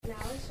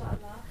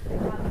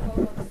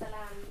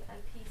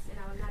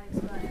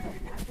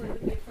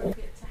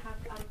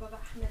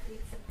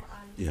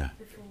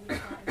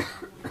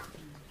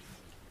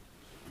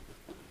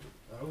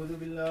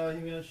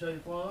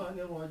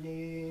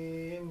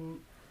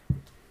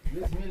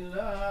بسم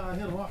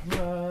الله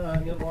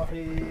الرحمن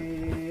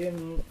الرحيم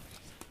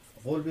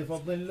قل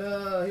بفضل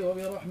الله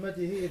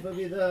وبرحمته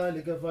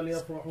فبذلك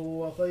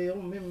فليفرحوا وخير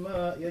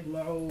مما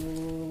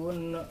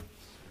يجمعون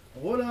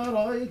قل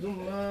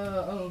أرأيتم ما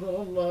أنزل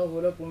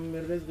الله لكم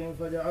من رزق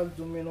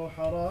فجعلتم منه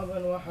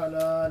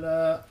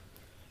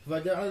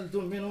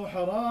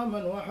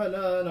حراما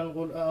وحلالا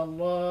قل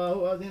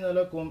الله أذن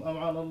لكم أم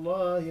على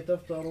الله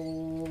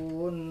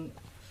تفترون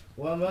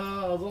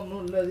وما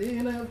أظن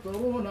الذين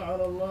يفترون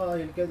على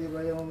الله الكذب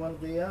يوم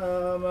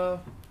القيامة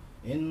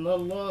إن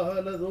الله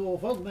لذو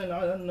فضل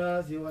على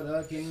الناس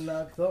ولكن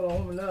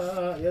أكثرهم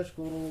لا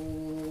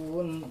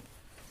يشكرون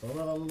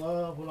صدق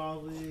الله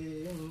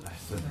العظيم.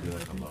 أحسنت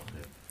جزاك الله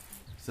خير.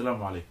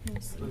 السلام عليكم.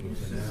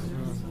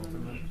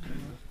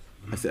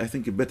 I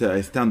think it better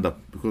I stand up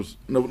because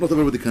not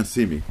everybody can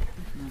see me.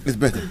 It's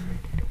better.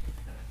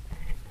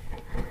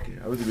 Okay.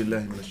 أعوذ بالله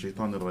من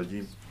الشيطان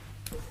الرجيم.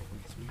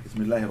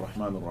 بسم الله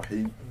الرحمن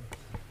الرحيم.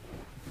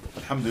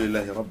 الحمد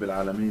لله رب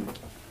العالمين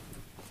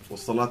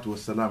والصلاة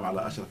والسلام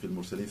على أشرف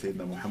المرسلين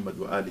سيدنا محمد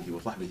وآله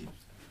وصحبه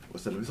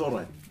وسلم. It's all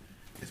right.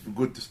 It's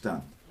good to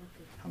stand.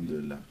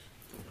 Alhamdulillah.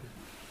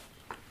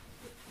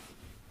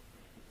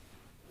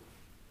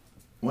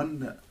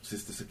 When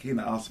Sister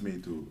Sakina asked me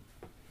to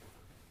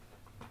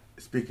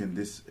speak in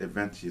this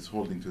event she's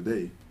holding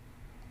today,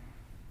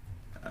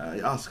 I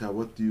asked her,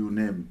 what do you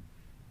name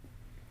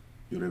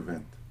your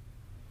event?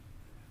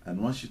 And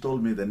once she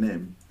told me the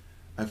name,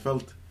 I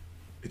felt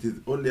it is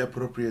only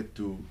appropriate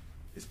to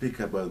speak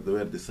about the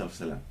word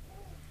Salam.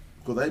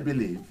 Because I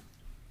believe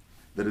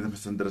there is a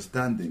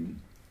misunderstanding,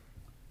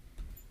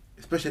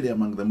 especially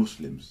among the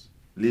Muslims,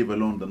 leave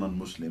alone the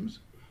non-Muslims,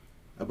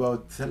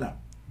 about Salam.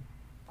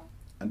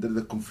 And there is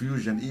a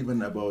confusion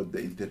even about the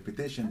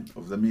interpretation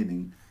of the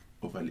meaning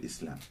of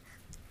Al-Islam.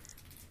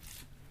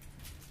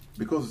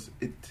 Because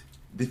it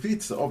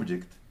defeats the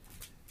object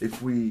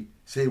if we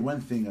say one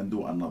thing and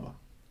do another.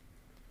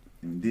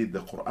 Indeed, the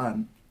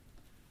Quran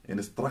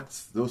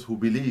instructs those who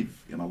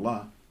believe in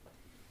Allah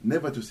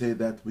never to say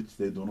that which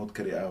they do not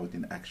carry out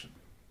in action.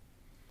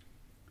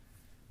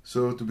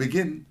 So to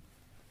begin,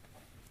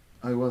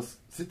 I was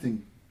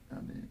sitting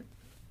and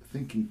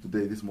thinking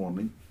today, this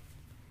morning,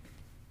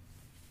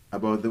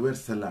 about the word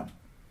Salam.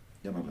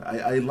 You know,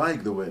 I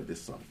like the word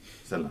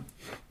Salam.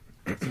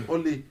 It's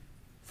only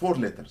 4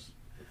 letters.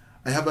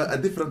 I have a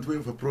different way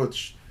of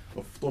approach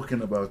of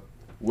talking about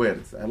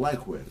words. I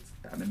like words.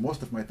 And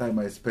most of my time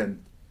I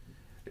spend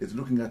is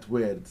looking at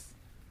words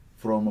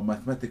from a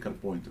mathematical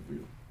point of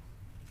view.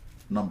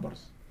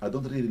 Numbers. I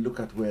don't really look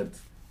at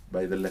words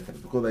by the letters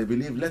because I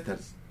believe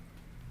letters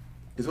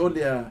is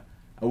only a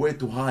way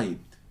to hide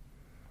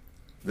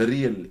the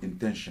real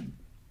intention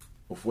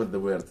of what the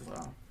words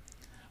are.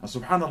 And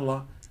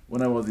subhanallah,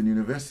 when I was in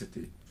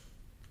university,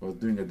 I was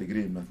doing a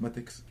degree in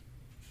mathematics,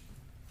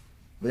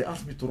 they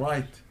asked me to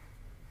write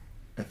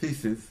a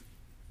thesis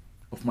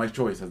of my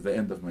choice at the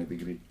end of my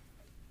degree.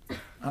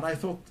 And I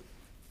thought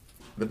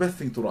the best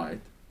thing to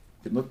write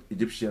is not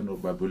Egyptian or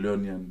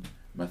Babylonian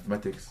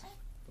mathematics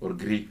or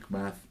Greek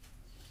math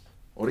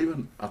or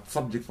even a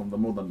subject from the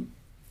modern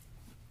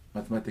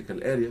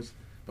mathematical areas,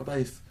 but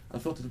I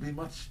thought it would be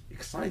much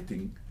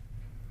exciting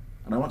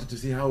and I wanted to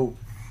see how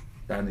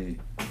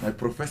my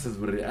professors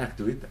will react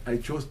to it. I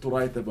chose to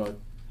write about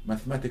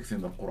mathematics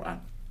in the Quran.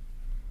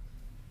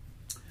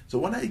 So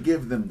when I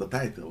gave them the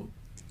title,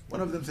 one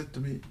of them said to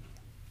me,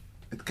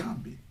 it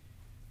can't be.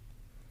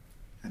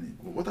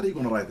 What are you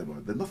going to write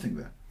about? There's nothing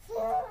there.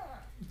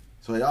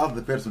 So I asked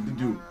the person, did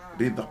you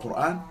read the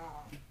Quran?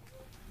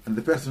 And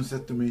the person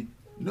said to me,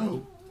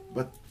 no,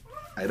 but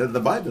I read the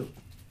Bible.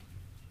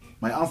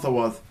 My answer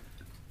was,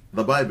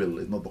 the Bible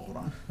is not the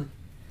Quran.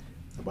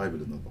 The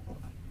Bible is not the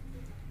Quran.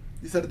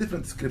 These are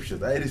different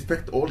scriptures. I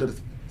respect all the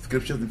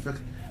scriptures. In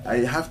fact, I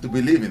have to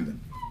believe in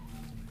them.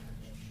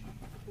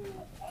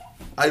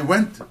 I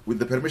went with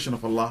the permission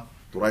of Allah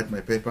to write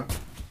my paper.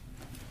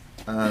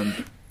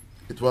 And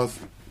it was,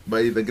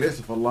 by the grace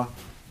of Allah,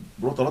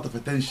 brought a lot of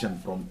attention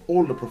from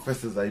all the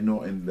professors I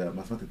know in the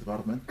mathematics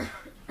department.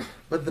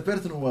 But the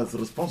person who was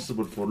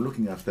responsible for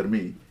looking after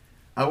me,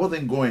 I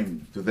wasn't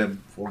going to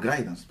them for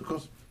guidance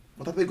because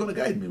what are they going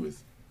to guide me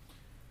with?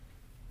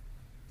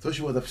 So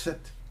she was upset.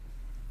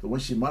 So when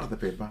she marked the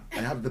paper,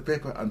 I have the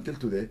paper until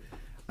today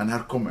and her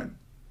comment.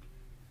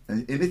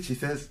 And in it she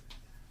says,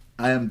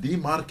 I am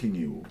demarking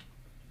you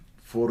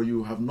for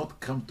you have not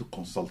come to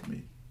consult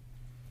me.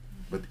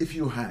 But if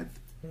you had,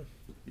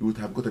 you would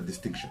have got a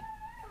distinction.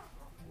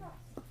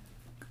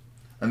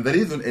 And the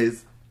reason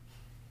is,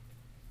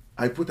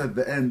 I put at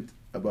the end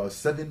about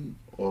 7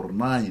 or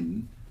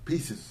 9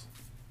 pieces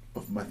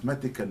of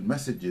mathematical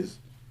messages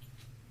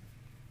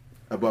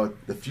about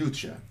the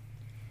future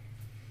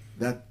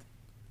that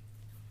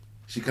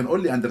she can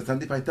only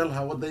understand if I tell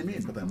her what they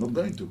mean, but I'm not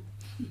going to.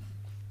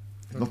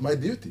 It's not my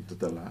duty to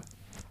tell her.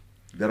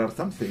 There are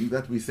some things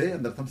that we say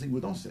and there are some things we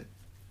don't say.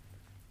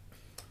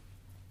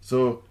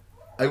 So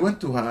I went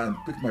to her and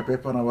picked my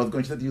paper and I was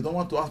going. She said, you don't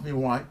want to ask me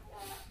why?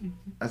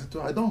 I said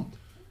to her, I don't.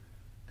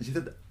 And she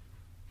said,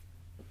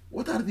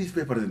 what are these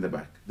papers in the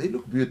back? They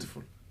look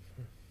beautiful.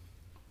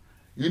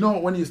 You know,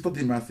 when you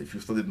study math, if you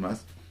studied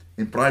math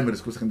in primary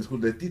school, secondary school,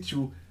 they teach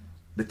you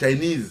the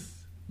Chinese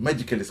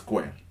magical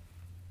square.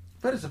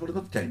 First of all, it's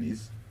not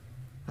Chinese.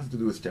 It has to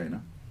do with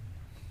China.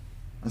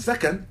 And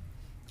second,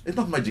 it's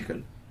not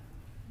magical.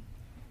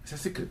 It's a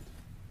secret.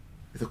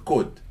 It's a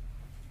code.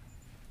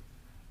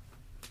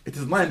 It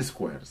is 9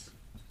 squares.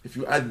 If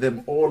you add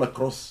them all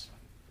across,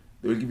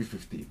 they will give you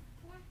 15.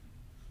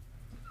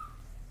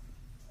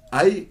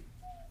 I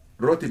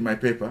wrote in my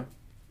paper,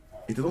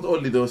 it is not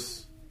only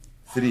those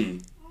 3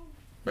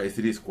 by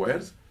 3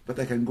 squares, but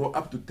I can go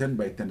up to 10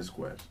 by 10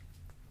 squares.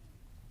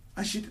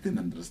 And she didn't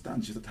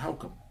understand. She said, how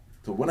come?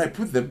 So when I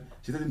put them,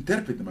 she said,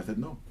 interpret them. I said,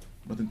 no,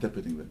 I'm not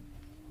interpreting them.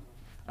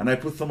 And I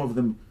put some of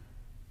them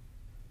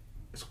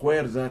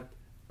squares that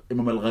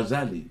Imam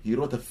al-Ghazali, he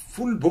wrote a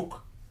full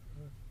book.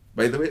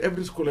 By the way,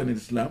 every scholar in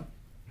Islam,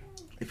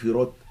 if he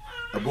wrote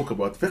a book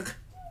about fiqh,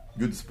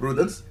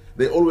 jurisprudence,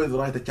 they always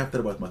write a chapter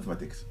about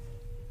mathematics.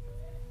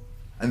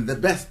 And the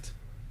best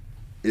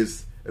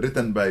is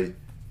written by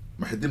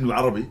Muhyiddin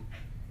al-Arabi,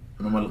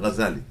 Imam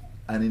al-Ghazali.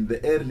 And in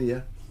the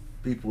earlier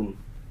people,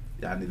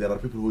 there are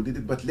people who did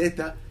it, but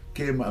later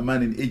came a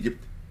man in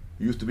Egypt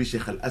who used to be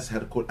Sheikh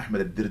al-Azhar called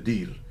Ahmed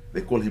al-Dirdir.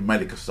 They call him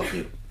Malik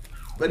al-Saghir.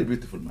 Very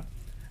beautiful man.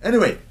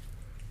 Anyway,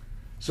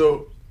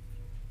 so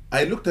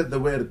I looked at the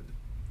word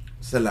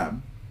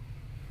salam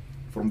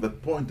from the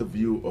point of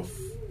view of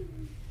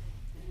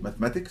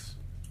mathematics.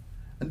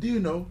 And do you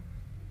know,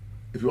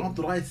 if you want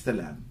to write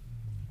salam,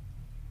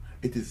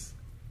 it is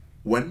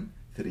 1,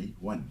 3,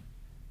 1.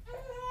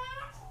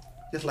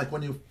 Just like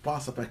when you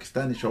pass a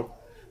Pakistani shop,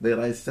 they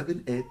write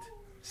 7, 8,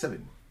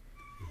 7.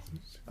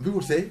 And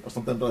people say, or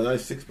sometimes they write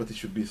 6, but it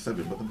should be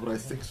 7, but they write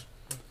 6.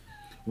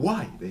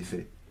 Why, they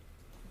say.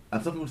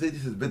 And some people say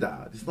this is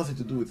bid'ah, this has nothing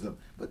to do with them.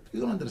 But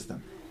you don't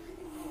understand.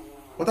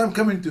 What I'm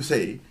coming to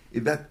say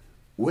is that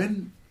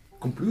when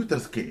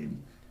computers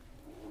came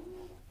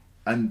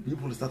and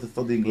people started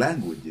studying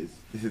languages,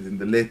 this is in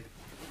the late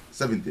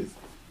 70s.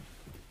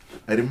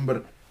 I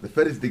remember the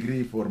first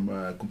degree from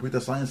computer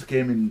science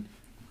came in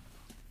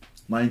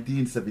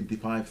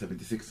 1975,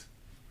 76.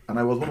 And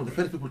I was one of the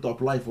first people to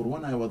apply for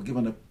one. I was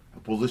given a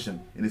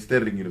position in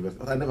Sterling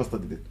University, but I never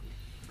studied it.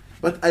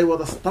 But I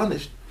was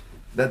astonished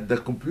that the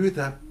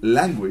computer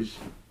language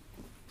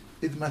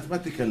is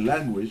mathematical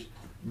language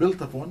built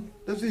upon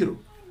the 0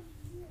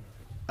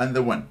 and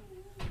the 1.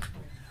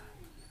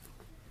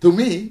 To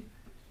me,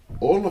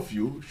 all of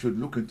you should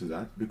look into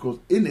that, because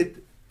in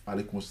it,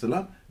 alaykum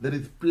assalam, there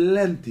is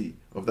plenty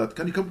of that.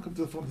 Can you come to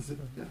the front and sit?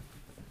 Yeah.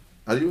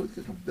 Are you?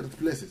 There is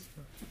places.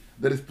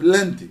 There is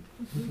plenty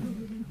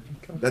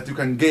that you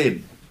can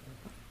gain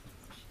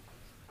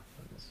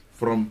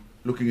from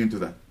looking into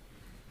that.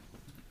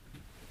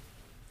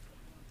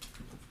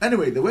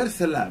 Anyway, the word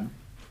salam,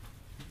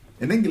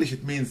 in English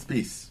it means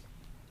peace.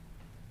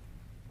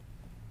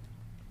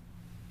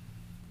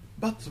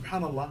 But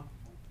subhanallah,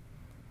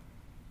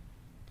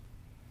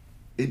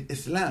 in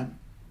Islam,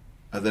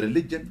 as a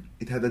religion,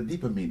 it had a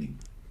deeper meaning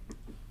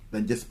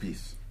than just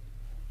peace.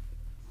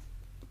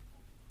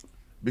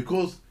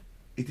 Because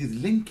it is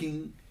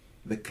linking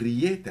the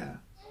Creator,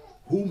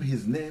 whom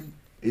his name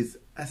is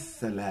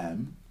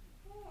As-Salam,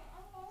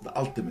 the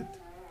ultimate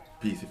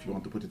peace, if you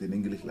want to put it in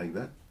English like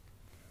that,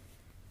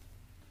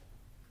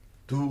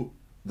 to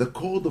the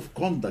code of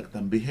conduct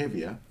and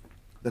behavior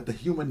that the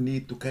human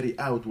need to carry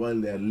out while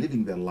they are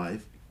living their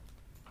life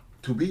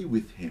to be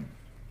with him.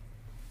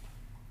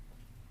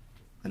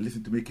 And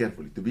listen to me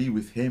carefully. To be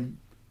with him,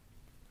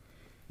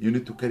 you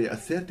need to carry a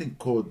certain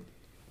code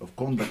of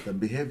conduct and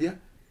behavior,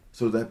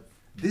 so that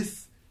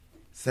this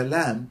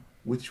salam,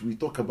 which we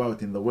talk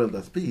about in the world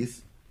as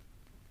peace,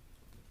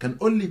 can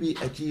only be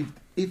achieved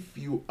if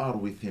you are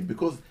with him.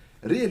 Because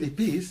really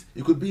peace,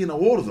 you could be in a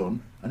war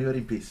zone and you are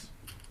in peace.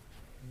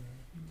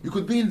 You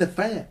could be in the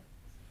fire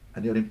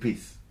and you're in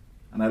peace.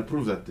 And I'll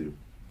prove that to you.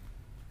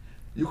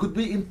 You could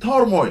be in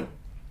turmoil,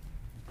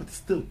 but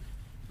still,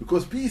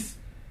 because peace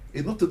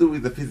is not to do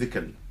with the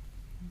physical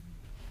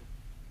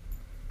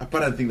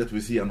apparent thing that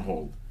we see and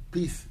hold.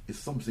 Peace is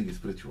something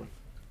spiritual.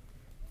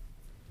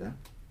 Yeah?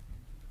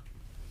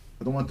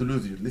 I don't want to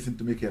lose you. Listen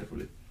to me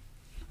carefully.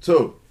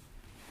 So,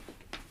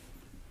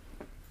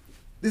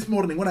 this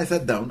morning when I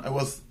sat down, I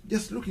was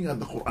just looking at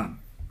the Quran.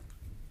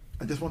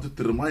 I just wanted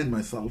to remind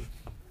myself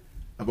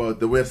about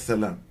the word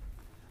salam.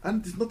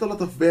 And there's not a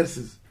lot of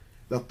verses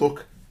that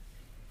talk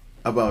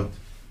about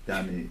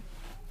the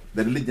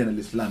religion of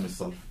Islam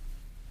itself.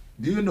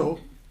 Do you know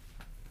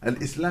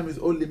Al-Islam is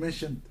only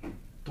mentioned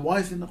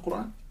twice in the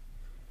Quran?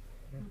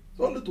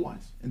 Only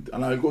twice.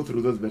 And I'll go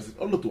through those verses.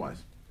 Only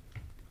twice.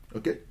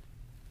 Okay?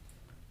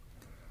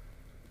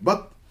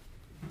 But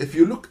if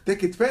you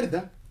take it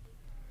further,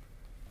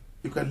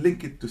 you can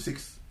link it to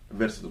 6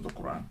 verses of the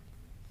Quran.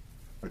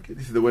 Okay,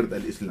 this is the word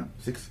Al-Islam.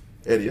 6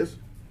 areas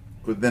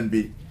could then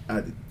be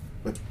added.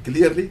 But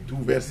clearly, 2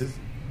 verses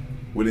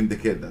will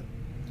indicate that.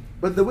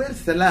 But the word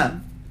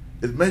salam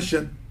is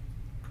mentioned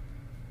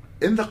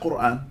in the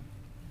Quran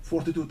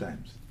 42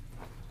 times.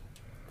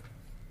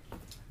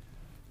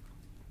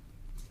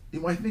 You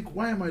might think,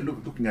 why am I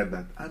looking at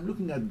that? I'm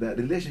looking at the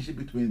relationship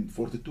between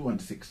 42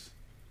 and 6.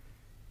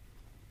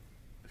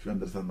 If you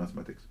understand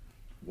mathematics.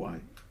 Why?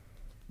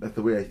 That's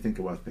the way I think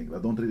about things. I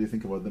don't really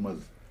think about them as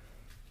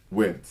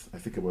words. I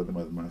think about them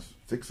as mass.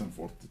 6 and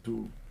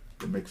 42,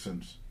 they make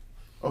sense.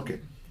 Okay.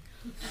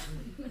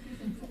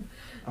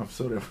 I'm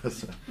sorry about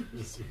that.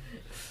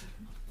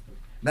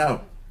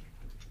 Now,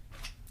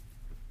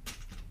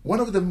 one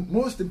of the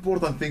most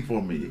important things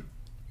for me,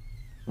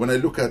 when I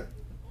look at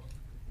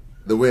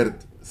the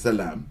word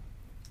salam,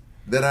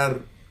 there are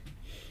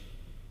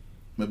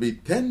maybe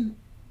 10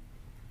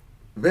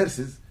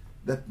 verses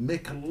that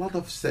make a lot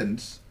of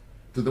sense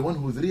to the one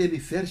who's really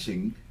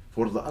searching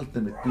for the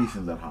ultimate peace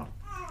in their heart.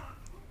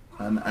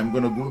 And I'm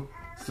going to go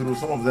through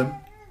some of them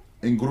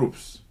in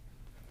groups.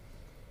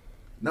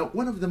 Now,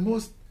 one of the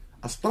most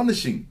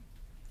astonishing,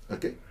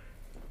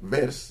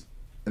 verse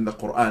in the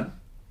Quran,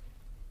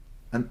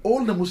 and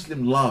all the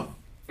Muslims love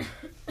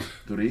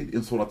to read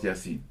in Surah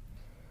Yasin.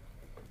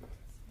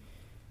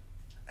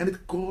 And it's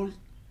called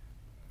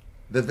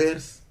the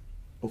verse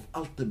of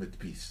ultimate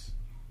peace.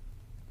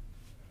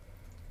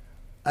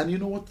 And you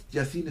know what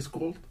Yasin is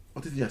called?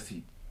 What is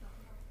Yasin?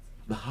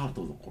 The heart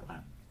of the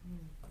Quran.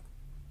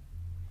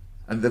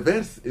 And the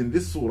verse in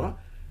this surah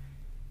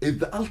is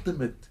the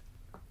ultimate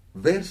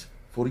verse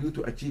for you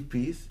to achieve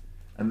peace.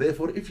 And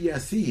therefore, if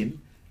Yasin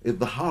is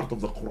the heart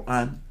of the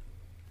Quran,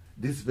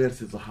 this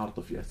verse is the heart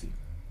of Yasin.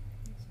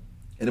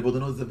 Anybody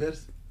knows the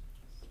verse?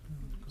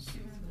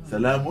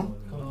 Salamun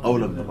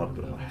qawlan min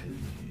Rabbir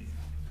Rahim.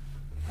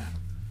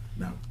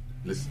 Now,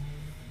 listen.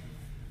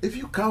 If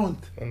you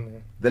count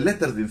the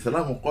letters in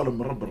Salamun qawlan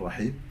min Rabbir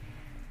Rahim,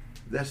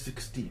 there are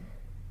 16.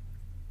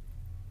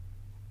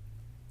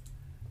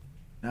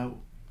 Now,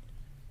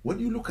 when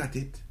you look at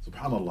it,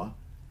 subhanallah,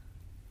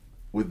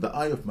 with the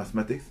eye of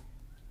mathematics,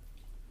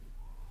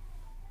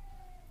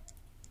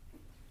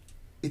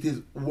 it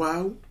is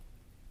wow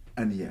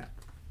and ya.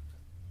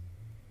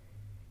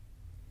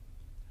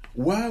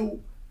 Wow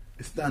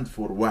stands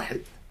for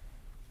wahid,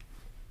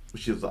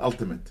 which is the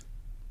ultimate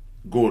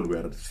goal we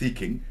are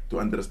seeking to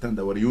understand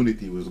our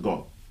unity with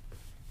God.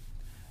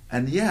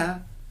 And ya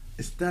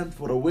stands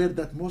for a word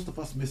that most of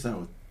us miss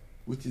out,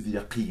 which is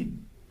yaqeen.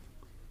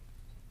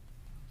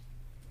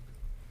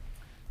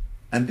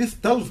 And this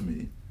tells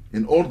me,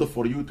 in order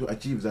for you to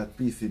achieve that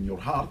peace in your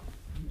heart,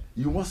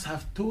 you must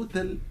have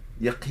total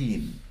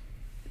yaqeen,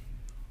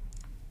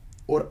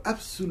 or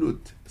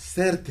absolute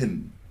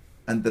certain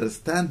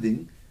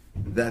understanding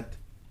that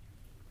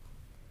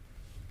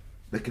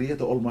the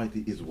Creator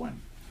Almighty is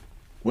one.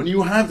 When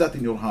you have that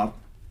in your heart,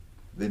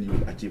 then you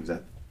will achieve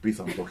that peace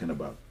I'm talking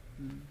about.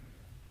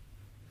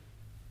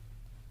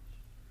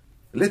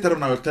 Later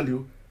on I will tell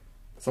you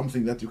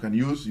something that you can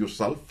use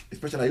yourself.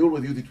 Especially I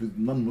always use it with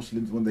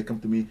non-Muslims when they come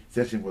to me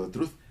searching for the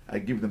truth. I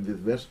give them this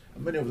verse,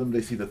 and many of them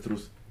they see the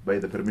truth by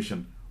the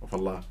permission of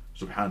Allah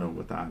subhanahu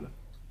wa ta'ala.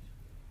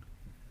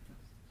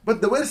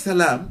 But the word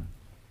salam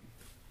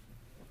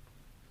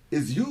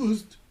is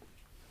used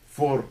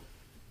for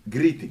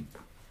greeting.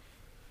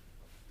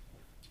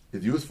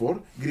 It's used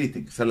for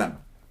greeting, salam.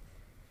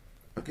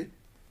 Okay?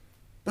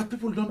 But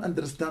people don't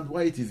understand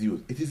why it is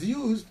used. It is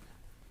used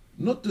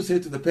not to say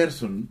to the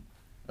person,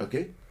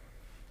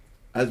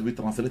 as we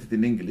translate it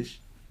in English,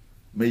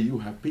 may you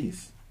have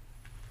peace.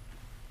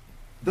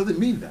 Doesn't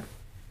mean that.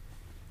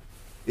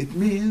 It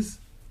means,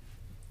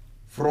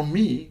 from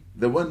me,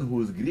 the one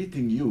who is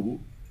greeting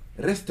you,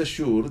 rest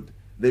assured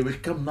there will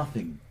come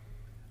nothing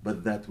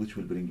but that which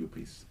will bring you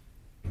peace.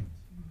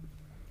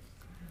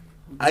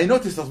 I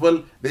noticed as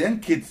well the young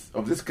kids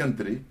of this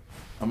country,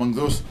 among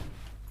those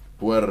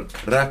who are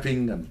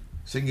rapping and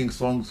singing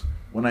songs,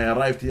 when I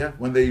arrived here,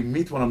 when they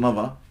meet one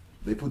another,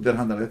 they put their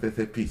hand on it, they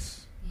say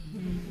peace.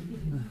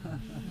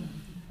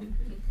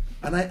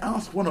 And I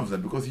asked one of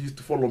them, because he used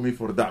to follow me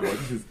for da'wah,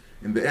 this is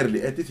in the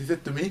early 80s, he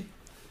said to me,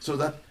 so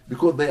that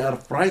because they are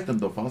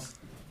frightened of us,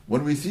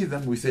 when we see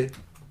them, we say,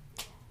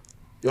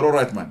 you're all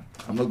right, man.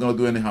 I'm not going to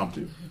do any harm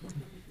to you.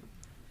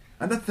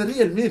 And that's the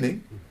real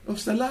meaning of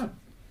salam.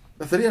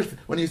 That's the real,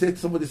 when you say to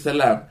somebody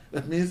salam,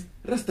 that means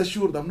rest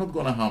assured I'm not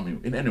going to harm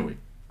you in any way.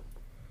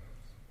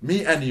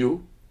 Me and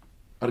you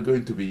are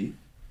going to be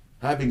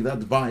having that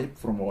vibe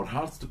from our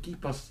hearts to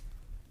keep us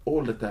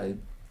all the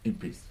time in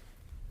peace.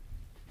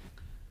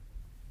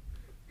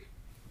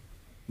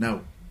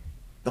 Now,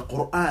 the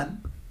Quran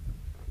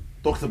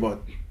talks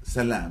about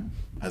salam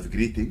as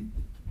greeting,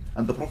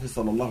 and the Prophet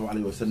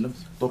ﷺ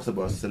talks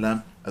about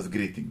salam as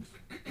greetings.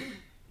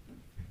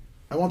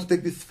 I want to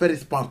take this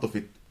first part of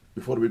it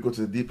before we go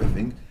to the deeper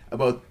thing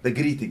about the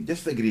greeting,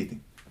 just the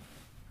greeting.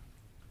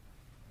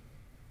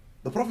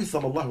 The Prophet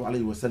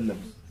ﷺ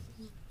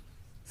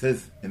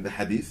says in the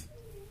hadith,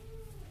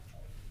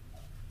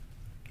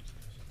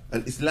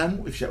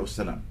 Al-Islamu ifsha'u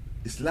salam.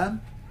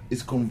 Islam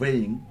is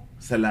conveying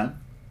salam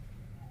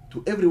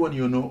to everyone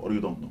you know or you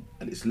don't know.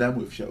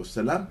 Al-Islamu ifsha'u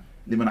salam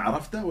liman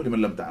arafta wa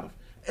liman lam ta'araf.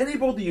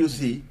 Anybody you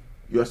see,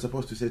 you are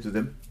supposed to say to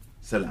them,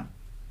 salam.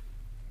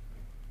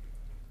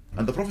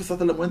 And the Prophet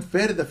ﷺ went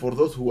further for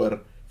those who were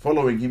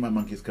following him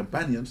among his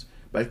companions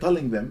by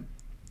telling them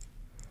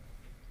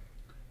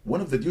one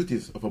of the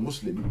duties of a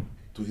Muslim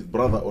to his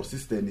brother or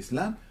sister in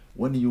Islam,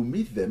 when you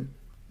meet them,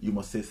 you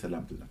must say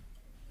salam to them.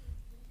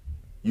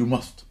 You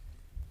must.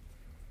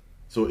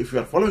 So if you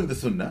are following the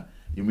Sunnah,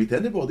 you meet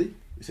anybody,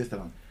 you say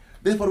salam.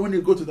 Therefore, when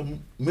you go to the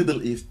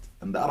Middle East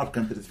and the Arab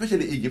countries,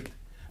 especially Egypt,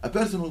 a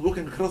person who's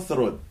walking across the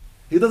road,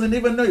 he doesn't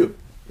even know you.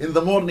 In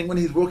the morning when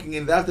he's walking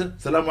in the afternoon,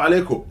 Salamu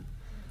Alaikum.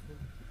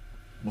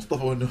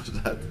 Mustafa knows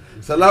that.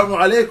 Salamu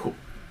Alaikum.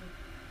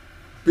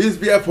 Peace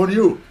be upon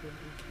you.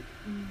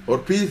 Or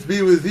peace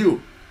be with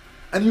you.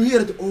 And you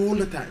hear it all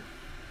the time.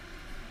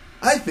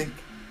 I think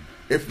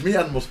if me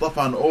and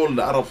Mustafa and all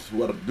the Arabs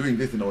who are doing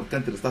this in our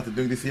country started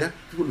doing this here,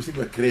 people will think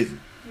we're crazy.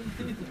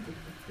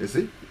 You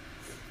see?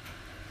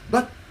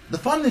 But the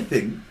funny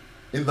thing,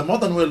 in the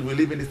modern world we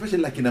live in, especially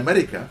like in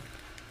America,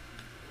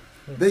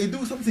 they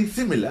do something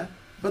similar,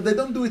 but they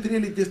don't do it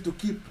really just to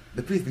keep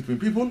the peace between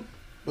people,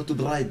 but to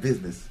drive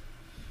business.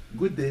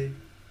 Good day.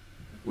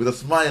 With a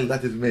smile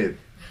that is made.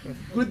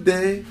 Good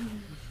day.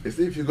 You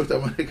see, if you go to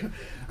America,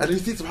 and you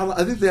see, subhanAllah,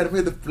 as if they are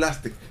made of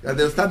plastic, and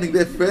they're standing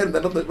there firm,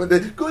 they're not, but they,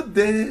 good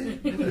day.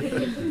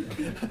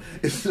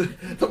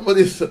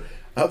 Somebody is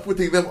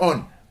putting them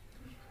on.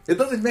 It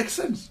doesn't make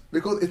sense,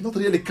 because it's not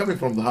really coming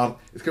from the heart,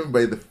 it's coming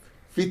by the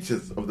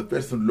features of the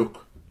person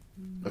look.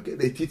 Okay,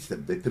 they teach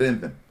them, they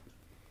train them,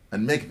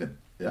 and make them.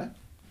 Yeah?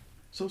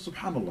 So,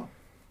 subhanAllah,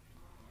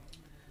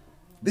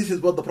 this is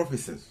what the Prophet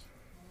says.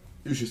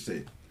 You should say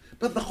it.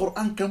 But the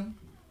Quran come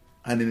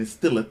and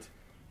instill it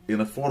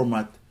in a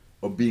format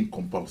of being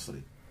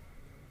compulsory.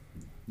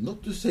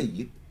 Not to say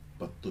it,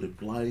 but to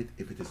reply it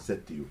if it is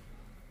said to you.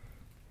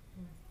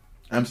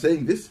 I'm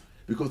saying this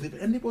because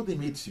if anybody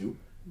meets you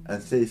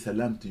and says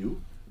salam to you,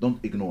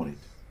 don't ignore it.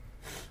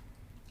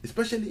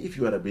 Especially if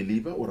you are a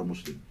believer or a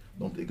Muslim,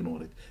 don't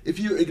ignore it. If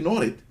you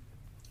ignore it,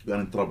 you are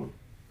in trouble.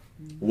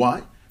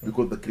 Why?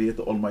 Because the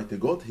Creator Almighty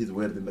God, His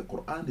word in the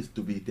Quran is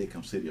to be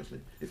taken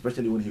seriously,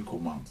 especially when He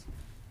commands.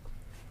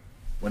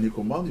 When He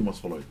commands, you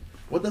must follow it.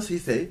 What does He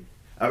say?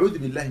 أعوذ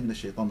بالله من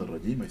الشيطان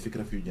الرجيم. I seek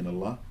refuge in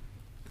Allah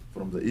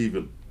from the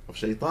evil of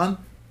shaitan.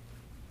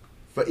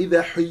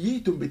 فإذا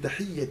حييتم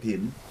بتحية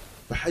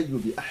فحيوا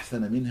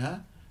بأحسن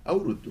منها أو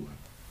ردوها.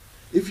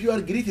 If you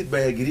are greeted by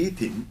a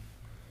greeting,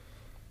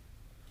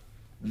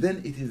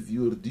 then it is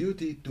your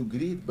duty to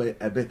greet by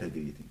a better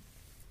greeting,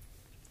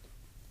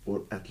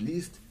 or at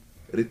least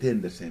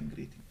retain the same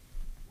greeting.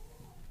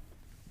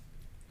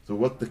 So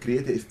what the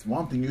Creator is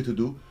wanting you to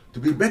do, to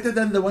be better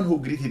than the one who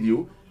greeted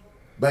you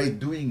by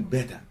doing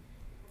better.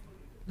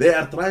 They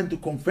are trying to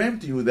confirm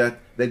to you that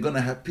they're going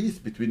to have peace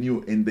between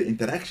you in the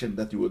interaction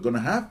that you are going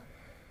to have.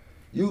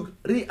 You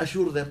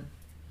reassure them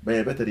by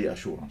a better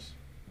reassurance.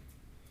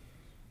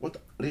 What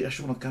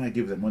reassurance can I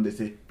give them when they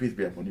say peace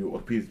be upon you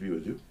or peace be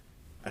with you?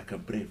 I can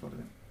pray for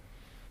them.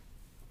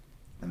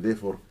 And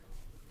therefore,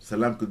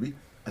 salam could be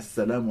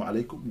Assalamu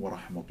alaikum wa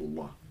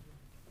rahmatullah,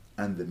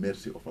 and the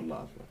mercy of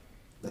Allah as well.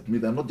 That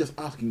means I'm not just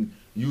asking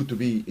you to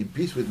be in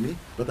peace with me,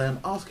 but I am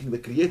asking the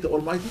Creator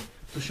Almighty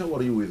to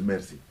shower you with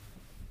mercy.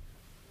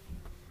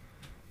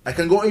 I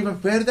can go even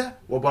further,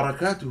 wa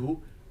barakatuhu,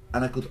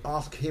 and I could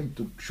ask Him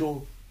to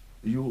show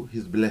you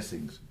His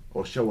blessings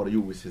or shower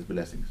you with His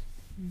blessings.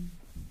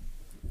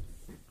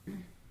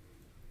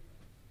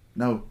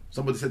 Now,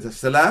 somebody says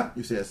As-salam,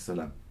 you say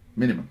As-salam,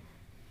 minimum.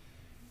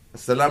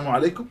 Assalamu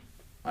alaikum,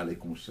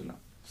 alaikum as-salam.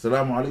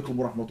 Assalamu alaikum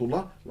wa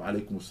rahmatullah, wa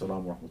alaikum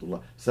as-salam wa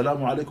rahmatullah.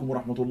 Assalamu alaikum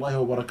wa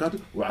rahmatullahi wa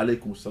barakatuh, wa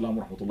alaikum as-salam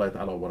wa rahmatullahi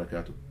ta'ala wa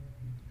barakatuh.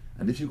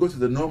 And if you go to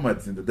the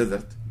nomads in the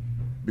desert,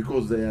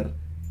 because they are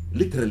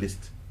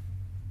literalists,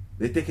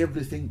 they take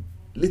everything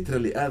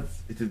literally as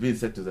it is being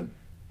said to them.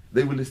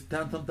 They will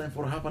stand sometimes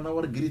for half an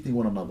hour greeting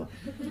one another,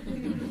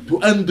 to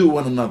undo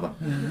one another.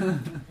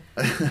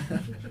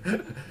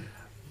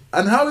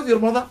 And how is your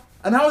mother?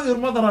 And how is your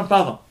mother and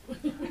father?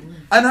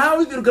 And how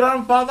is your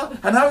grandfather?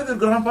 And how is your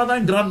grandfather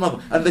and grandmother?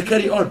 And they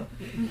carry on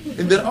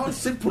in their own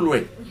simple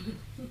way.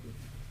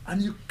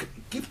 And you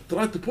keep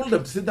trying to pull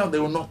them to sit down, they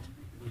will not.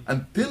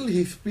 Until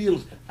he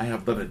feels, I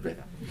have done it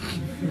better.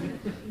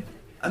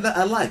 And that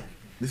I like.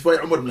 This is why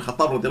Umar ibn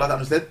Khattab radiallahu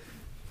anhu said,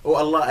 Oh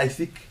Allah, I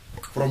seek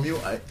from you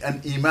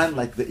an iman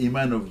like the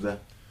iman of the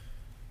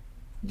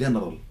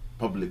general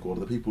public, or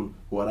the people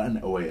who are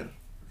unaware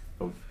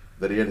of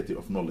the reality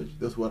of knowledge.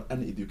 Those who are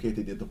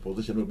uneducated in the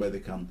position whereby they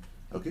can,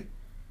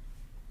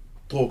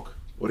 talk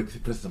or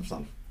express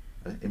themselves.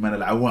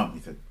 Iman al-awam, he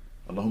said.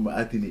 Allahumma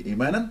atini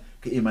imanan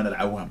ka iman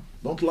al-awam.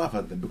 Don't laugh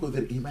at them, because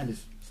their iman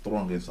is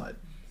strong inside.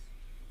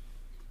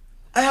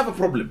 I have a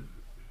problem.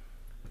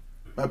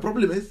 My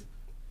problem is,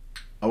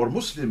 our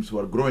Muslims who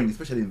are growing,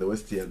 especially in the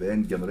West here, the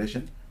young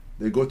generation,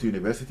 they go to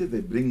university,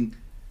 they bring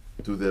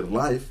to their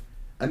life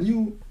a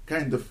new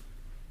kind of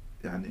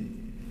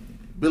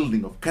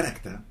building of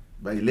character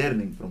by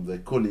learning from their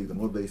colleagues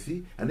and what they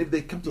see. And if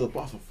they come to the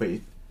path of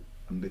faith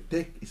and they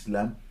take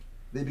Islam,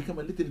 they become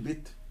a little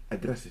bit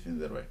aggressive in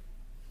their way.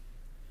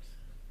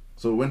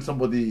 So when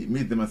somebody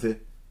meet them and say,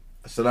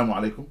 Assalamu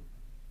alaikum,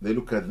 they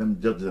look at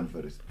them, judge them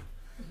first.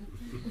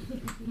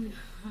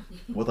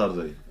 What are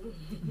they?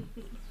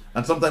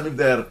 And sometimes if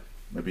they are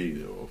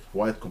maybe of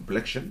white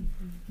complexion,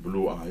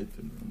 blue-eyed.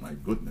 My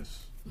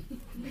goodness.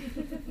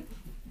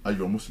 Are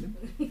you a Muslim?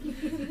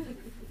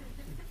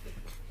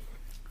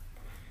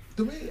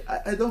 To me,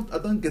 I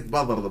don't get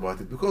bothered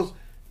about it because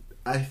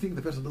I think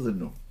the person doesn't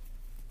know.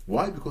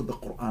 Why? Because the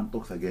Quran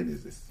talks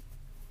against this.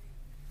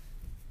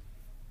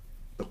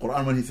 The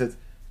Quran, when he says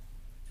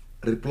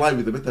reply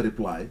with a better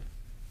reply,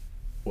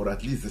 or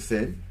at least the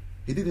same,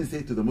 he didn't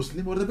say to the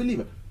Muslim or the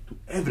believer, to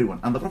everyone.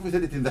 And the Prophet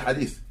said it in the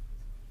Hadith.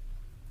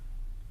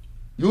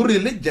 Your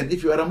religion,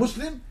 if you are a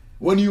Muslim,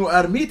 when you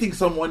are meeting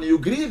someone, you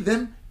greet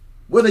them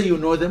whether you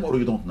know them or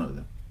you don't know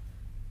them.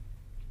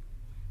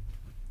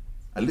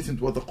 And listen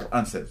to what the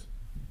Quran says.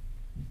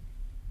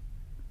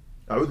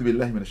 أعوذ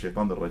بالله من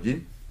الشيطان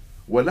الرجيم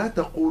ولا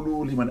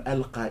تقولوا لمن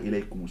ألقى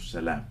إليكم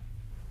السلام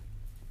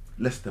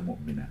لست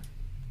مؤمنا.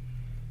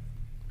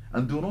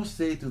 And do not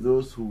say to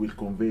those who will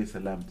convey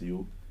salam to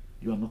you,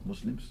 you are not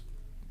Muslims.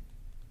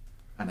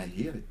 And I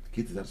hear it.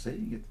 Kids are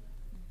saying it.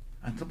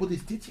 And somebody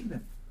is teaching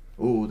them.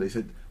 Oh, they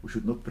said we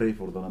should not pray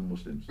for the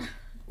non-Muslims.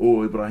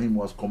 Oh, Ibrahim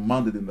was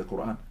commanded in the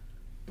Quran.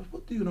 But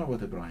what do you know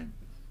about Ibrahim?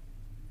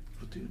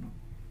 What do you know?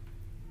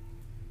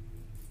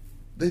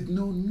 They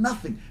know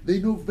nothing. They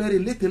know very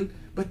little,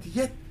 but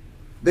yet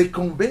they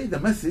convey the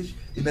message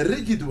in a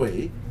rigid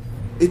way.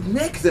 It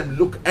makes them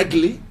look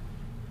ugly,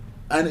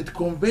 and it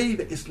conveys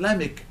the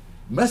Islamic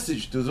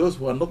message to those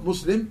who are not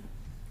Muslim.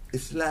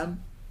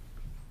 Islam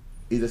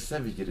is a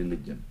savage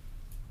religion.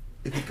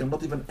 If you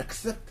cannot even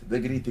accept the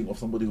greeting of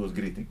somebody who is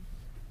greeting.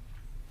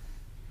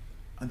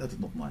 And that is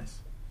not nice.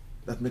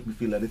 That makes me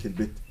feel a little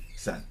bit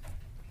sad.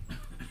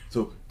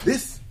 So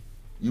this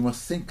you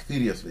must think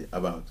seriously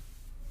about.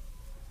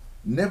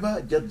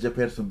 Never judge a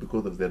person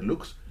because of their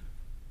looks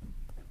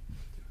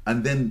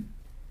and then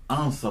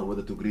answer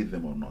whether to greet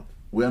them or not.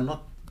 We are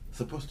not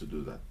supposed to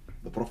do that.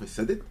 The Prophet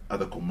said it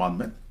as a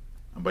commandment.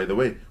 And by the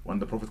way, when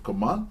the Prophet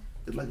commands,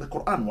 it's like the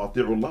Quran,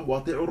 وَأَطِيعُوا اللَّهَ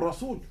وَأَطِيعُوا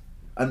الرَّسُولَ.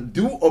 And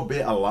do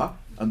obey Allah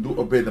and do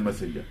obey the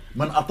messenger.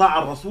 مَنْ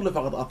أَطَاعَ الرَّسُولَ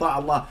فَقَدْ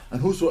أَطَاعَ اللَّهَ.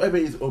 And whosoever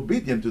is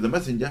obedient to the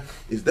messenger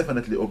is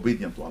definitely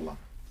obedient to Allah.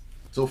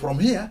 So from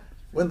here,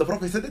 when the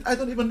Prophet said it, I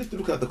don't even need to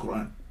look at the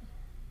Quran.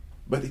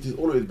 But it is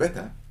always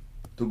better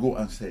to go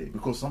and say,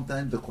 because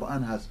sometimes the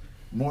Quran has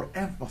more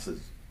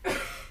emphasis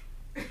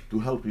to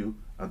help you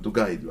and to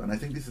guide you. And I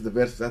think this is the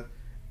verse that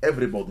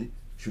everybody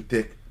should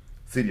take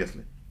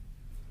seriously.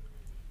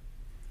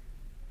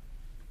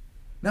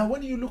 Now,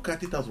 when you look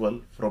at it as well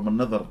from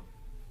another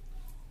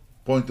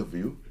point of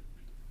view,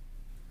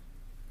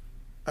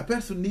 a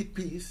person needs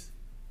peace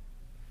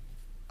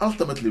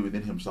ultimately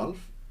within himself,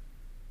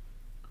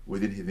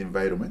 within his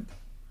environment,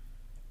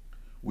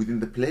 within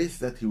the place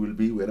that he will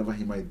be, wherever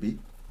he might be.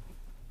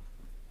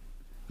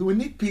 He will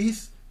need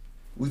peace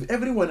with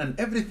everyone and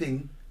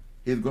everything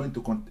he is going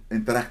to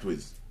interact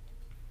with.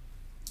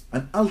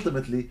 And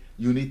ultimately,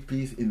 you need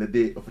peace in the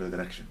day of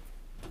resurrection.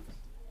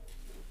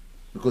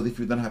 Because if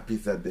you don't have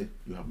peace that day,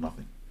 you have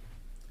nothing.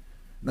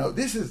 Now,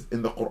 this is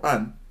in the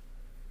Quran,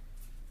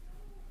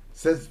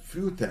 says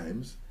few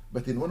times,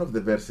 but in one of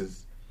the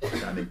verses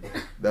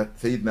that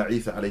Sayyidina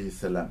Isa alayhi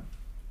salam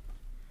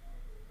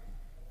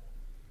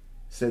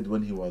said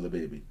when he was a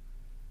baby.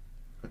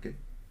 Okay?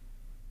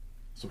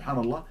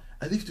 Subhanallah,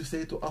 as if to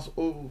say to us,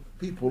 oh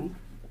people,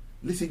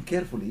 listen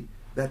carefully,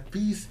 that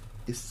peace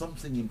is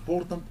something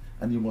important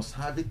and you must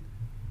have it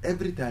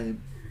every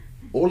time,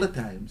 all the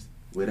times,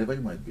 wherever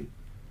you might be.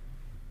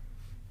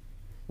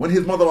 When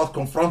his mother was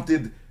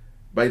confronted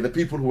by the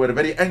people who were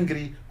very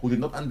angry, who did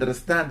not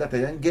understand that a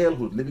young girl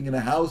who's living in a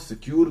house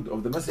secured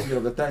of the messenger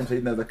of the time,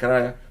 Sayyidina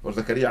Zakaria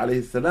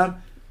alayhi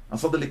salam, and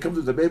suddenly comes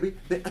with the baby,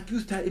 they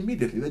accused her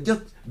immediately. They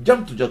just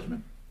jumped to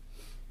judgment.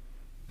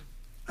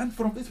 And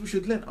from this we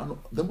should learn. And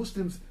the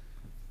Muslims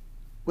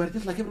were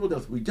just like everybody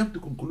else. We jump to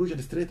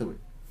conclusion straight away.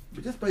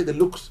 But just by the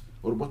looks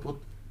or what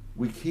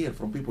we hear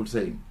from people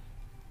saying.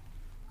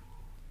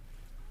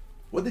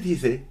 What did he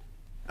say?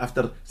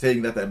 After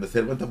saying that I'm a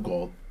servant of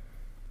God,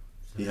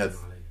 he has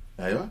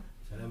أيوة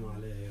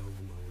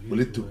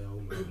ولدت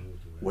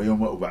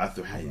ويوم أبعث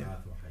حيا.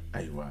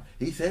 أيوة.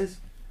 He says,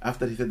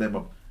 after he said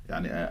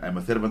I'm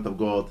a servant of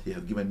God, he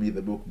has given me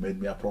the book, made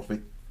me a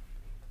prophet.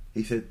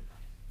 He said,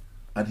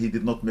 and he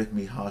did not make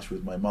me harsh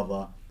with my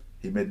mother,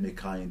 he made me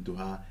kind to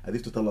her. As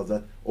if to tell us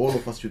that all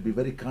of us should be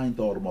very kind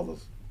to our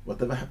mothers,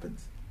 whatever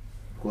happens.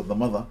 Because the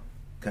mother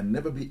can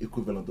never be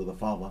equivalent to the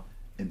father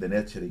in the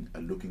nurturing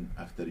and looking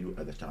after you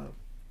as a child.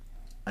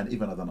 And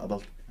even as an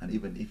adult, and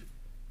even if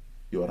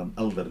you are an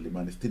elderly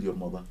man, still your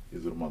mother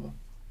is your mother.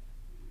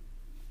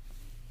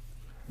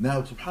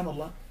 Now,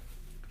 subhanallah,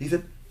 he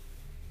said,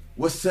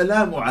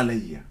 وَالسَّلَامُ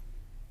عَلَيَّ,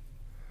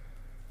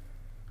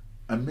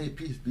 and may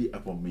peace be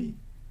upon me,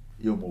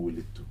 يَوْمَ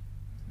وُلِدْتُ,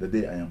 the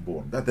day I am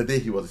born. That's the day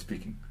he was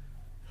speaking.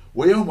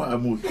 وَيَوْمَ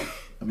أَمُوتُ,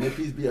 and may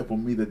peace be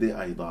upon me the day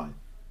I die.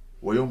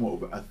 وَيَوْمَ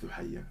أُبْعَثُ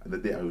حَيًّا, and the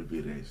day I will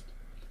be raised.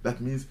 That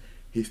means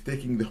he's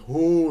taking the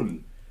whole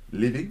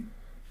living,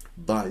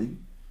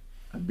 dying,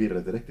 and being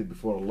resurrected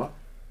before Allah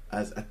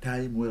as a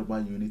time whereby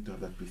you need to have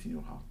that peace in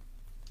your heart.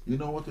 You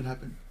know what will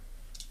happen?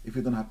 If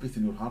you don't have peace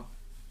in your heart,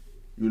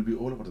 you will be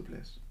all over the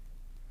place.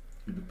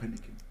 You'll be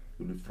panicking.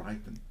 you'll be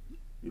frightened,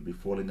 you'll be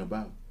falling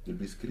about, you'll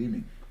be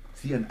screaming.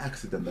 See an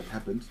accident that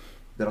happens.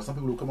 There are some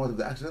people who come out of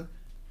the accident,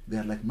 they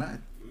are like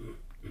mad.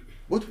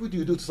 What would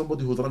you do to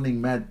somebody who's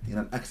running mad in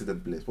an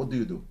accident place? What do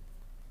you do?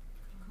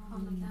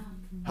 Calm them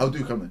down. How do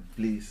you come in?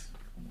 Please,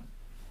 come on.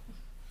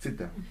 Sit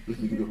down. Let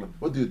me give you a clap.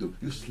 What do you do?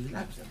 You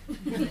slap them.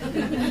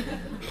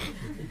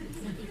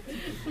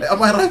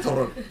 Am I right or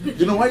wrong?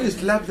 You know why you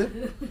slap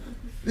them?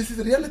 This is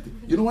the reality.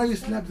 You know why you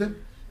slap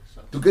them?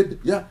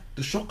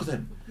 To shock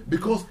them.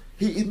 Because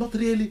he is not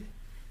really,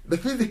 the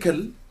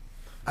physical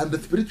and the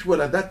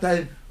spiritual at that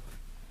time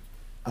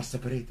are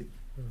separated.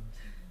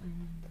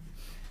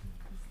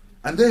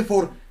 And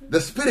therefore, the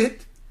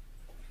spirit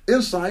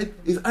inside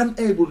is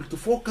unable to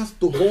focus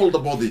to hold the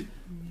body.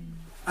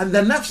 And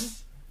the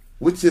nafs,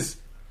 which is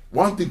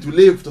wanting to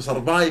live, to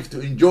survive, to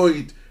enjoy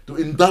it, to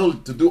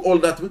indulge, to do all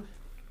that,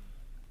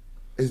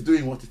 is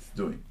doing what it's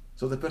doing.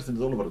 So the person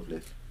is all over the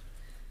place.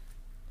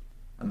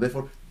 And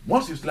therefore,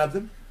 once you slap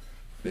them,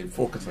 they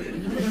focus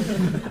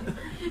again.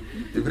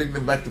 You bring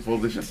them back to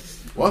position.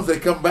 Once they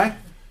come back,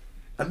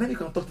 and then you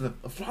can talk to them.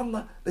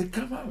 Subhanallah, they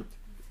come out.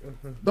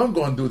 Don't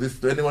go and do this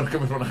to anyone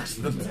coming from an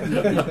accident.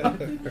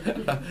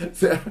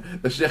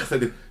 The Sheikh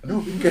said it. No,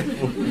 be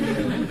careful.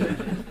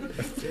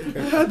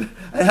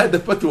 I had the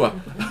fatwa.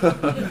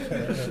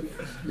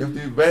 You have to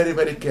be very,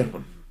 very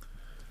careful.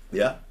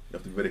 Yeah? You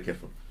have to be very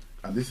careful.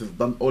 And this is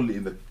done only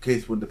in the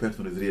case when the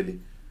person is really,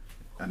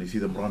 and you see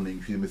them running,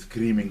 you see them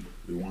screaming,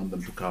 you want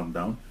them to calm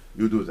down,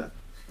 you do that.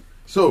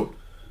 So,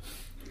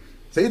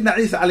 Sayyidina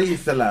Isa alayhi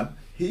salam,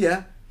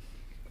 here,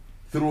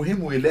 through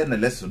him we learn a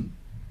lesson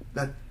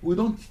that we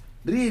don't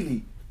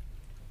really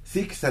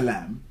seek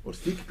salam or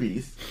seek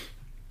peace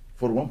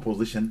for one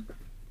position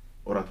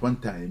or at one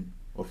time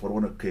or for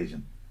one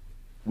occasion.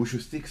 We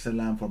should seek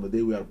salam from the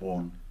day we are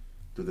born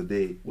to the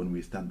day when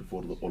we stand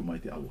before the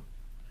Almighty Allah.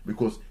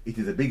 Because it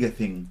is a bigger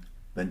thing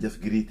than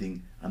just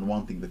greeting and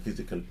wanting the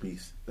physical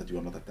peace that you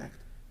are not attacked.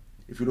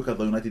 If you look at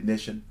the United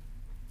Nations,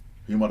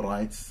 human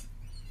rights,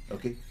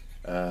 okay,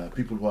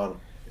 people who are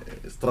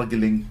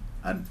struggling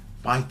and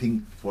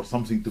fighting for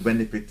something to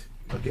benefit,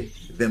 okay,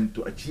 them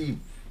to achieve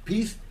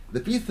peace. The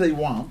peace they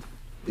want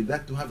is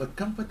that to have a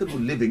comfortable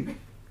living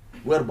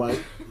whereby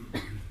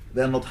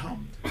they are not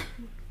harmed.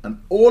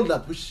 And all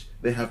that which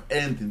they have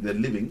earned in their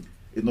living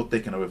is not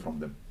taken away from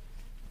them.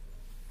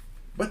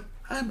 But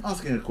I'm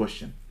asking a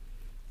question.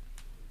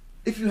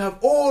 If you have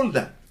all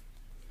that,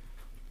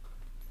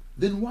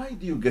 then why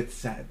do you get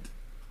sad?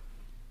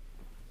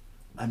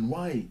 And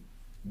why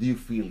do you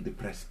feel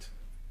depressed?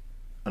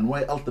 And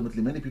why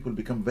ultimately many people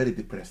become very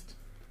depressed,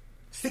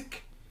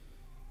 sick?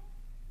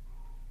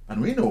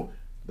 And we know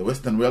the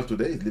Western world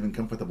today is living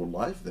comfortable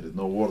life. There is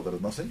no war, there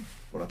is nothing,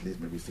 for at least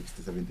maybe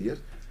 60, 70 years.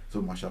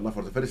 So mashallah,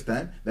 for the first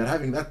time, they're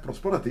having that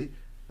prosperity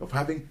of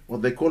having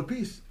what they call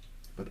peace.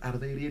 But are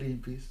they really in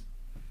peace?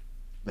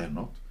 They're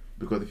not.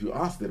 Because if you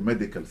ask their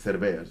medical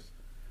surveyors,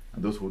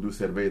 and those who do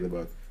surveys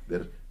about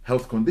their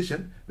health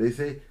condition, they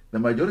say the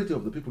majority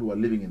of the people who are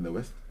living in the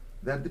West,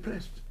 they are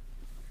depressed.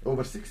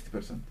 Over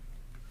 60%. And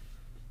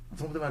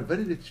some of them are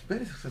very rich,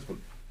 very successful.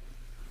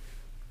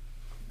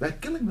 They're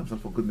killing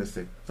themselves, for goodness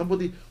sake.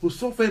 Somebody who's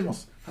so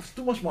famous, has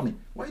too much money.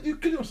 Why do you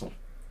kill yourself?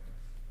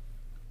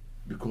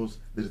 Because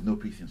there is no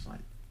peace inside.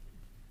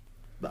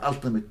 The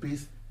ultimate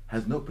peace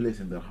has no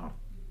place in their heart.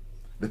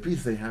 The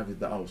peace they have is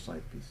the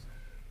outside peace.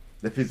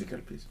 The physical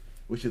peace,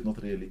 which is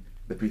not really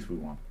the peace we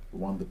want. We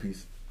want the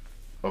peace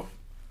of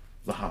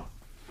the heart.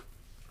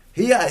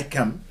 Here I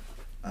come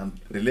and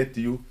relate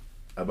to you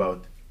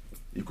about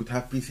you could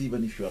have peace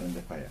even if you are in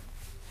the fire.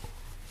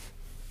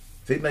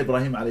 Sayyidina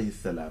Ibrahim alayhi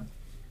salam,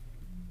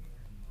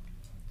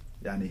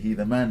 he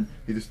the man,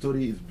 his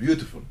story is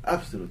beautiful,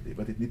 absolutely,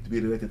 but it needs to be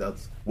related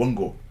as one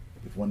go.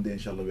 If one day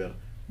inshallah we are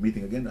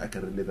meeting again, I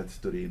can relate that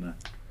story in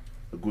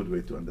a good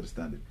way to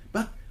understand it.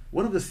 But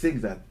one of the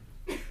things that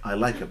I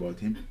like about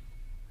him,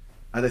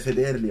 as I said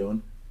earlier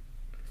on,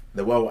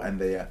 the wow and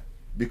the ya,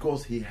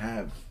 because he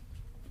have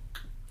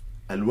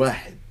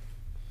al-wahid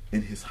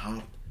in his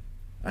heart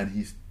and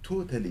he's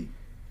totally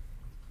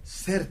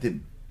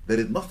certain there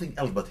is nothing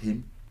else but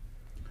him.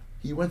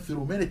 He went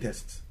through many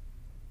tests.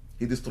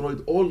 He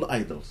destroyed all the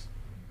idols.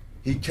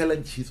 He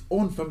challenged his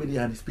own family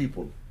and his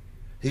people.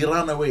 He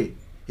ran away.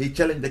 He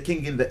challenged the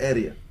king in the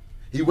area.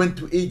 He went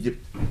to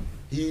Egypt.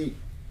 He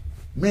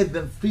made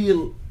them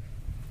feel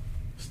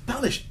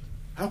astonished.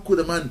 How could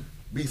a man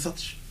be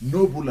such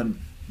noble and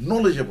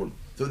knowledgeable?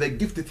 So they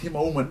gifted him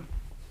a woman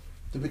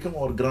to become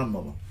our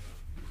grandmother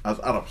as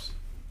Arabs,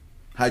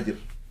 Hajar.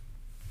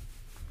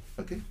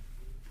 Okay?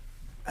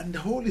 And the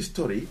whole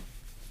story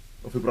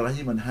of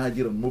Ibrahim and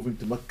Hajar and moving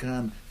to Mecca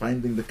and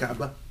finding the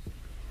Kaaba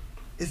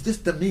is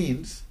just a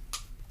means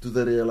to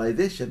the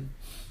realization,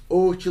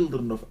 oh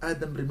children of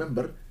Adam,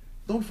 remember,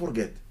 don't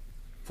forget,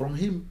 from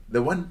him,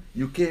 the one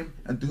you came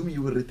and to whom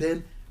you will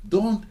return,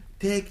 don't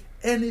take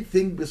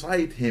anything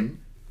beside him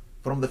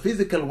from the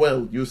physical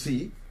world you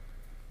see,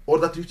 or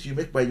that which you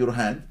make by your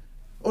hand,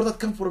 or that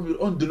come from your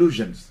own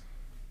delusions,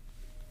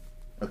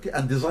 okay,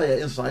 and desire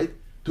inside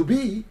to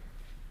be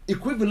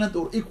equivalent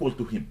or equal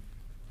to him.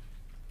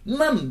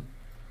 None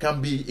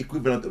can be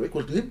equivalent or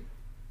equal to him,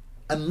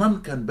 and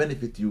none can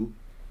benefit you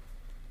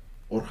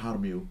or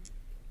harm you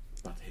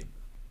but him.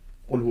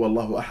 قل هو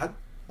الله أحد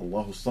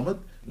الله الصمد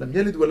لم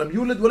يلد ولم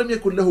يولد ولم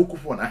يكن له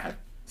كفوا أحد.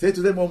 Say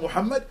to them, O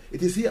Muhammad,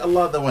 it is He,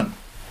 Allah, the one,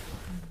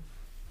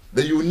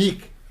 the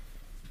unique,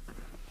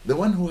 the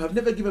one who have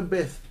never given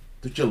birth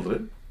to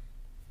children,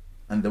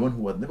 and the one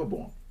who was never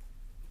born.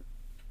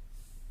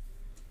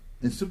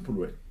 In simple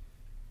way.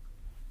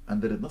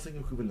 And there is nothing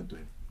equivalent to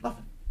him.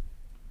 Nothing.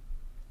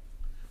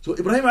 So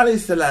Ibrahim alayhi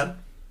salam,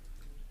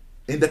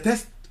 in the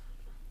test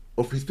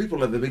of his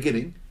people at the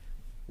beginning,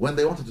 when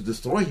they wanted to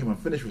destroy him and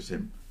finish with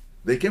him,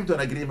 they came to an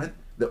agreement.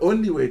 The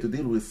only way to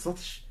deal with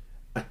such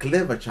a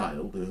clever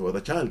child, who was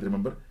a child,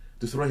 remember,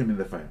 to throw him in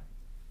the fire.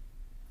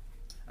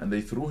 And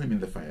they threw him in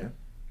the fire.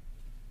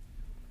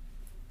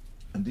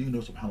 And do you know,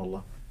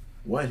 subhanAllah,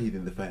 while he's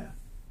in the fire,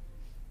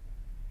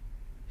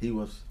 he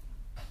was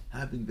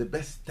having the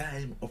best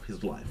time of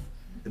his life,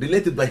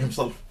 related by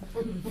himself.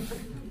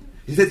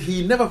 He said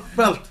he never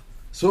felt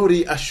so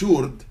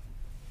reassured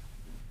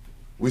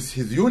with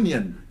his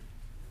union,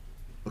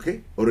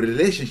 okay, or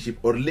relationship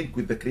or link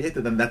with the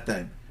Creator than that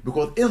time.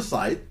 Because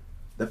inside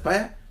the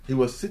fire, he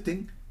was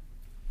sitting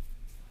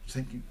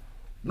thinking,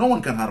 no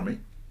one can harm me,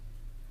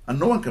 and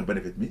no one can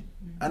benefit me,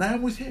 and I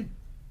am with him.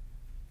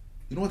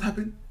 You know what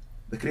happened?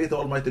 The Creator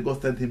Almighty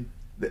God sent him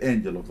the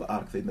angel of the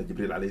ark, Sayyidina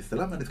Jibreel alayhi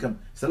salam, and it comes,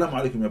 Assalamu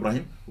alaikum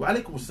Ibrahim, wa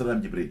alaikum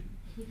assalam Jibreel.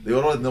 They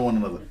all know one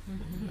another.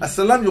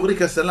 As-salam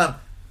yughrika as-salam.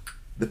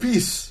 The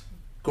peace,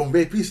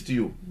 convey peace to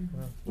you.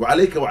 Wa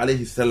alayka wa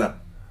alayhi salam.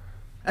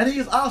 And he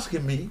is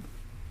asking me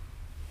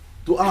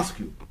to ask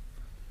you,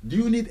 do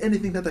you need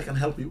anything that I can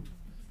help you?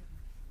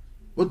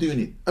 What do you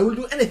need? I will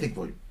do anything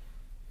for you.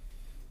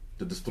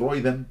 To destroy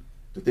them,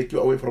 to take you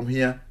away from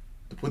here,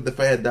 to put the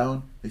fire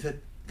down. He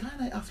said, can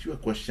I ask you a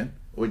question,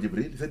 O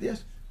Jibreel? He said,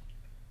 yes.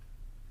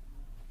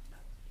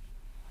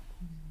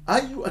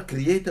 Are you a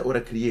creator or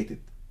a created?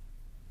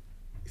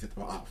 He said,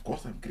 well, of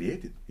course I'm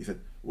created. He said,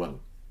 well,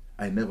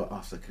 I never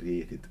ask the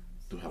created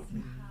to help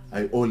me.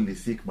 I only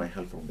seek my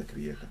help from the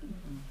Creator.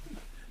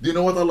 Do you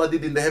know what Allah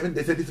did in the heaven?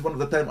 They said this is one of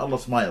the time Allah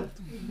smiled.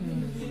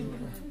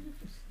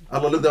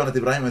 Allah looked down at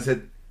Ibrahim and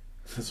said,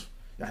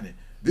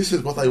 this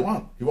is what I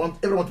want. He wants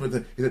everyone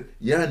to. He said,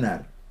 Ya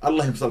nar.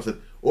 Allah himself said,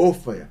 O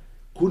fire,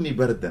 kuni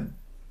bardan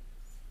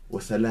wa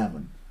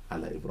salaman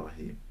ala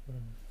Ibrahim.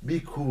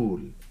 Be cool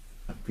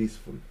and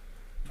peaceful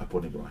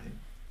upon Ibrahim.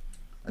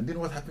 And do you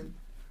know what happened?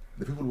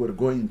 The people were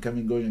going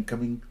and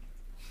coming,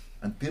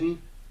 until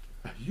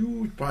a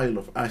huge pile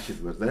of ashes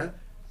was there,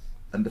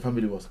 and the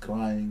family was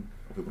crying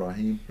of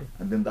Ibrahim.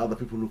 And then the other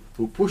people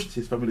who pushed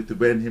his family to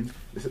burn him,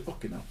 they said,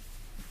 okay, now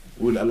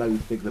we'll allow you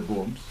to take the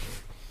bones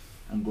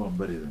and go and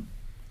bury them,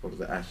 or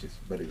the ashes,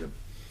 bury them.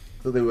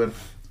 So they were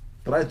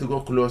trying to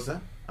go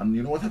closer, and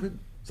you know what happened?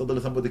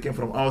 Suddenly somebody came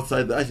from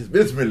outside the ashes.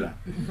 Bismillah.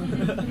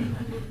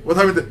 What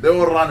happened? They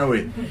all ran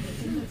away.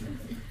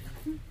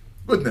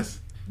 Goodness.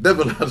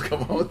 Devil has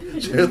come out,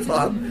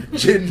 shaitan,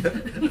 jinn,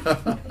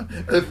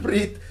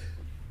 ifrit.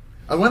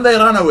 And when they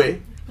ran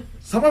away,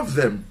 some of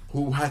them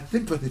who had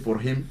sympathy for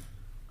him,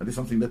 and this is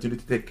something that you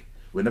need to take.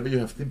 Whenever you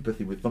have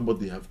sympathy with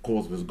somebody you have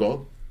cause with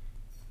God,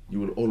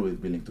 you will always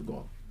be linked to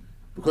God.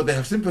 Because they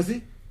have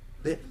sympathy,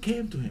 they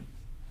came to him.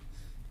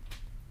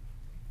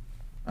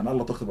 And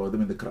Allah talks about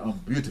them in the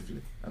Quran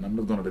beautifully. And I'm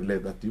not going to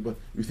relate that to you, but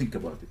you think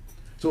about it.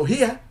 So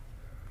here,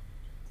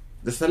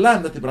 the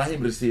salam that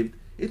Ibrahim received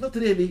is not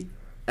really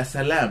a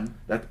salam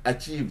that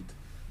achieved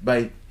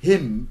by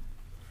him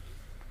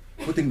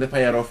putting the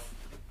fire off,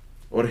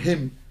 or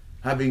him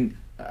having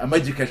a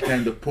magical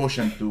kind of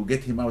potion to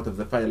get him out of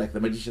the fire like the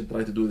magician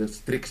tried to do the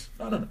tricks.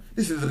 No.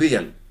 This is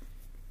real.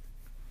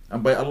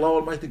 And by Allah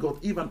Almighty God,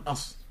 even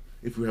us,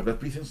 if we have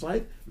that peace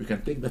inside, we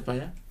can take the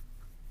fire,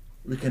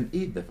 we can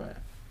eat the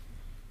fire,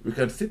 we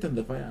can sit in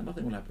the fire and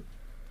nothing will happen.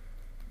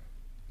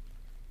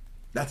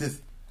 That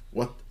is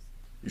what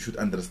you should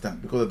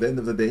understand. Because at the end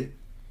of the day,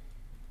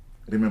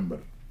 remember,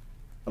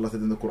 Allah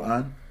said in the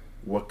Quran,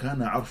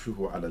 وَكَانَ عَرْشُهُ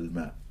عَلَى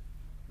الْمَاءِ,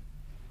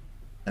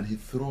 and his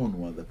throne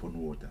was upon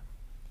water.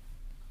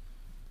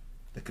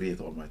 The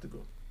Creator Almighty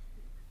God.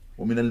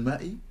 وَمِنَ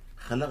الْمَاءِ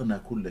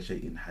خَلَقْنَا كُلَّ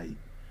شَيْءٍ حَيٍّ,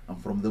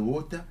 and from the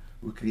water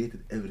we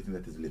created everything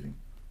that is living.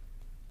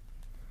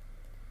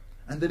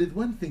 And there is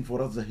one thing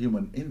for us, the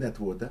human, in that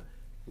water.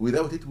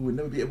 Without it, we will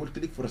never be able to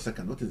live for a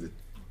second. What is it?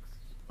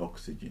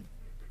 Oxygen.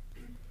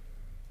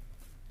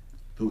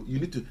 So you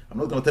need to, I'm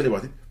not going to tell you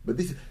about it, but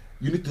this,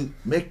 you need to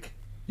make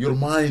your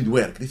mind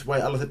work. This is why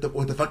Allah said,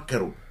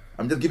 وَتَفَكَّرُوا.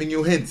 I'm just giving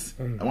you hints.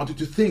 I want you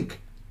to think.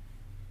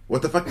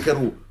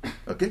 وَتَفَكَّرُوا.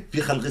 Okay?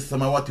 فِي خَلْقِ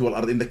السَّمَاوَاتِ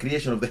وَالْأَرْضِ, in the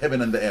creation of the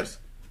heaven and the earth.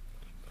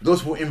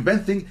 Those who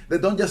invent things, they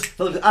don't just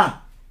tell you,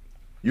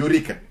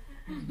 Eureka.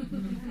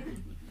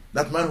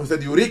 That man who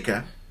said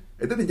Eureka,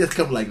 it didn't just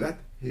come like that.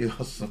 He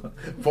was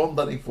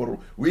pondering for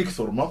weeks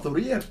or months or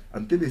years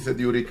until he said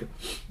Eureka.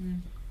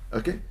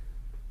 Okay?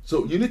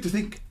 So you need to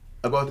think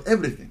about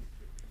everything.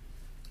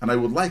 And I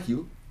would like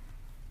you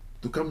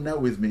to come now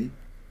with me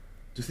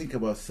to think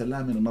about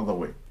salam in another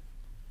way.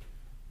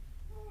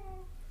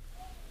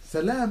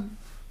 Salam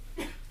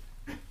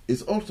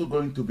is also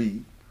going to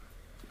be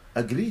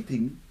a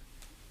greeting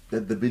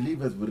that the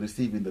believers will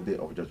receive in the day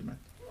of judgment.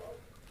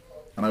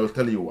 And I will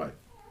tell you why.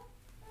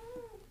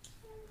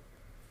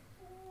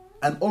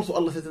 And also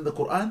Allah says in the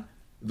Quran,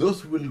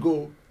 those who will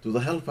go to the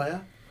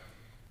hellfire,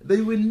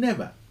 they will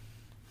never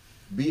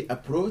be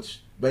approached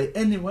by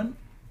anyone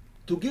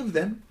to give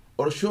them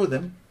or show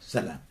them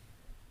salam.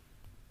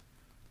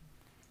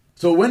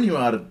 So when you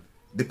are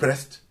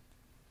depressed,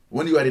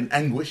 when you are in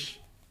anguish,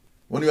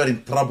 when you are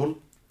in trouble,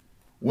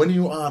 when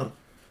you are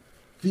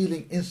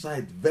feeling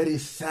inside very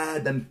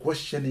sad and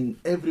questioning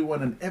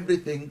everyone and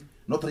everything,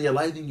 not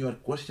realizing you are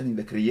questioning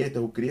the Creator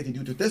who created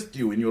you to test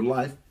you in your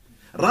life,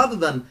 rather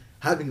than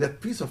having that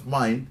peace of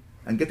mind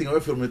and getting away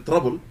from the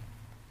trouble,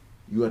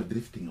 you are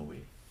drifting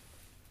away.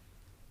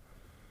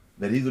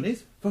 The reason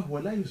is,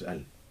 فَهُوَ لَا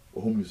يُسْأَلْ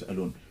وَهُمْ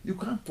يُسْأَلُونَ. You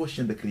can't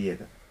question the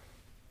Creator,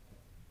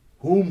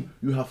 whom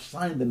you have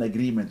signed an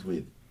agreement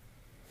with,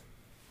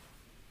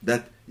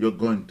 that you're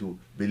going to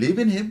believe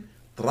in Him,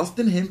 trust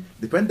in Him,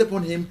 depend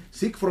upon Him,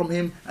 seek from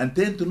Him, and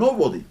turn to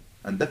nobody,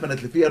 and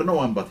definitely fear no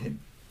one but Him.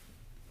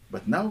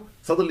 But now,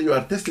 suddenly you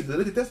are tested the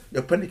little test,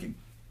 you're panicking.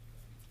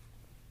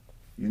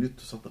 You need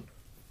to settle.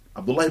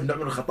 Abdullah ibn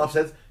Umar al-Khattab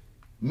says,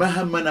 ما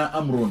همنا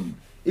أمر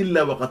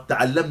إلا وقد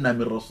تعلمنا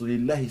من رسول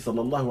الله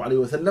صلى الله عليه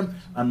وسلم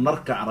أن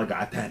نركع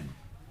ركعتان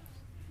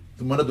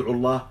ثم ندعو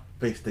الله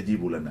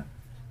فيستجيب لنا.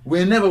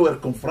 We never were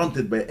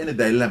confronted by any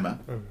dilemma.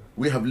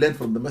 We have learned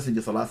from the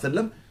Messenger صلى الله عليه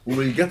وسلم. We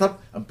will get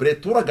up and pray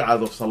 2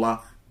 rak'ahs of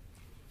salah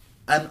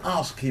and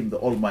ask Him, the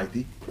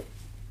Almighty,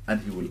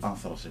 and He will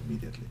answer us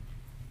immediately.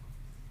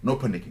 No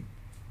panicking.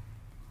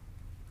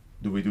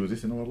 Do we do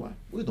this in our life?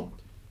 We don't.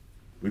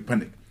 We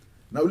panic.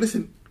 Now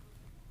listen.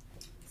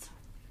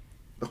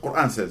 The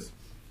Quran says,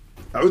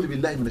 أعوذ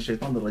بالله من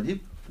الشيطان الرجيم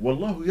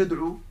والله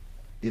يدعو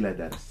إلى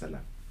دار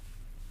السلام.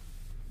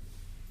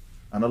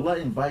 And Allah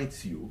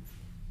invites you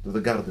to the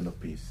garden of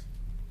peace.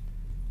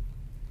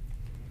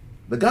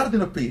 The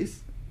garden of peace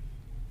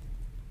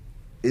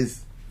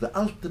is the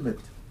ultimate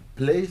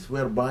place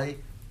whereby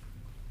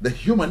the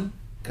human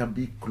can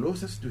be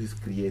closest to his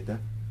Creator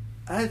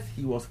as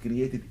he was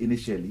created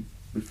initially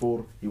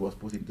before he was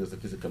put into the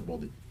physical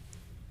body.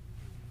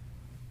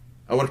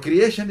 Our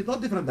creation is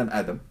not different than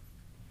Adam.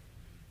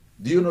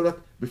 Do you know that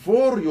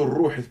before your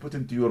ruh is put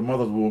into your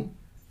mother's womb,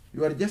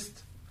 you are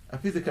just a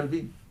physical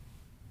being,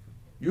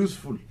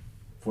 useful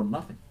for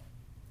nothing.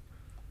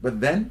 But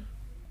then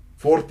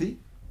 40,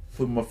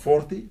 ثم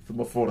 40,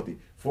 ثم 40,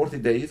 40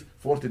 days,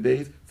 40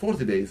 days,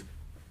 40 days,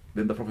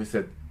 then the Prophet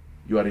said,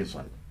 you are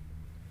inside.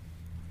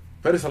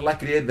 First Allah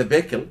created the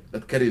vehicle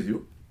that carries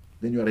you,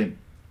 then you are in.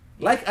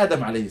 Like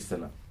Adam alayhi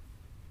salam.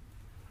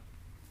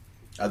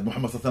 As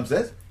Muhammad sallallahu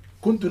says,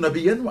 كنت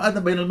نبيا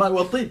وآدم بين الماء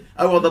والطين.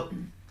 I was a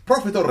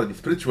prophet already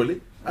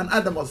spiritually, and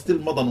Adam was still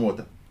mud and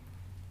water.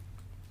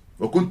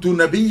 وكنت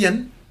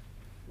نبيا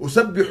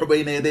أسبح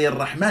بين يدي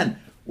الرحمن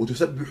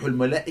وتسبح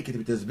الملائكة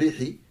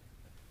بتسبيحي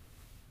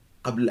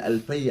قبل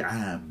 2000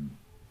 عام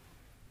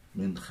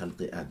من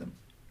خلق آدم.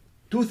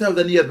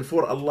 2000 years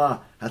before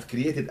Allah had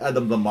created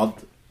Adam the mud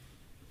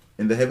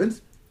in the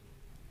heavens,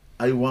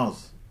 I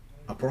was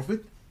a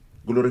prophet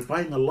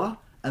glorifying Allah,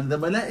 and the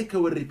malaika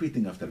were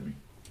repeating after me.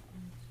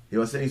 He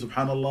was saying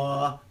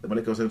Subhanallah, the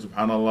malaika was saying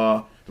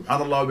Subhanallah,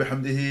 Subhanallah wa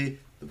bihamdihi,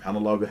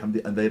 Subhanallah wa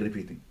bihamdihi, and they're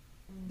repeating.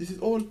 This is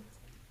all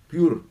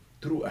pure,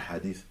 true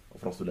ahadith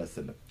of Rasulullah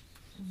sallallahu.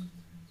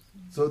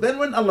 So then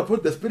when Allah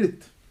put the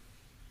spirit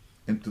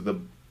into the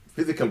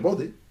physical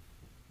body,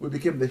 we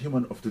became the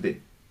human of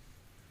today.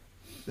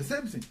 The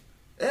same thing.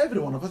 Every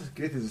one of us is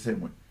created the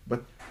same way.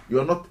 But you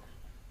are not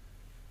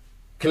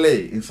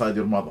clay inside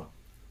your mother,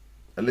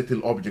 a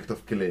little object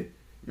of clay.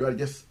 You are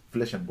just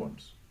flesh and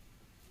bones.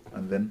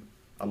 And then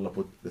Allah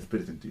put the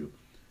spirit into you.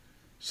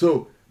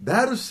 So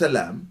Darus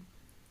Salam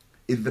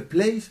is the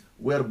place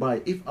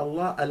whereby if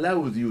Allah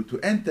allows you to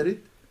enter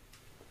it,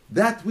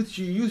 that which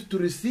you used to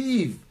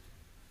receive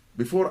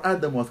before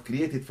Adam was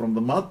created from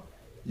the mud,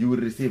 you will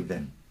receive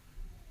then.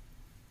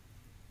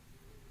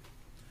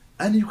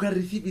 And you can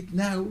receive it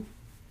now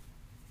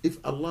if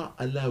Allah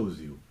allows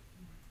you,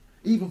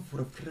 even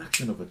for a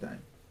fraction of a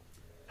time.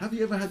 Have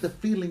you ever had the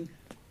feeling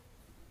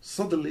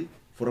suddenly,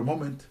 for a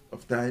moment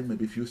of time,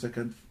 maybe a few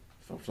seconds,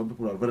 for some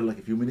people are very like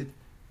a few minutes,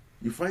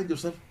 you find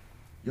yourself,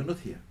 you're not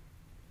here,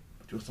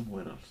 but you're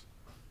somewhere else.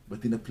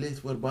 But in a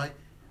place whereby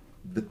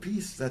the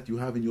peace that you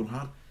have in your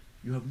heart,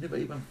 you have never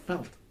even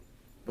felt.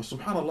 But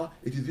subhanAllah,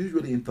 it is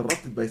usually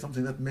interrupted by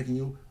something that's making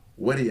you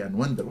worry and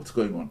wonder what's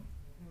going on.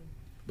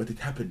 But it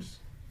happens.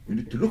 You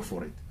need to look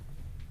for it.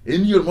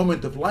 In your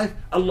moment of life,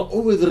 Allah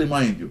always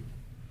reminds you.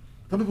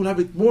 Some people have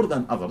it more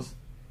than others,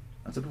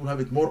 and some people have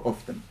it more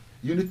often.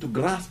 You need to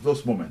grasp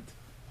those moments.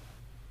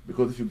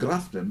 Because if you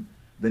grasp them,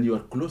 then you are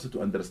closer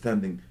to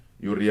understanding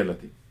your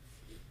reality.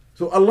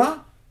 So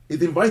Allah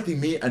is inviting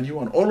me and you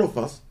and all of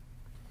us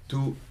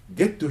to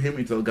get to Him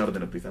into the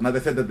garden of peace. And as I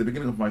said at the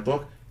beginning of my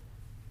talk,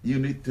 you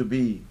need to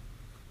be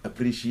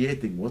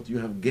appreciating what you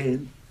have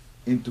gained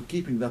into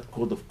keeping that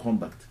code of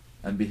conduct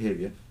and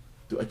behavior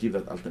to achieve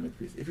that ultimate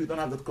peace. If you don't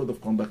have that code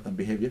of conduct and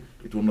behavior,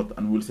 it will not,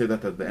 and we'll say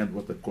that at the end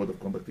what the code of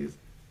conduct is.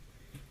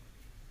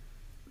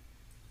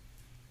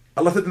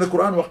 Allah said in the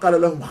Quran, وَقَالَ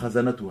لَهُمْ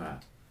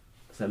خَزَنَتُهَا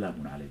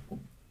سَلَامٌ عَلَيْكُمْ.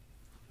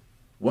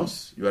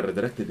 Once you are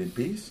resurrected in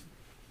peace,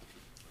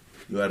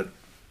 you are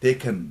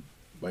taken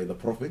by the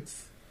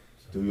prophets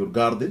to your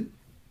garden,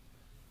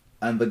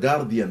 and the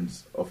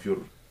guardians of your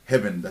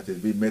heaven that has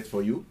been made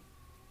for you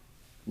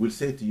will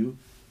say to you,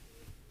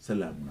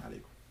 Salamun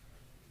alaykum.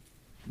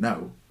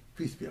 Now,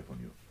 peace be upon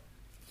you.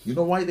 You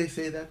know why they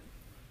say that?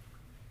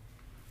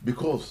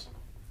 Because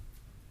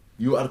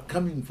you are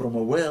coming from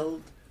a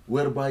world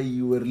whereby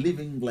you were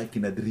living like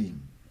in a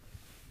dream.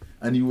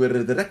 And you were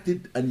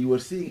resurrected and you were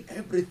seeing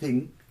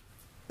everything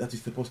that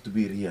is supposed to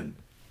be real.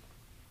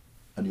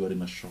 And you are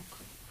in a shock,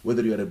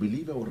 whether you are a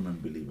believer or an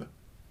unbeliever.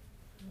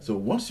 So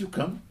once you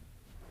come,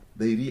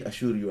 they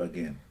reassure you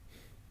again.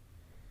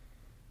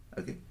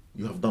 Okay,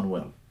 you have done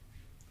well.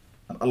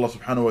 And Allah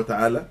subhanahu wa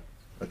ta'ala,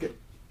 okay,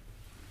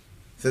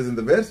 says in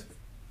the verse,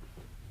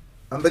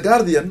 and the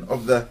guardian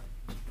of the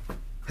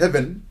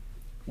heaven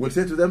will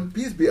say to them,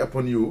 peace be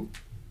upon you,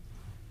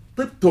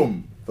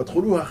 طِبْتُمْ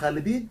فَادْخُلُوهَا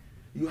خَالِدِينَ.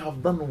 You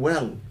have done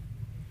well.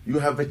 You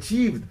have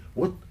achieved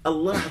what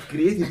Allah has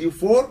created you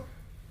for,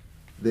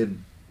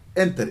 then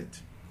enter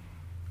it.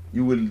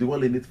 You will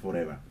dwell in it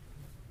forever.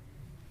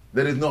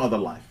 There is no other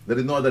life. There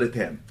is no other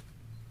return.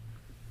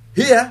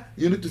 Here,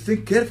 you need to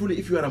think carefully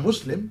if you are a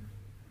Muslim,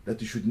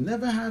 that you should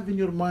never have in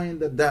your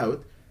mind a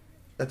doubt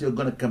that you're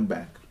going to come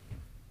back.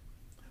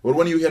 Or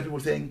when you hear people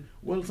saying,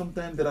 well,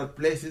 sometimes there are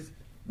places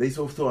they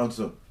saw so and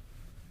so.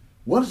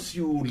 Once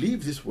you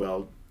leave this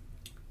world,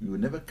 you will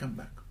never come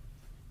back.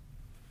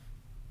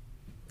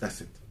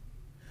 That's it.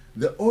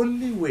 The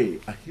only way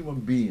a human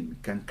being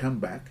can come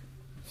back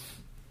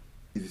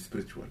is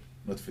spiritual,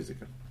 not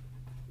physical.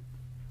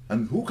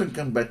 And who can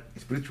come back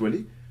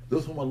spiritually?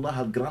 Those whom Allah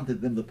has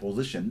granted them the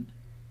position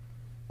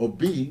of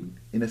being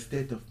in a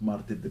state of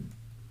martyrdom,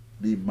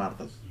 being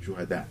martyrs,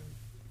 shuhada.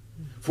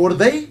 For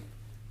they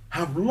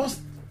have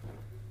lost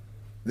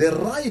their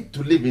right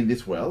to live in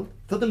this world.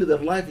 Suddenly their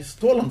life is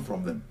stolen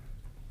from them.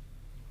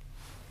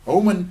 A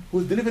woman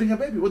who's delivering a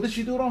baby, what did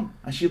she do wrong?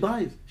 And she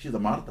dies. She's a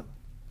martyr.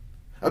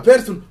 A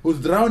person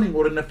who's drowning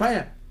or in a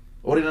fire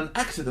or in an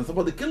accident,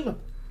 somebody killed them,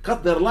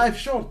 cut their life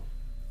short.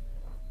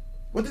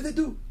 What did they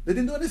do? They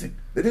didn't do anything.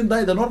 They didn't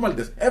die the normal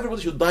death.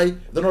 Everybody should die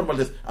the normal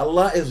death.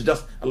 Allah is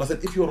just. Allah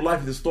said, if your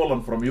life is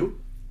stolen from you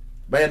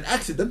by an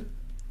accident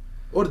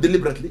or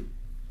deliberately,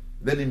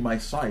 then in my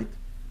sight,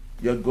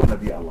 you're going to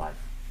be alive.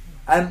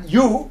 And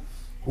you,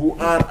 who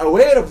are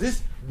aware of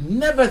this,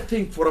 never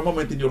think for a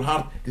moment in your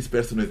heart, this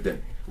person is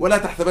dead. وَلَا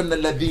تَحْسَبَنَّ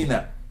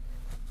الَّذِينَ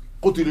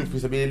قُتِلُوا فِي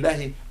سَبِيلِ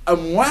اللَّهِ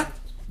أَمْوَاتٌ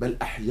بَلْ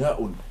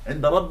أَحْيَاءٌ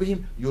عِنْدَ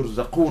رَبِّهِمْ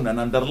يُرْزَقُونَ. And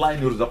underline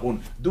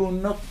يُرْزَقُونَ. Do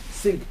not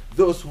think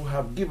those who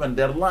have given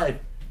their life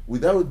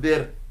without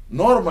their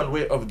normal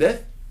way of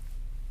death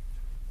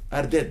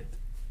are dead,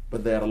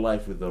 but they are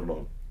alive with their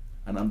Lord.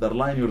 And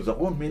underline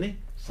يُرْزَقُونَ meaning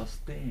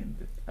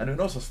sustained. And we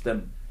know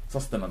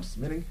sustenance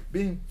meaning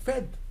being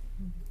fed.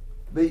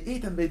 They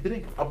eat and they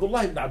drink.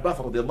 Abdullah ibn Abbas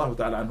radiallahu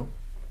ta'ala anhu,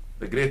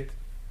 the great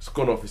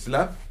scholar of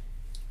Islam,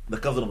 the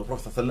cousin of the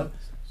Prophet sallallahu alaihi wasallam,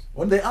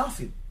 when they asked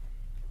him,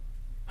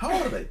 how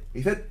are they?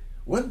 He said,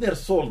 when their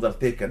souls are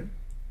taken,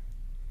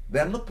 they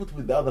are not put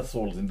with the other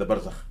souls in the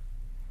barzakh,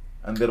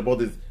 and their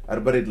bodies are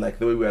buried like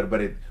the way we are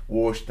buried,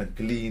 washed and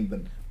cleaned,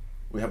 and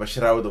we have a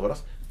shroud over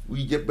us.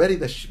 We get buried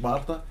the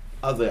martyr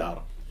as they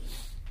are,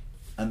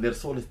 and their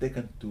soul is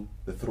taken to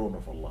the throne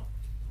of Allah,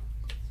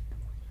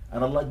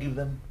 and Allah gives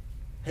them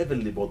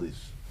heavenly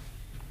bodies,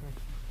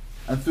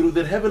 and through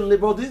their heavenly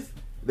bodies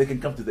they can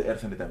come to the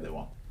earth anytime they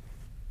want.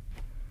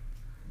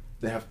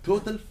 They have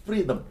total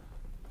freedom.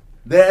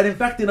 They are in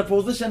fact in a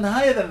position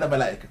higher than the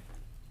Malaika.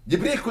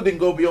 Jibreel couldn't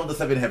go beyond the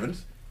 7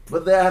 heavens,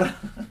 but they are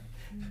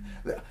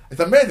it's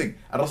amazing.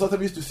 And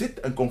Rasulullah used to sit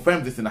and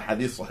confirm this in a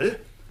hadith sahih.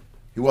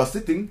 He was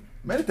sitting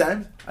many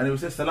times and he would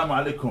say, Assalamu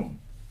alaikum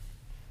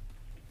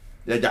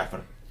Ya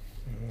Ja'far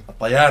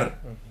At-Tayyar.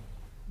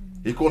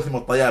 He calls him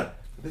At-Tayyar.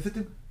 They said to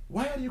him,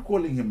 why are you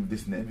calling him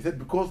this name? He said,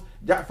 because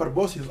Ja'far,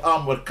 both his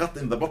arms were cut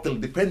in the battle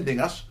defending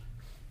us.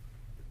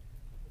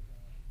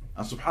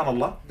 And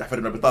subhanallah, Ja'far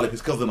ibn Abi Talib,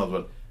 his cousin as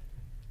well,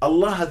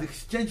 Allah has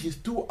exchanged his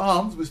 2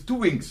 arms with 2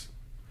 wings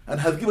and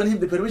has given him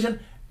the permission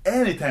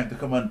anytime to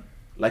come on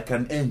like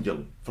an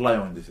angel, fly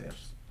on this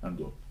earth and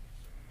go.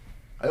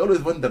 I always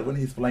wonder when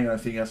he's flying on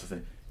anything else, I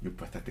say, you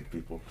pathetic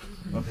people.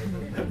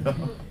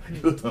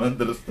 You don't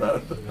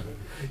understand.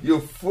 You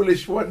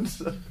foolish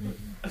ones.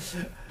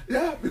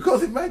 Yeah,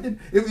 because imagine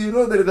if you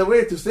know there is a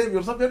way to save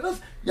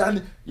yourself,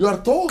 you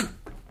are told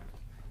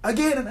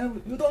again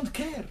and you don't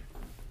care.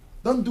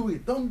 Don't do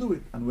it, don't do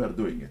it. And we are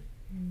doing it.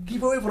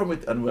 Keep away from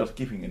it, and we are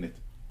keeping in it.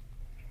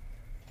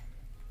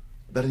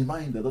 The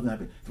reminder doesn't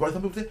happen. That's why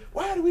some people say,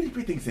 why are we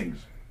repeating things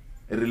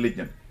in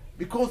religion?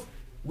 Because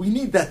we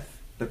need that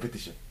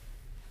repetition.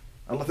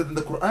 Allah said in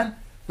the Quran,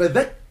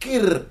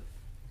 فَذَكِّرْ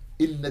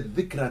إن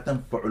الذكرى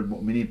تنفع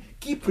المؤمنين.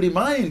 Keep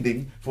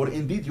reminding, for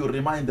indeed your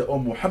reminder, O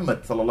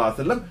Muhammad sallallahu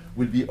alaihi wasallam,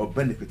 will be of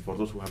benefit for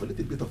those who have a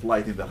little bit of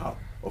light in their heart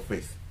of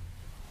faith.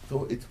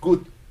 So it's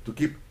good to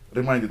keep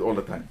reminded all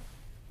the time.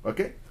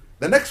 Okay?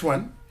 The next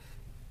one,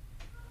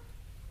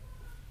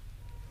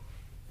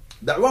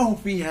 دعواهم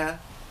فيها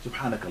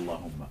سبحانك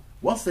اللهم.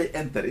 Once they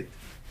enter it,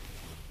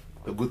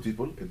 the good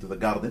people, into the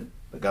garden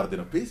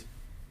of peace,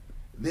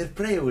 their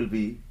prayer will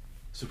be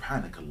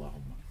سبحانك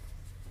اللهم.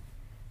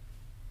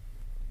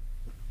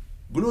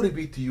 Glory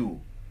be to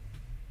you,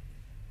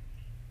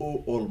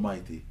 O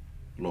Almighty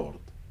Lord.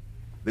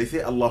 They say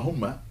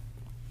Allahumma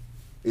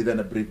is an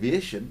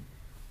abbreviation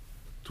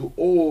to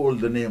all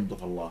the names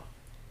of Allah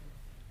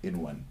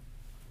in one.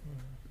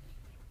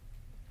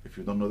 If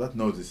you don't know that,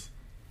 know this.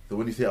 So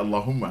when you say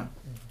Allahumma,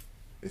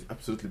 it's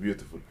absolutely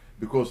beautiful,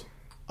 because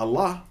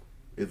Allah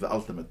is the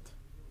ultimate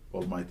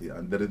Almighty,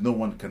 and there is no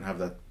one can have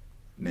that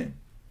name.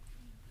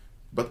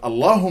 But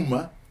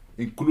Allahumma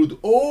include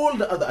all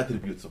the other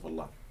attributes of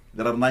Allah.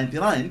 There are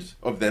 99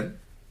 of them.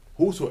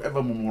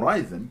 Whosoever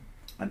memorize them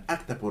and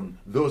act upon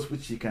those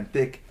which he can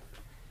take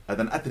as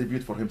an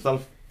attribute for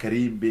himself,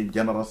 Kareem being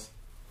generous,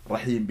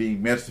 Rahim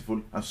being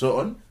merciful, and so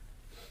on,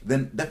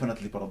 then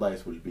definitely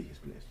paradise will be his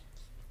place.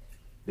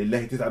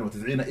 لله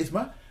 99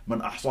 اسما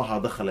من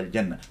أحصاها دخل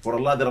الجنة. For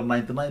Allah there are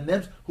 99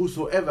 names.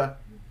 Whosoever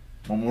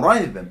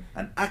memorize them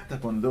and act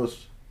upon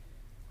those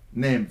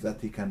names that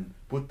he can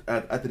put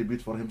as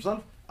attribute for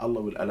himself,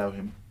 Allah will allow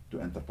him to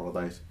enter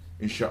paradise,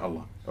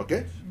 inshallah.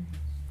 Okay?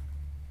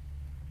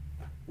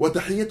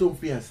 وتحيتهم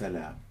فيها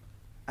سلام.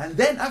 And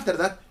then after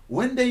that,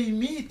 when they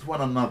meet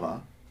one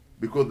another,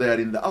 because they are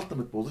in the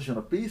ultimate position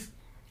of peace,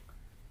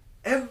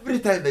 every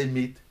time they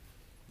meet,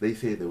 they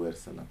say the word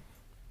salam.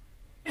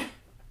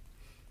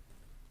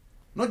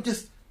 Not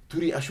just to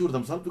reassure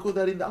themselves, because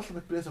they are in the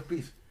ultimate place of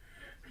peace,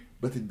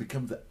 but it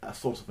becomes a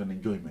source of an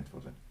enjoyment for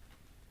them.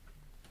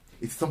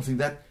 It's something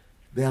that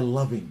they are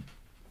loving.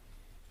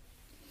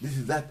 This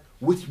is that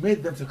which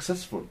made them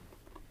successful.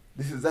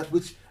 This is that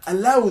which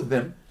allows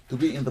them to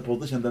be in the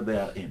position that they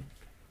are in.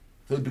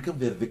 So it becomes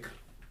their dhikr.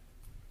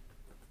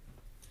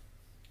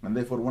 And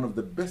therefore, one of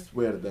the best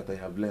words that I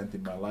have learned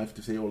in my life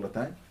to say all the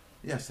time,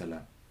 Ya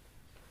Salam.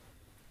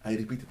 I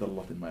repeat it a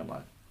lot in my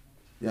life.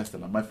 Ya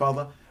Salam. My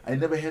father, I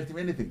never heard him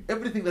anything.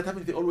 Everything that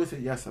happens, he always say,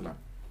 Ya Salam.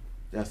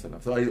 Ya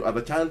Salam. So as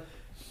a child,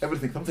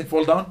 everything, something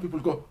fall down, people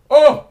go,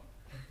 oh!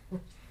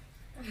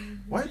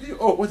 Why do you,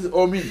 oh, what does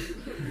oh mean?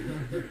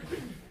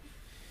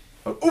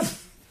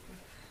 Oof!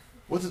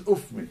 What does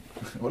oof mean?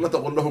 ولا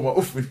تقول لهما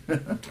oof mean.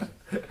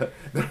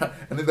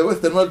 And in the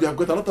Western world, you have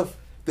got a lot of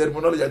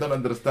terminology I don't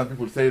understand.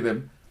 People say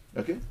them,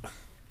 okay?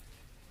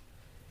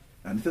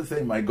 And instead of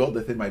saying my God,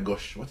 they say my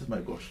gosh. What is my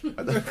gosh?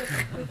 I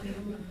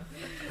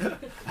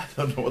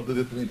don't know what does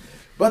it mean.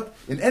 But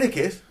in any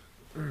case,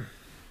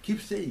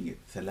 keep saying it.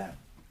 Salam.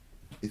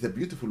 It's a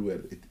beautiful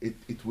word.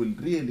 It will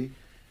really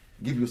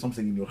give you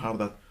something in your heart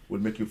that will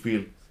make you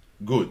feel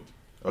good.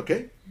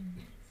 Okay?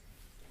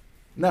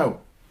 Now,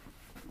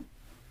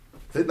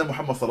 Sayyidina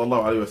Muhammad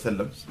sallallahu alayhi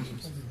wa sallam,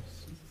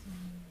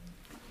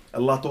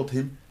 Allah taught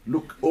him,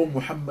 look, O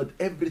Muhammad,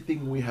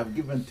 everything we have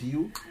given to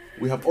you,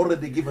 we have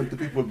already given to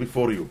people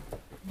before you.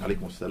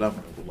 Alaykum as-salam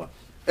wa rahmatullah.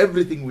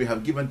 Everything we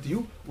have given to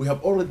you, we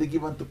have already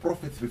given to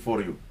prophets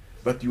before you.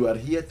 But you are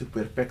here to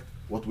perfect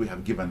what we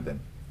have given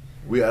them.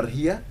 We are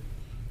here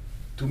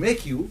to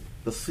make you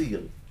the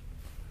seal,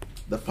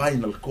 the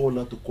final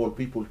caller to call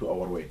people to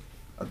our way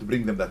and to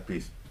bring them that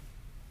peace.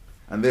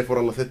 And therefore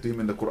Allah said to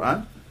him in the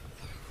Quran,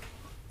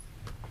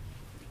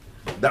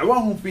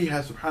 دعواهم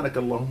فيها سبحانك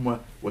اللهم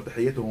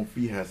وتحيتهم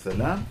فيها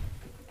سلام.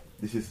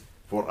 This is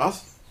for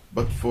us,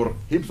 but for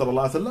him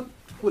sallallahu alaihi wasallam,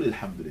 قل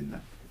الحمد لله.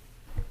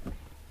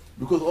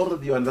 Because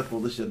already you are in that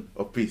position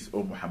of peace,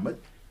 O Muhammad.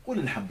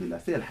 قل الحمد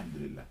لله. Say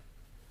alhamdulillah.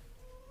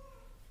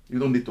 You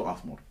don't need to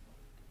ask more.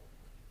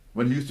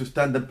 When he used to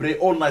stand and pray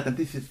all night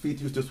until his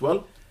feet used to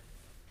swell,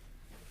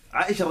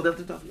 Aisha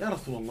radiallahu anha, Ya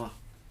Rasulullah,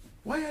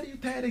 why are you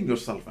tiring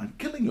yourself and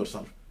killing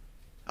yourself?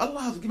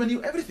 Allah has given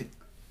you everything.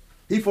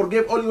 He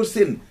forgave all your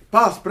sin,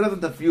 past,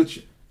 present, and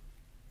future.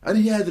 And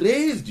He has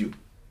raised you.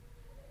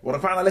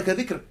 وَرَفَعْنَا لَكَ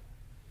ذِكْرًا.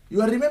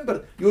 You are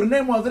remembered. Your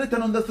name was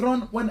written on the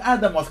throne when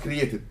Adam was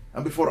created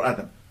and before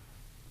Adam.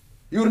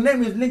 Your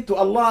name is linked to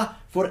Allah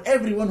for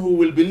everyone who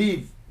will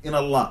believe in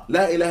Allah.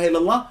 La ilaha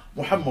illallah,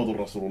 Muhammadur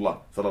Rasulullah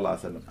sallallahu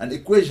alaihi wasallam. An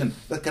equation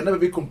that can never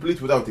be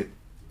complete without it.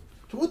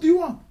 So what do you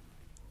want?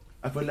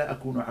 أَفَلَا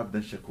أَكُونُ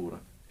عَبْدًا شَكُورًا.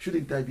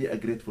 Shouldn't I be a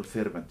grateful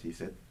servant? He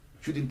said.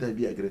 Shouldn't I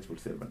be a grateful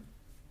servant?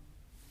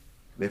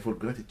 Therefore,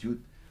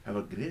 gratitude have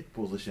a great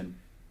position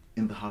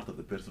in the heart of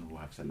the person who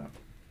has salam.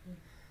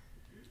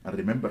 And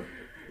remember,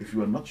 if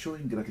you are not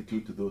showing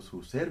gratitude to those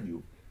who serve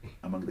you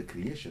among the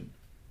creation,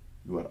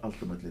 you are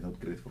ultimately not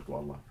grateful to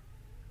Allah.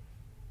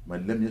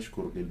 من لم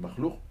يشكر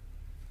للمخلوق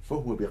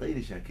فهو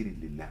بغير شاكر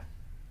لله.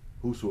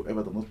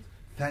 Whosoever does not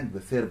thank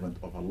the servant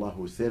of Allah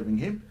who is serving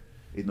him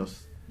is not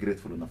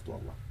grateful enough to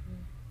Allah.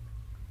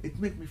 It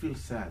makes me feel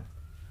sad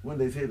when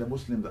they say the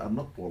Muslims are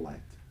not polite.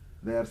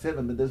 They are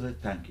serving and they say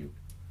thank you.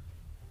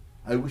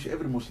 I wish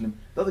every Muslim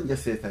doesn't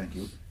just say thank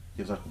you,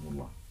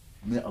 Jazakumullah.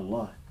 May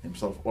Allah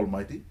Himself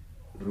Almighty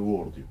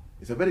reward you.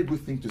 It's a very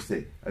good thing to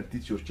say and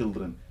teach your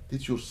children,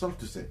 teach yourself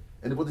to say.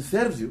 Anybody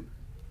serves you,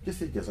 just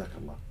say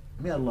Jazakallah.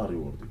 May Allah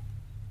reward you.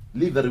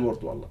 Leave the reward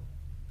to Allah.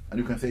 And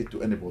you can say it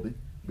to anybody,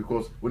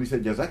 because when you say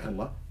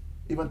Jazakallah,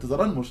 even to the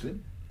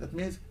non-Muslim, that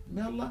means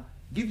may Allah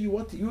give you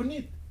what you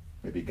need.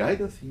 Maybe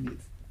guidance he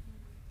needs,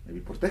 maybe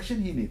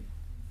protection he needs,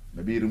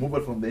 maybe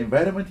removal from the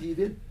environment he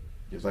did.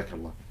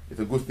 Jazakallah. It's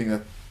a good thing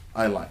that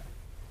I like.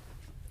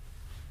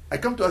 I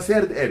come to a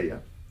third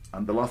area,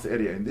 and the last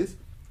area in this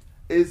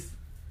is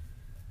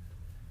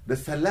the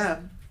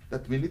salam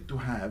that we need to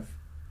have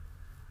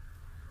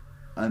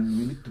and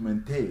we need to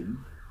maintain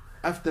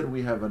after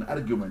we have an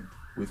argument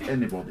with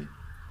anybody.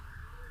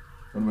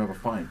 When we have a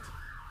fight,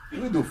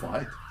 we do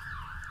fight,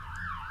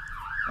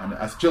 and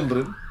as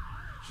children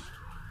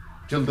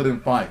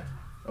fight.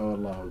 Oh,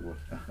 Allahu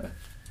Akbar.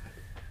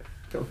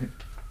 Come in.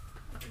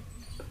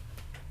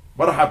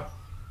 Marhab.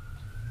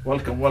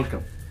 Welcome.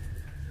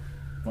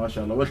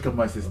 MashaAllah. Welcome,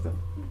 my sister.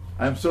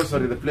 I'm so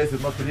sorry, the place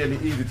is not really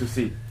easy to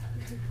see.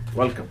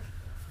 Welcome.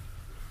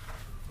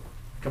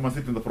 Come and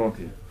sit in the front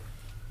here.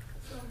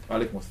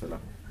 Alaikum assalam.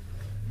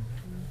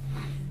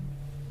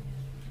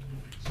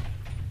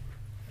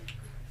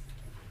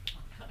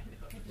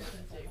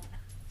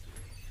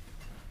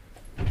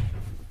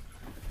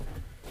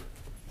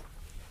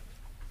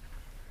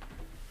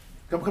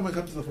 Come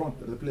to the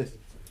front of the place.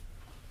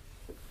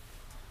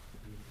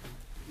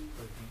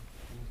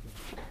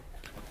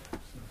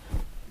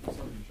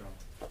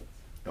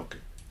 Okay.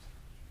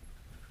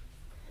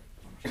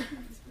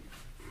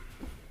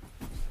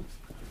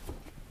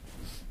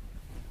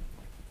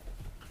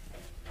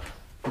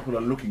 People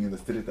are looking in the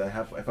street.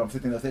 If I'm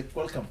sitting, I say,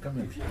 welcome, come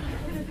in.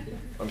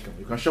 Welcome.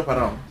 You can shop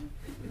around.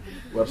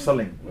 We're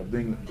selling. We're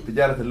doing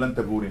tijarat lan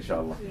tabur,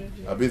 inshallah.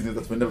 A business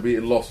that will never be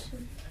a loss.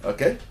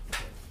 Okay?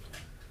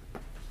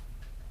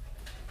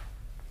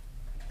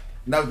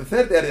 Now the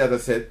third area, as I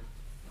said,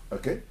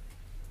 okay,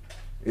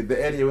 is the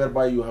area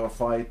whereby you have a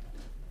fight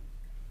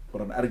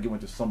or an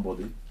argument with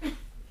somebody,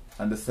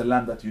 and the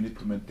salam that you need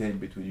to maintain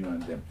between you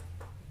and them.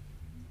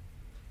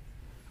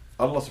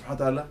 Allah subhanahu wa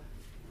ta'ala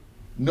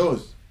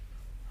knows,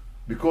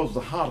 because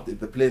the heart is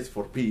the place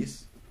for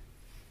peace,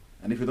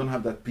 and if you don't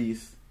have that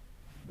peace,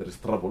 there is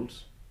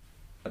troubles.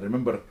 And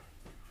remember,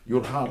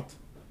 your heart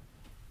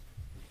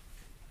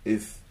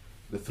is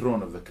the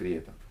throne of the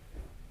Creator.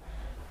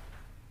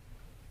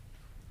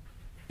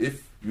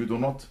 If you do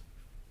not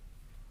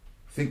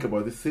think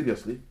about this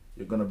seriously,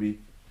 you're going to be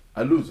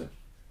a loser.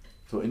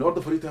 So in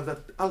order for you to have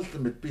that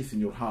ultimate peace in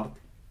your heart,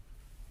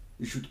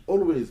 you should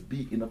always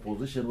be in a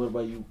position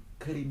whereby you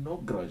carry no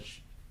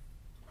grudge,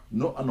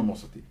 no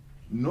animosity,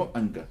 no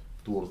anger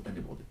towards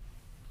anybody.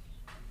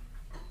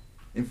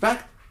 In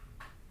fact,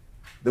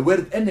 the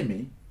word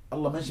enemy,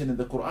 Allah mentioned in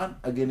the Quran,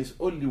 again, is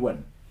only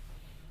one.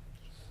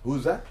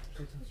 Who's that?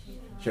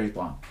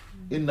 Shaitan.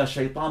 Inna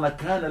shaitana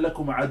kana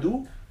lakum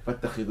adu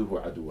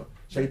فَاتَّخِذُوهُ عَدُوًا.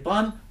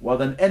 Shaitan was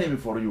an enemy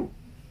for you.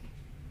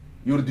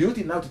 Your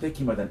duty now to take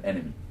him as an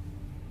enemy.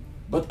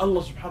 But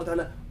Allah subhanahu wa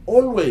ta'ala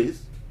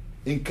always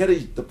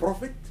encouraged the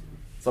Prophet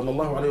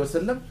sallallahu alayhi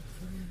wasallam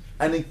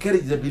and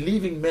encouraged the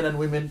believing men and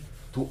women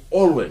to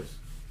always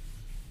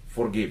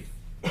forgive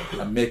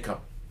and make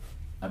up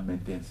and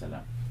maintain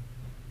salam.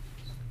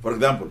 For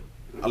example,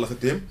 Allah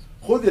said to him,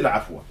 خُذِ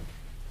الْعَفْوَ.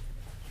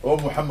 O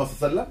Muhammad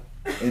sallallahu alayhi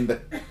wa sallam, in the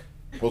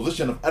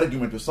position of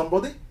argument with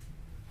somebody,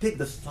 take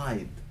the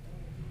side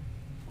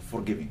of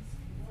forgiving.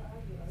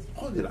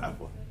 خذ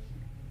العفو.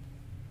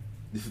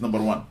 This is number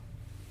one.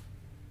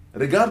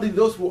 Regarding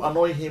those who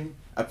annoy him,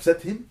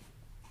 upset him,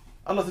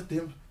 Allah said to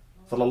him,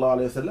 sallallahu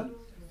alayhi wa sallam,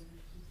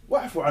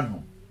 وَاعْفُ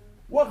عَنْهُمْ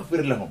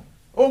وَاغْفِرْ لَهُمْ.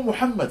 O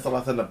Muhammad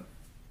sallallahu alayhi wa sallam,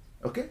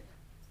 okay?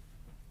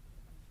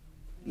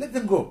 Let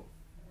them go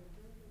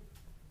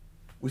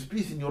with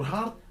peace in your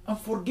heart and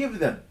forgive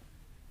them.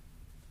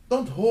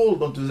 Don't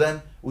hold on to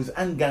them with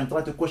anger and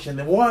try to question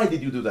them. Why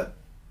did you do that?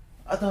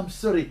 I'm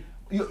sorry.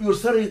 Your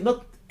sorry is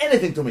not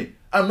anything to me.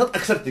 I'm not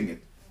accepting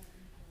it.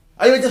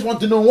 I just want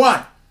to know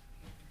why.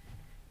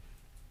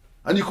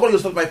 And you call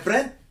yourself my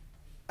friend?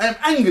 I am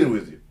angry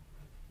with you.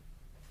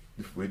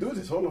 If we do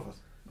this, all of us.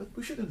 But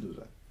we shouldn't do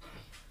that.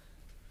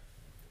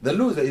 The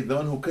loser is the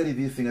one who carries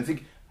these things and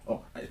think,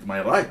 oh, it's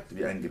my right to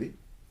be angry.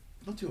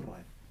 Not your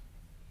right.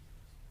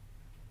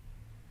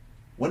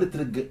 When it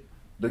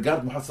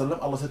regarded Muhammad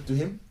sallallahu, Allah said to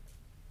him,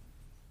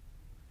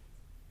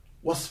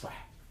 wasfah.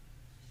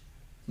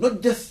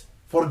 Not just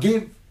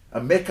forgive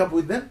and make up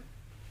with them,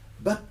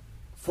 but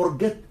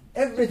forget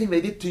everything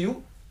they did to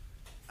you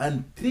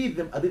and treat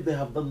them as if they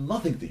have done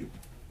nothing to you.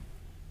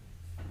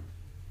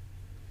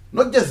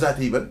 Not just that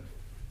even.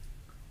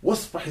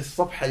 وَاصْفَحِ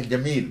الصَّفْحَ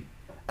الْجَمِيلِ.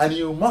 And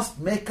you must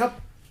make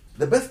up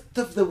the best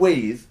of the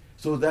ways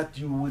so that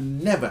you will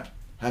never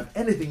have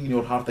anything in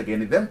your heart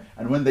against them,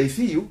 and when they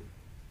see you,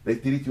 they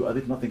treat you as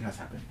if nothing has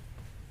happened.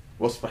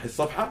 وَاصْفَحِ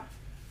الصَّفْحَ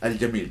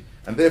الْجَمِيلِ.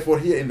 And therefore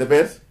here in the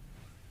verse,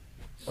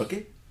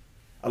 okay,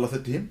 Allah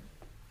said to him,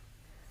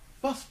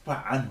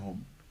 فَاصْفَحْ عَنْهُمْ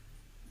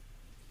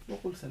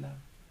وَقُلْ سَلَامٌ.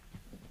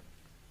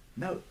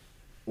 Now,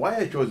 why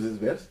I chose this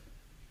verse?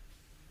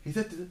 He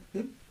said to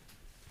him,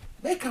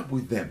 make up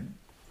with them,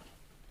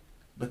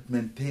 but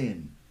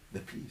maintain the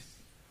peace.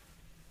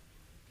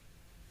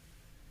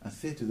 And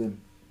say to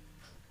them,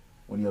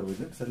 when you are with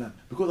them, salam.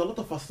 Because a lot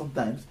of us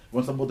sometimes,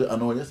 when somebody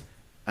annoys us,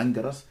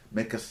 anger us,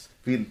 make us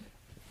feel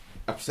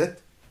upset,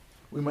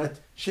 we might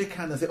shake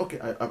hands and say, okay,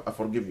 I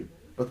forgive you.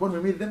 But when we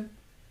meet them,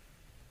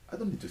 I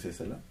don't need to say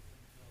salam.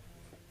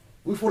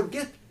 We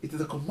forget it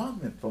is a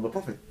commandment from the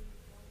Prophet.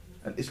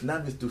 And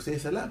Islam is to say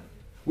salam.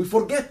 We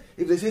forget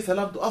if they say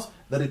salam to us,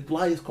 the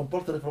reply is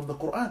compulsory from the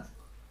Quran.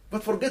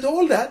 But forget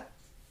all that.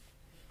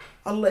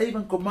 Allah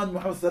even command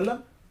Muhammad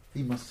sallam,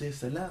 he must say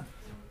salam.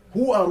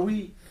 Who are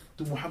we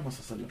to Muhammad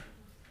sallam?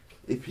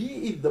 If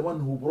he is the one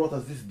who brought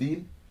us this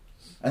deen,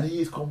 and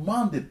he is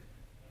commanded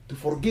to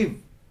forgive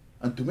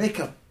and to make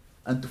up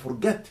and to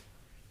forget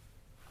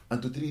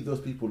and to treat those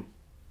people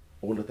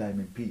all the time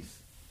in peace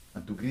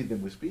and to greet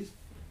them with peace,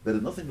 there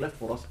is nothing left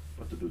for us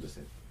but to do the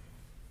same.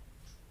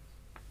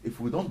 If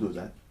we don't do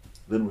that,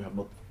 then we have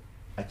not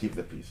achieved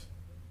the peace.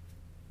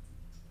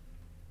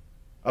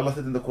 Allah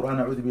said in the Quran,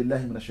 أعوذ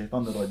بالله من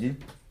الشيطان الرجيم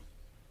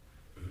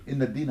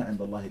إن الدين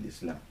عند الله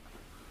الإسلام.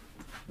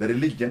 The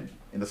religion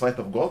in the sight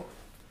of God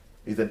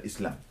is an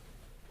Islam.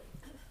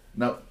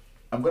 Now,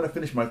 I'm going to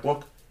finish my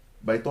talk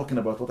by talking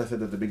about what I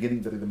said at the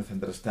beginning. There is a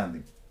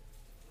misunderstanding.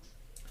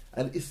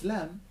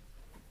 Al-Islam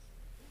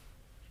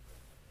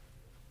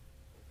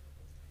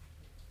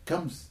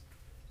comes,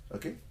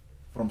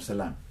 from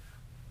salam.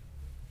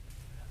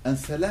 And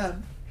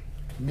salam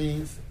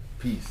means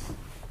peace.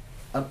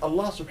 And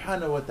Allah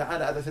subhanahu wa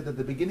ta'ala, as I said at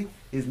the beginning,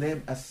 his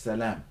name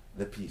as-salam,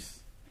 the peace,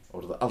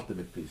 or the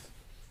ultimate peace.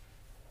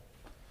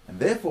 And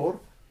therefore,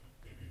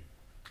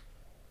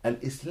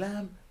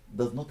 Al-Islam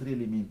does not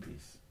really mean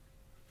peace.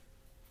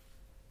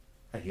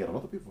 I hear a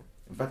lot of people.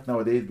 In fact,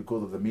 nowadays,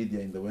 because of the media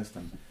in the West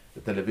and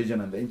the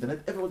television and the internet,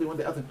 everybody, when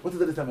they ask them, what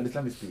is Islam?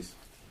 Islam is peace.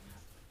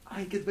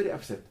 I get very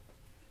upset.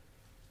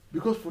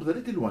 Because for the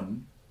little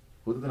one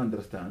who doesn't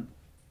understand,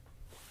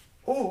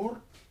 or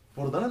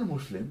for the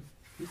non-Muslims,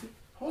 he said,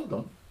 hold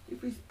on,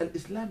 if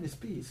Islam is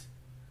peace,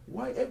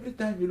 why every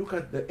time you look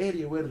at the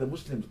area where the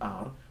Muslims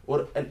are,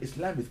 or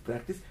Islam is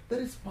practiced, there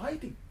is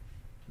fighting,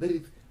 there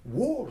is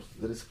wars,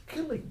 there is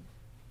killing,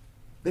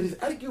 there is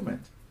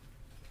argument.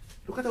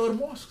 Look at our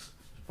mosques.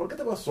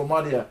 Forget about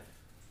Somalia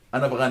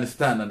and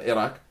Afghanistan and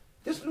Iraq.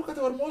 Just look at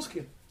our mosque.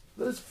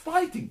 There is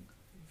fighting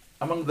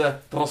among the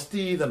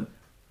trustees, and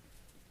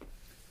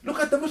look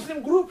at the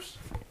Muslim groups.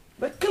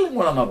 They're killing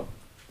one another.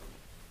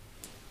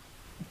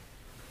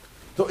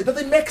 So it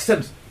doesn't make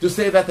sense to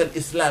say that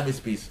Islam is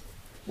peace.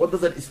 What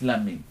does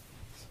Islam mean?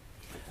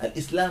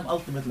 Islam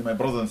ultimately, my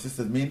brothers and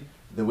sisters, mean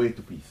the way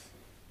to peace.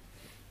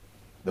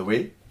 The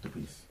way to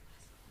peace.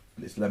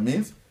 Islam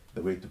means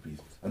the way to peace.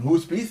 And who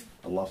is peace?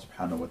 Allah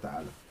subhanahu wa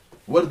ta'ala.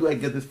 Where do I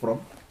get this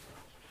from?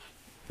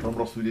 From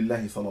Rasulullah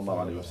sallallahu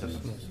alayhi wa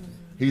sallam.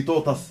 He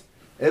taught us,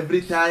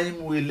 every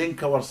time we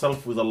link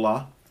ourselves with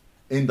Allah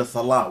in the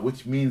salah,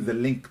 which means the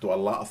link to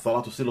Allah,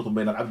 as-salatu silatun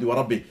bayna al-abdi wa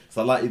rabbi.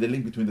 Salah is the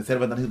link between the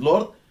servant and his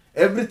Lord.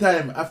 Every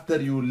time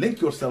after you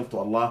link yourself to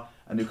Allah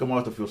and you come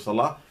out of your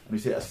salah and you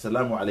say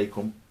assalamu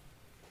alaikum,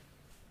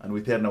 and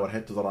we turn our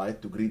head to the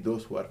right to greet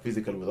those who are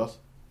physical with us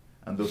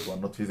and those who are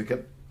not physical,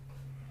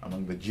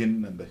 among the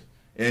jinn and the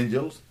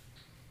angels,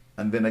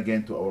 and then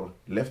again to our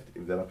left,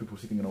 if there are people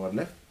sitting on our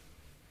left,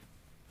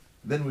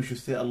 then we should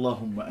say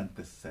Allahumma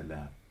anta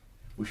salam.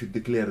 We should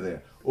declare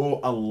there, oh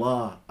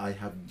Allah, I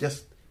have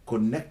just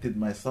connected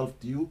myself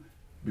to you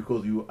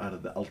because you are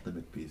the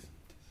ultimate peace.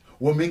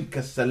 وَمِنْكَ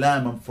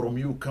السَّلَامًا, and from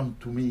you come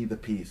to me the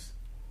peace.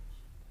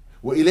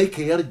 وَإِلَيْكَ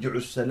يَرْجِعُ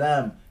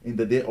السَّلَامِ, in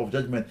the day of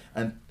judgment,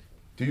 and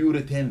to you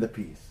retain the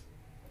peace.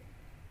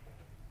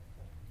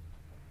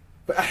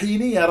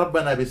 فَأَحْيِنِي يَا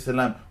رَبَّنَا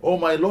بِالسَّلَامِ, oh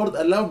my Lord,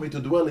 allow me to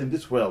dwell in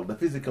this world, the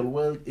physical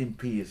world, in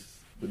peace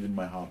within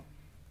my heart.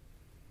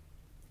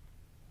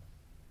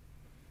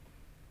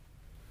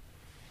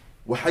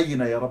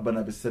 وَحَيِّنَا يَا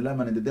رَبَّنَا بِالسَّلَامِ,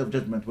 and in the day of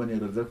judgment, when you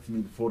resurrect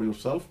me before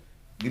yourself,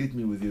 greet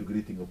me with your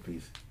greeting of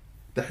peace.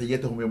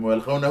 تحيتهم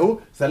يوم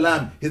يلقونه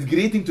سلام. His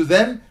greeting to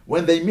them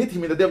when they meet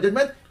him in the day of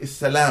judgment is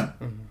salam.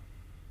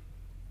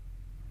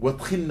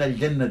 وَادْخِلْنَا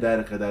الْجَنَّةَ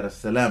دَارَكَ دَارَ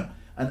السَّلَامِ,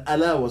 and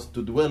allow us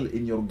to dwell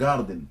in your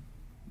garden,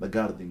 the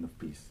garden of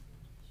peace.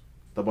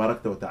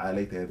 تباركت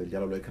وتعاليت يا ذا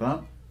الجلال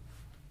والإكرام.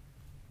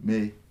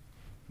 May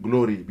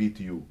glory be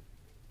to you,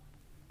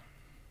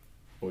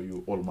 O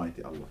you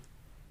Almighty Allah.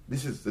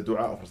 This is the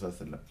dua of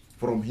Rasulullah.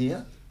 From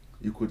here,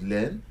 you could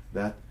learn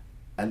that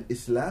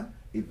Al-Islam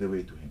is the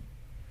way to him.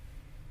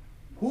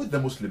 Who is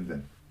the Muslim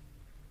then?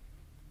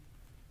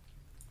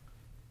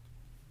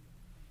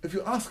 If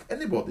you ask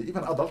anybody,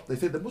 even adult, they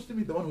say the Muslim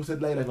is the one who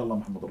said La ilaha illallah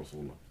Muhammad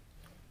Rasulullah.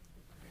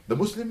 The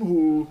Muslim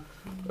who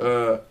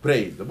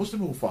prays, the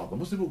Muslim who fasts, the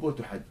Muslim who goes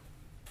to Hajj.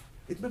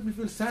 It makes me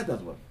feel sad as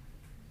well.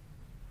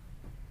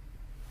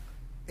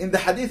 In the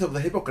hadith of the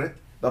hypocrite,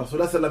 the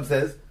Rasulullah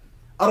says,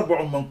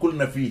 أربع من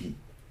كلنا فيه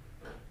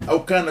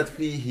أو كانت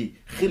فيه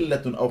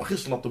خلة أو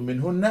خصلة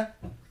منهن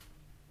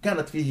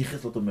كانت فيه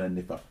خصلة من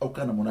النفاق أو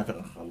كان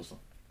منافقا خالصا.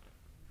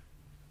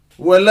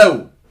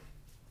 ولو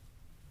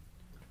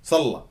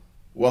صلى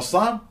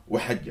وصام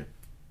وحج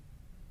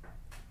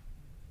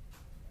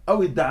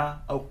أو ادعى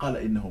أو قال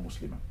إنه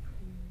مسلم.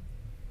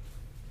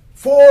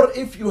 For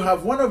if you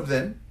have one of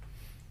them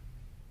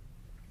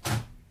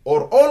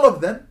or all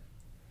of them,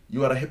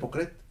 you are a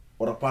hypocrite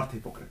or a part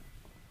hypocrite.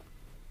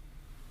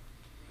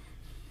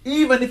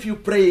 Even if you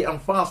pray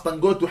and fast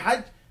and go to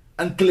Hajj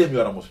and claim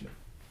you are a Muslim.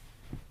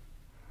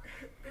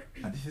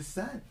 And this is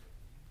sad.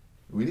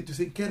 We need to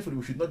think carefully.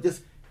 We should not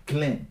just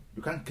claim.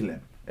 You can't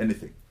claim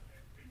anything.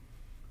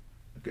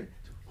 Okay.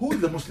 Who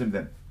is the Muslim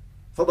then?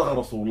 صدق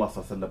رسول الله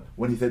صلى الله عليه وسلم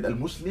when he said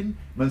المسلم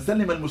من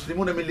سلم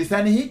المسلمون من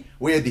لسانه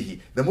ويده.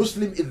 The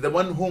Muslim is the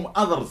one whom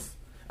others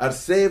are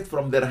saved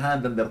from their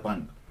hand and their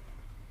tongue.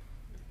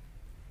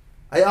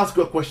 I ask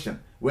you a question.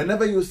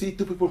 Whenever you see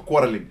two people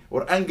quarreling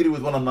or angry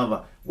with one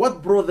another,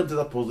 what brought them to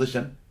that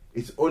position?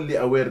 It's only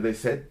a word they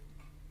said,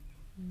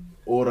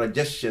 or a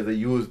gesture they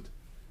used,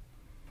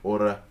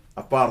 or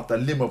a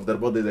limb of their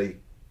body they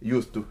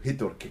used to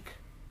hit or kick.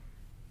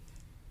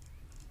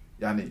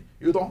 Yani,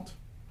 you don't.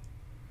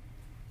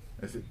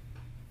 I see.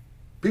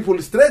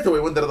 People straight away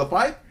when there's a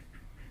fight,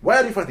 why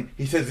are you fighting?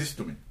 He says this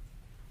to me.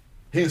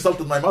 He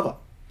insulted my mother.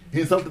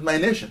 He insulted my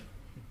nation.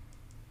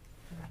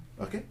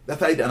 Okay? That's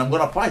the idea. And I'm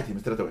going to fight him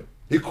straight away.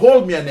 He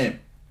called me a name.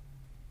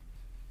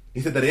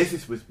 He said the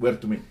racist word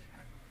to me.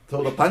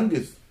 So the tongue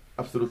is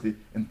absolutely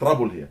in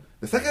trouble here.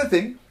 The second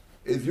thing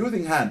is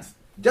using hands.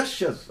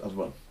 Gestures as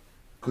well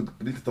could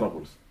lead to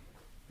troubles.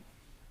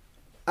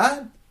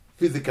 And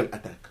physical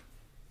attack.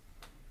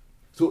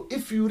 So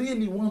if you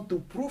really want to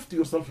prove to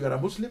yourself you are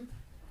a Muslim,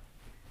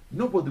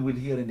 nobody will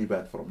hear any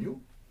bad from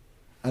you.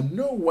 And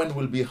no one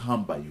will be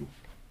harmed by you.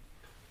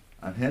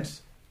 And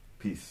hence,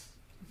 peace.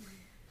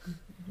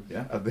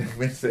 Yeah, and they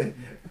may say,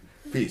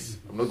 peace.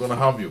 I'm not going to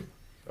harm you.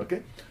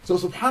 Okay? So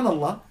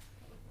subhanallah,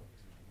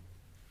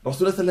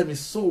 Rasulullah is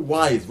so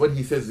wise when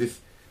he says this.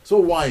 So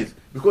wise.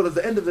 Because at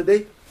the end of the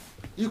day,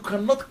 you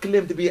cannot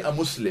claim to be a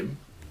Muslim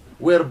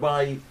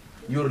whereby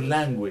your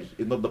language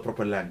is not the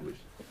proper language.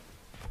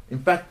 In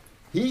fact,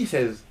 he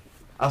says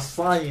a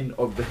sign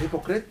of the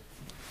hypocrite,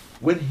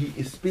 when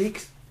he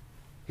speaks,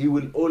 he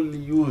will only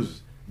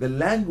use the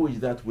language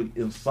that will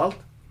insult,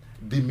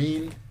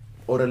 demean,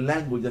 or a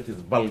language that is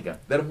vulgar.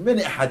 There are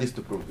many hadiths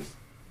to prove this.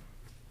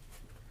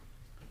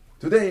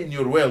 Today in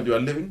your world you are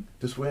living,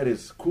 to swear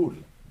is cool.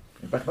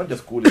 In fact, not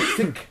just cool, it's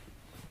sick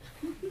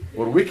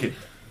or wicked.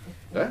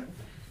 Eh?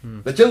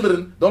 The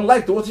children don't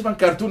like to watch even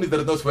cartoons if there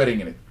is no swearing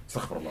in it.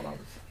 Astaghfirullah.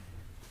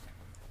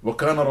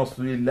 وكان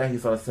رسول الله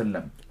صلى الله عليه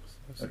وسلم.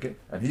 Okay?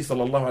 And he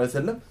صلى الله عليه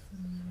وسلم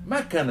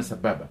ما كان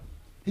سبابا.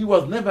 He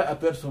was never a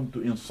person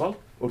to insult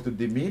or to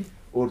demean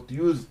or to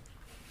use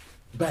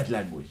bad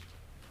language.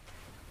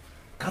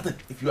 Cut it.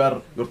 If you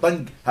are your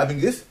tongue having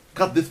this,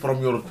 cut this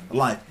from your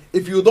life.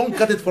 If you don't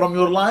cut it from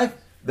your life,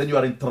 then you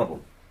are in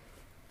trouble.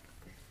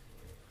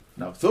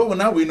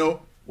 Now we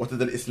know what is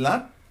the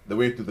Islam, the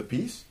way to the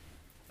peace,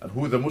 and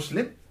who is the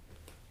Muslim.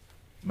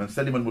 من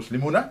سلم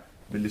المسلمون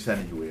من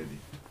لسانه ويده.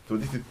 So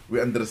this is, we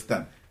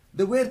understand.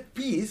 The word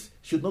peace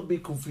should not be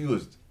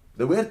confused.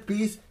 The word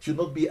peace should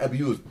not be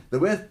abused. The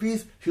word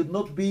peace should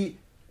not be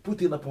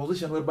put in a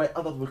position whereby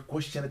others will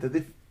question it as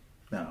if,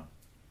 no,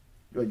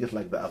 you are just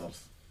like the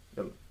others.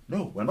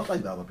 No, we're not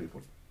like the other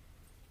people.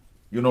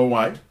 You know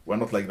why we're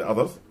not like the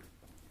others?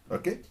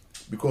 Okay?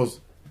 Because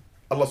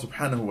Allah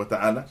subhanahu wa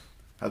ta'ala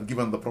has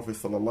given the Prophet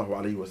sallallahu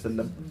alayhi wa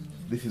sallam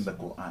this in the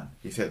Quran.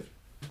 He said,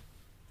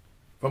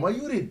 فَمَا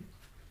يُرِدْ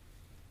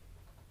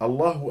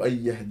اللَّهُ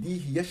أَن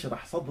يَهْدِيهِ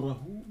يَشْرَحْ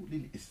صَدْرَهُ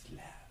لِلْإِسْلَامِ.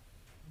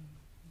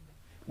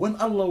 When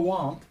Allah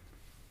wants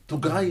to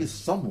guide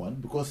someone,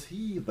 because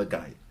He is the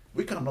guide.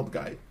 We cannot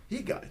guide.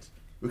 He guides.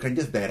 We can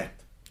just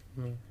direct.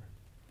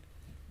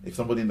 If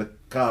somebody in the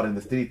car, in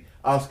the street,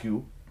 asks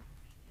you,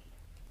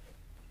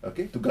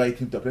 okay, to guide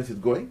him to a place he's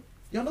going,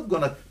 you're not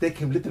going to take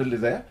him literally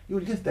there. You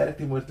will just direct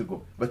him where to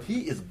go. But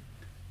he is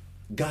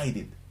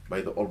guided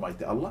by the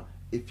Almighty Allah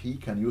if he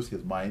can use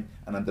his mind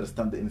and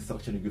understand the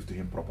instruction you give to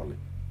him properly.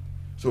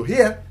 So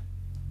here,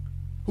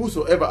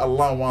 whosoever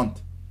Allah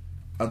wants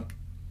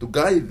to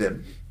guide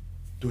them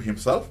to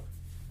Himself,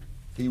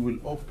 He will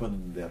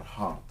open their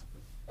heart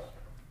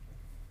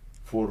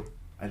for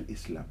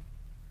Al-Islam.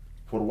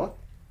 For what?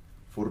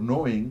 For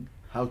knowing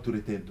how to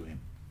return to Him,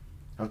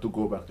 how to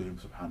go back to Him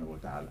subhanahu wa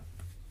ta'ala.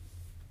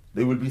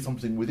 There will be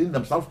something within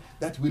themselves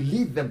that will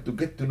lead them to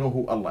get to know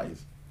who Allah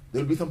is.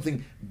 There will be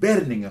something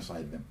burning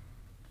inside them.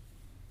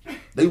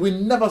 They will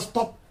never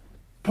stop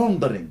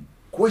pondering,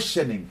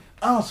 questioning,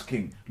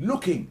 asking,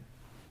 looking.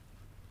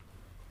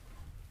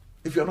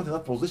 If you are not in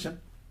that position,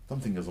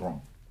 something is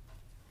wrong.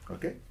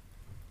 Okay?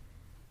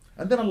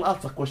 And then Allah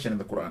asks a question in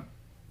the Quran.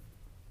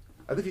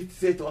 As if He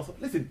say to us,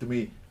 listen to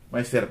me,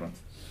 my servant.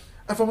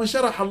 أَفَمَنْ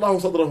شَرَحَ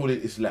اللَّهُ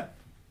صَدْرَهُ لِلْإِسْلَامِ.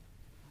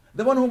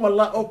 The one whom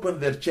Allah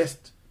opened their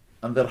chest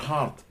and their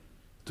heart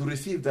to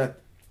receive that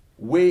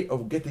way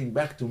of getting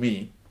back to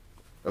me,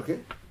 okay,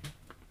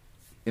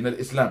 in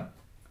Islam.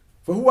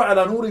 فَهُوَ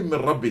عَلَى نُورٍ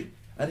مِّن رَبِّهِ.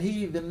 And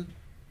he then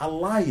a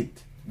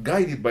light,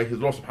 guided by his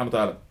Lord subhanahu wa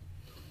ta'ala.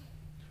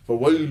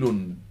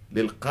 فَوَيْلٌ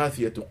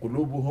لِلْقَاسِيَةِ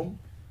قُلُوبُهُمْ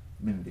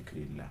مِنْ ذِكْرِ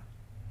اللَّهِ.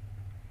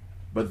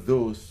 But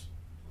those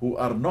who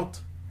are not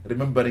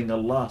remembering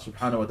Allah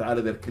subhanahu wa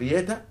ta'ala, their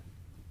creator,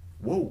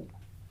 woe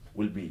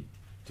will be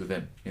to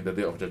them in the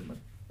day of judgment.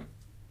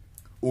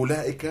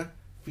 أُولَٰئِكَ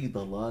فِي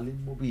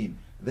ضَلَالٍ مُبِينٍ.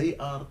 They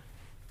are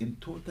in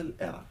total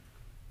error.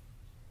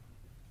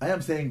 I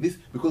am saying this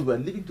because we are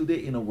living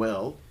today in a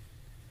world,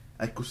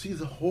 I could see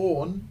the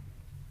horn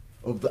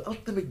of the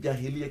ultimate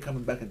Jahiliyyah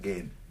coming back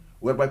again,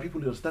 whereby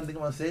people are standing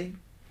up and saying,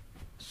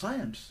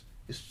 science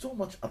is so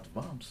much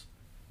advanced.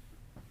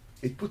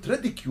 It put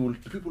ridicule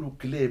to people who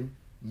claim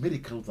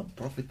miracles and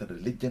prophet and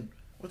religion.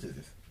 What is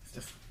this? It's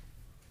just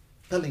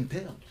telling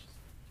tales.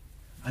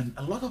 And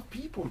a lot of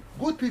people,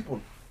 good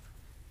people,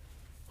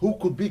 who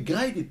could be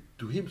guided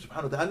to him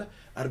subhanahu wa ta'ala,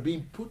 are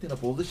being put in a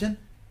position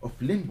of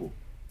limbo.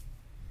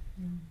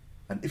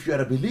 And if you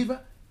are a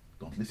believer,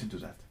 don't listen to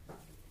that.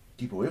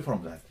 Keep away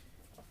from that.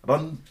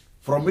 Run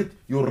from it.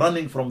 You're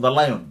running from the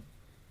lion.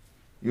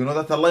 You know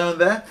that a lion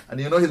there, and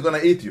you know he's going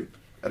to eat you.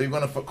 Are you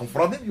going to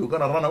confront him? You're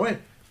going to run away.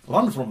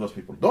 Run from those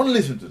people. Don't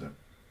listen to them.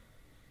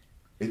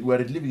 We are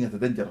living at a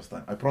dangerous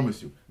time. I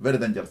promise you. Very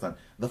dangerous time.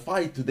 The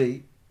fight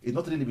today is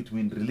not really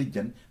between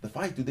religion. The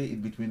fight today is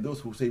between those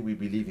who say we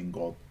believe in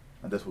God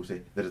and those who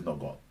say there is no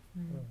God.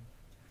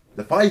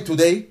 The fight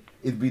today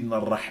is between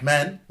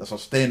Ar-Rahman, the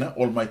sustainer,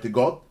 Almighty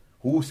God,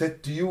 who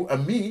said to you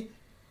and me,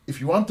 if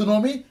you want to know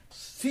me,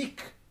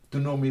 seek to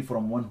know me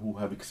from one who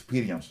have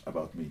experience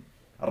about me.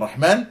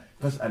 Ar-Rahman,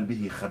 فَاسْأَلْ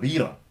بِهِ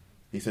خَبِيرًا,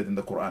 he said in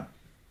the Quran.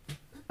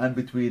 And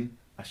between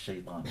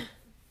Ash-Shaytan.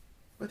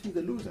 But he's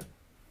a loser.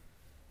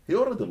 He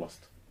already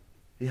lost.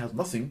 He has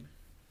nothing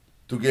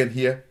to gain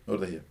here nor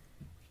there.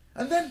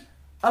 And then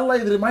Allah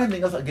is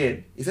reminding us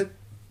again. He said,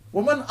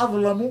 وَمَنْ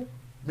أَظْلَمُ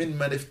مِنْ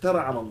مَنْ افترى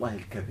على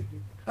الله الكذب.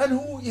 And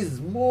who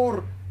is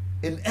more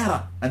in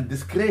error and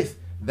disgrace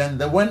than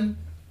the one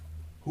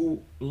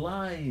who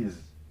lies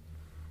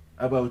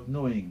about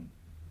knowing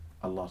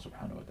Allah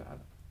subhanahu wa ta'ala,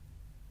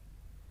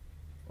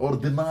 or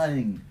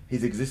denying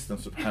his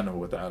existence subhanahu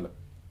wa ta'ala,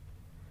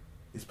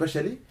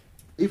 especially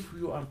if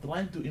you are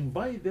trying to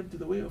invite them to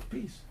the way of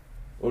peace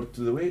or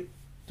to the way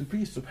to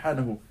peace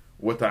subhanahu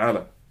wa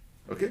ta'ala.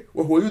 Okay?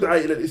 وهو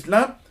يدعى إلى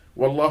الإسلام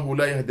والله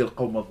لا يهدي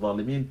القوم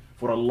الظالمين.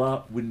 For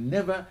Allah will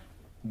never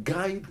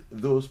guide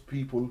those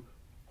people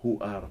who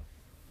are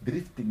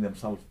drifting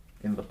themselves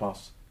in the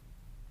path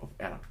of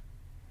error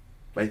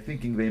by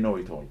thinking they know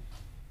it all.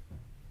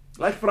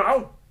 Like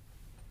Fir'aun.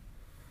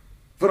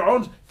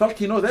 Fir'aun felt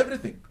he knows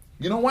everything.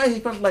 You know why he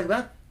felt like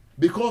that?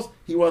 Because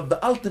he was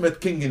the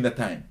ultimate king in the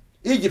time.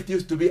 Egypt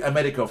used to be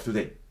America of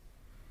today.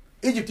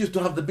 Egypt used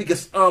to have the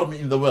biggest army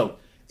in the world.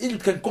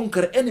 Egypt can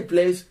conquer any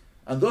place,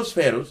 and those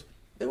pharaohs,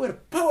 they were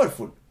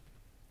powerful.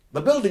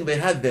 The building they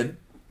had then,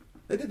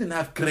 they didn't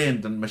have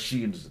cranes and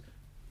machines.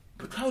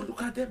 But how,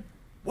 look at them.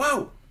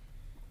 Wow!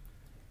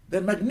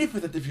 They're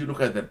magnificent if you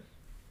look at them.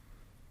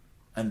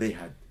 And they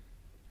had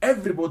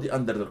everybody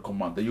under their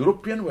command. The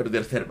European were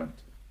their servant.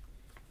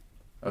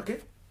 Okay?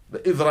 The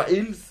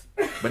Israelis,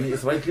 Bani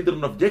Israel,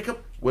 children of Jacob,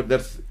 were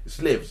their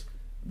slaves.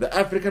 The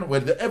African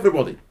were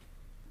everybody.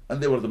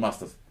 And they were the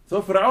masters.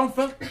 So Pharaoh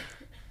felt,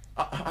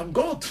 I'm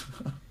God.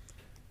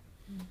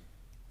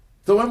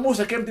 So when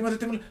Musa came to him and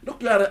said to him,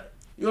 look,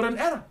 you're in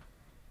error.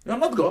 You're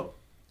not God.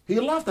 He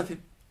laughed at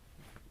him.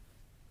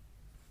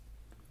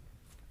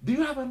 Do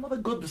you have another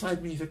God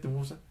beside me? He said to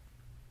Musa.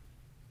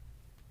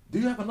 Do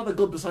you have another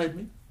God beside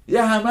me?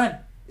 Ya Haman,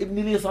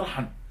 ibni li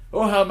sarhan.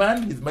 Oh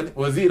Haman, his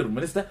wazir,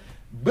 minister,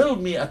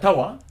 build me a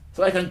tower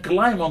so I can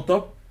climb on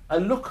top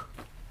and look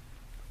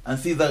and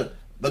see the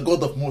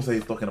God of Musa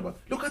he's talking about.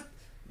 Look at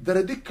the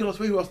ridiculous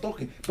way he was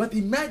talking. But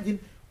imagine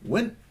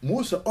when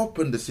Musa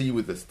opened the sea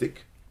with a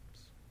stick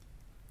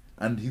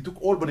and he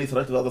took all Bani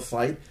Israel to the other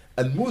side,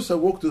 and Musa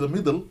walked to the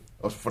middle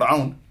of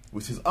Pharaoh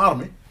with his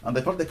army, and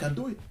they thought they can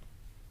do it.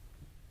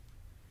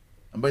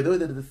 And by the way,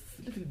 there is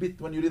a little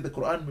bit, when you read the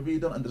Quran, maybe you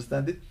don't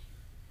understand it.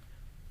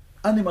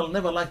 Animals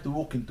never like to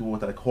walk into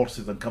water, like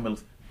horses and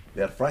camels.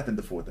 They are frightened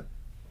of water.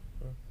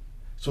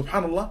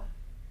 Subhanallah,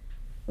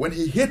 when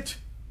he hit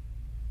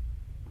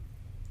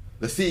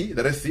the sea,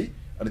 the Red Sea,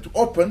 and it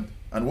opened,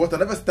 and water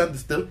never stood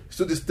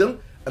still,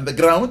 and the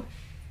ground,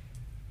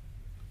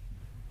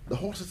 the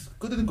horses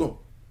couldn't go.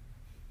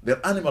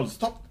 Their animals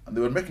stopped, and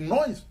they were making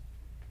noise.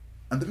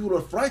 And the people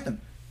were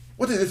frightened.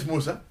 What is this,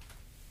 Musa?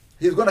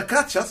 He's going to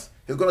catch us.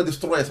 He's going to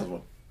destroy us as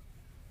well.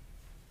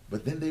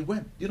 But then they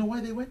went. You know why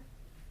they went?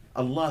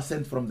 Allah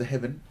sent from the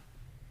heaven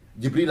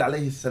Jibril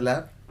alayhi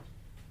salam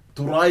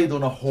to ride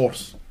on a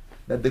horse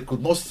that they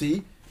could not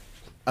see.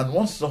 And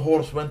once the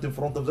horse went in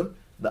front of them,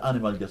 the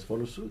animal just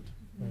followed suit.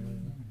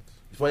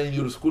 That's why in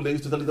your school they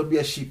used to tell you, don't be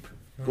a sheep,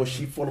 because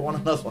sheep follow one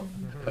another.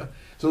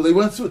 So they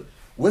went suit.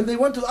 When they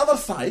went to the other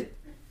side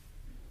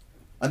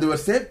and they were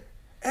saved,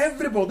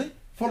 everybody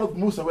followed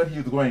Musa where he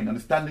was going and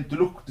standing to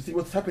look to see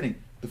what's happening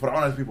to Pharaoh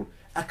and his people,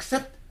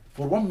 except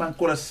for one man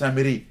called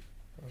Samiri.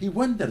 He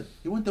wandered,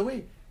 he went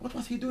away. What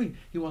was he doing?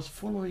 He was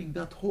following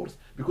that horse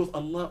because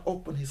Allah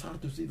opened his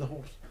heart to see the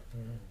horse.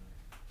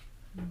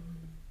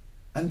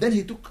 And then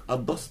he took a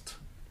dust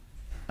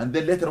And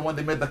then later when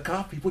they made the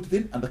calf, he put it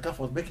in, and the calf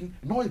was making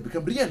noise,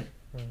 became real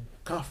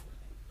calf.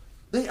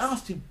 They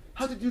asked him,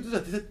 how did you do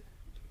that? He said,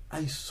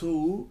 I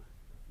saw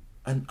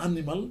an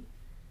animal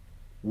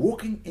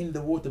walking in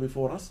the water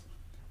before us.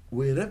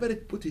 Wherever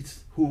it put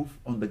its hoof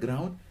on the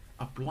ground,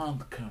 a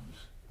plant comes.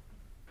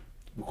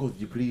 Because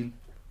Jibreel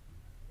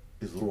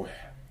is ruh.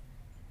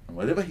 And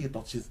wherever he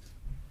touches,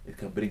 it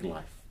can bring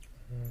life.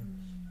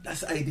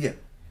 That's the idea.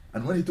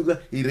 And when he took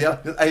that,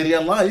 I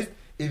realized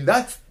in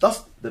that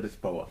dust there is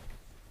power.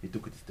 He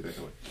took it straight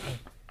away.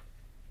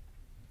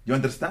 You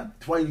understand?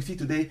 That's why you see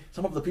today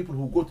some of the people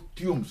who go to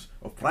tombs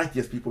of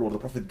righteous people or the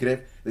Prophet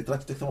grave, they try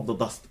to take some of the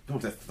dust.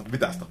 People say,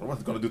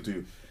 what's it going to do to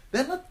you?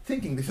 They're not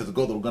thinking this is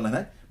God or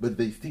Ghana, but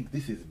they think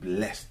this is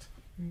blessed.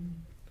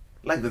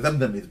 Like the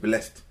Zamzam is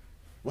blessed.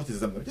 What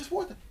is Zamzam? Just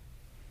water.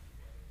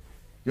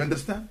 You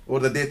understand? Or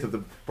the date of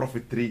the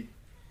Prophet tree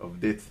of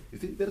dates. You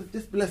see, there's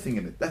just blessing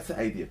in it. That's the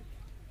idea.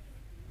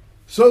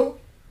 So,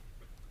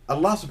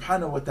 Allah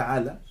subhanahu wa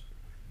ta'ala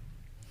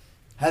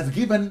has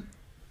given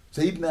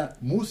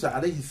Sayyidina Musa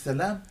alayhi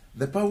salam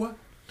the power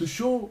to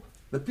show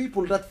the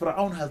people that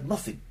Pharaoh has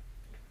nothing,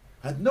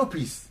 had no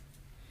peace,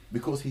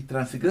 because he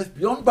transgressed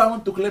beyond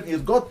bound to claim he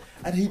is God,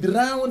 and he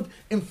drowned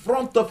in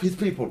front of his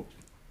people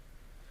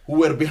who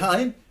were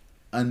behind,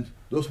 and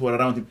those who were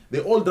around him. They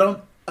all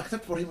drowned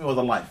except for him, he was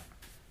alive.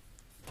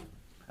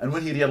 And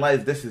when he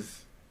realized this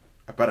is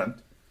apparent,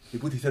 he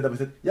put his head up and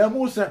said, Ya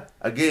Musa,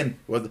 again,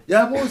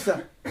 Ya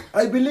Musa,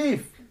 I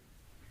believe.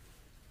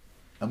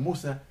 And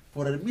Musa,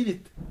 for a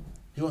minute,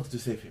 he wanted to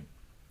save him.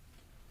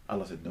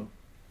 Allah said, no.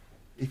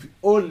 If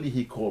only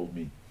he called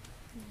me.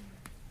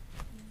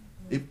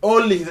 If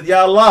only he said,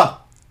 Ya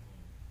Allah,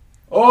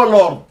 O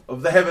Lord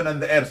of the heaven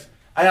and the earth,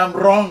 I am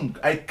wrong.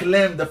 I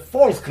claim the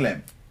false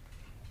claim.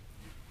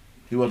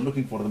 He was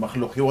looking for the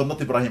makhluk. He was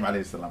not Ibrahim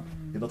alayhi salam.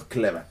 He's not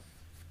clever.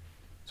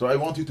 So I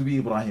want you to be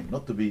Ibrahim,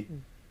 not to be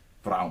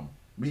Pharaoh.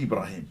 Be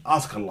Ibrahim.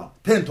 Ask Allah.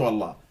 Turn to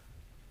Allah.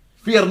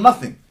 Fear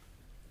nothing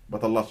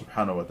but Allah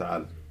subhanahu wa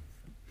ta'ala.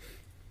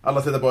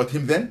 Allah said about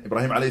him then,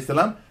 Ibrahim alayhi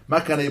salam, ما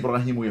كان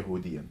إبراهيم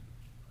يهوديا.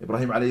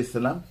 Ibrahim alayhi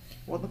salam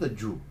was not a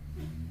Jew.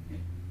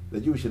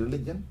 The Jewish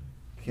religion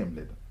came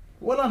later.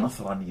 ولا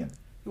نصرانيا.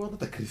 He was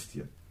not a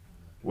Christian.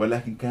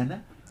 ولكن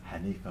كان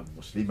حنيفا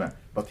مسلما.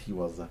 But he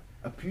was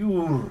a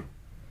pure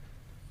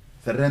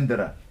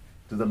surrenderer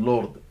to the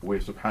Lord way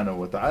subhanahu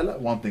wa ta'ala,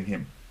 wanting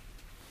him.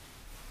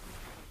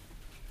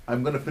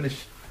 I'm going to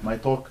finish my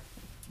talk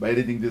by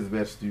reading this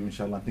verse to you,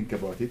 inshallah, and think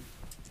about it.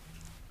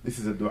 This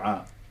is a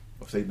dua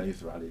of Sayyidina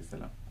Yusuf alayhi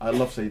salam. I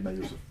love Sayyidina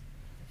Yusuf.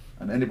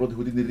 And anybody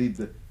who didn't read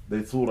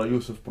the Surah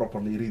Yusuf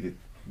properly, read it.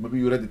 Maybe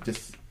you read it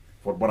just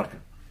for barakah,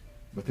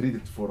 but read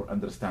it for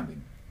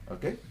understanding.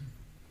 Okay?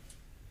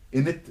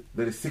 In it,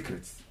 there is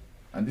secrets.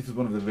 And this is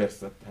one of the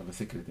verses that have a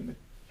secret in it.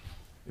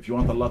 If you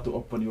want Allah to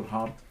open your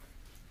heart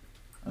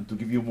and to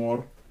give you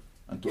more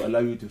and to allow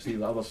you to see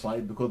the other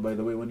side, because by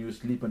the way, when you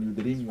sleep and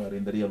you dream, you are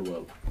in the real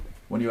world.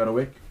 When you are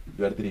awake,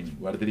 you are dreaming.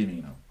 We are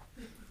dreaming now.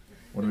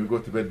 When we go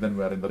to bed, then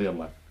we are in the real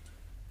life.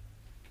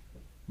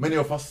 Many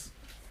of us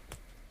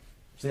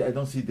say, I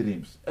don't see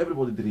dreams.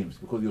 Everybody dreams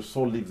because your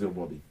soul leaves your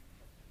body.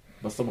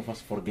 But some of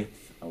us forget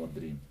our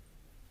dream.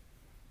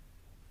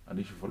 And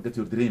if you forget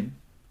your dream,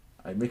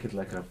 I make it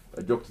like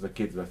a joke to the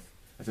kids that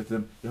I said to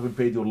them, you haven't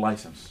paid your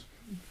license.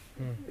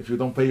 If you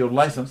don't pay your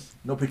license,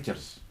 no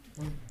pictures.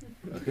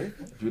 Okay?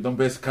 If you don't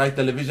pay Sky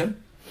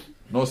Television,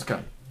 no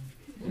sky.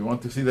 You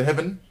want to see the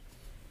heaven,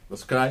 the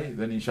sky,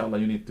 then inshallah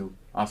you need to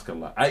ask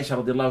Allah.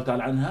 Aisha radiallahu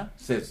ta'ala anha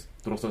says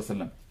to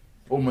Rasulullah,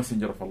 O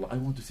Messenger of Allah, I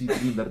want to see the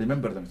dream that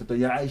remember them. She said,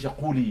 Ya Aisha,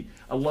 قولي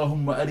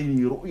اللهم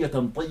أرني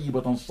رؤية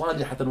طيبة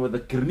صالحة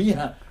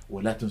وذكرنيها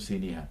ولا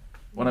تنسينيها.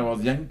 When I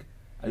was young,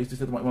 I used to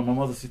say to my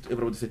mother,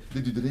 everybody say,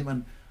 did you dream?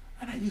 And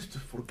I used to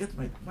forget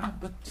my mom,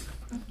 but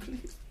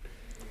please.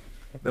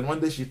 Then one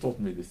day she taught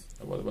me this,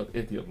 about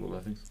 8 years old, I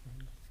think.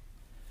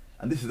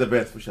 And this is the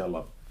verse,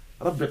 inshallah.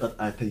 رَبِّ قَدْ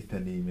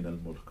آتَيْتَنِي مِنَ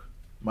الْمُلْكِ.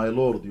 My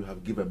Lord, you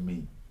have given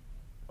me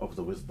of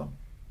the wisdom.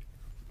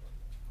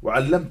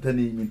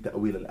 وَعَلَّمْتَنِي مِنْ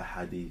تَأْوِيلِ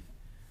الْأَحَادِيثِ.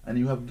 And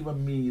you have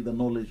given me the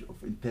knowledge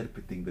of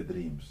interpreting the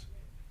dreams.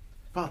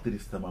 فَاطِرِ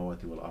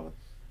السَّمَاوَاتِ وَالْأَرْضِ.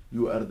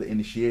 You are the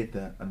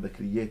initiator and the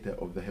creator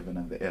of the heaven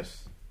and the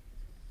earth.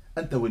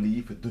 أنت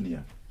ولي في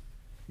الدنيا.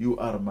 You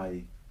are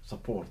my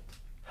support,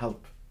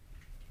 help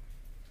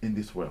in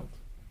this world.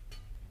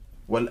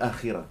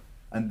 والآخرة.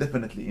 And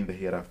definitely in the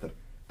hereafter.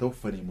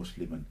 توفني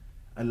مسلما.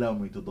 Allow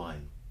me to die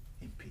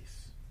in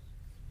peace.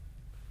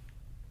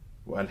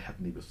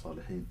 وألحقني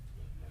بالصالحين.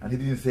 And he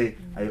didn't say,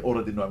 I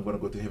already know I'm going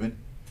to go to heaven,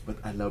 but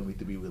allow me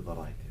to be with the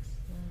righteous.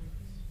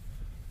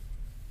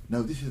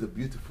 Now this is a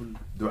beautiful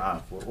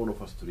dua for all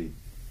of us to read.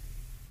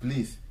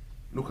 Please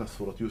look at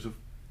Surah Yusuf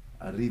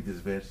and read this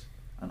verse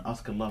and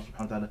ask Allah subhanahu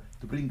wa ta'ala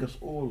to bring us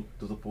all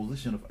to the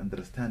position of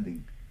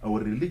understanding our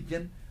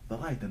religion, the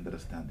right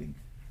understanding.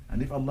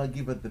 And if Allah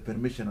give us the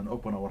permission and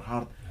open our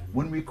heart,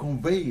 when we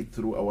convey it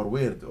through our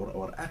word or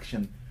our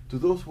action to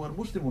those who are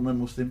Muslim or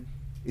non-Muslim,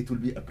 it will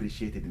be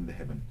appreciated in the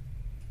heaven.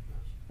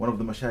 One of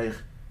the mashayikh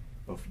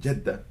of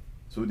Jeddah,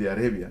 Saudi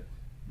Arabia,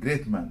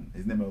 great man.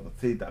 His name was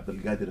Sayyid Abdul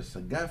Qadir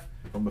al-Saggaf,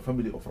 from the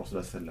family of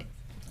Rasulullah.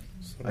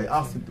 I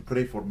asked him to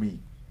pray for me.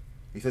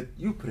 He said,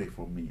 you pray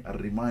for me and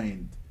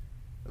remind,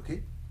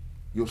 okay,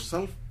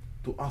 yourself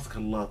to ask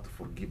Allah to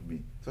forgive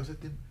me. So I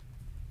said to him,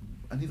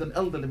 and he's an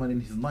elderly man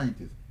in his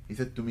 90s. He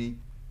said to me,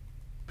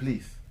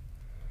 please,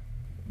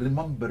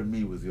 remember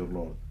me with your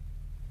Lord.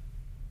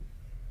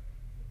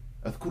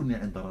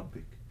 أذكرني عند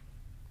ربك.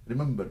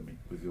 Remember me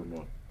with your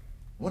Lord.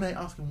 When I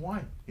asked him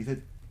why, he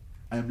said,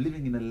 I am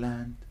living in a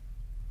land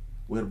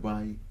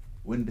whereby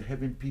when the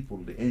heaven people,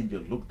 the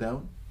angels, look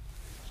down,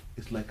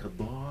 it's like a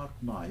dark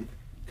night,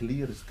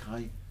 clear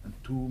sky, and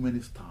too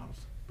many stars,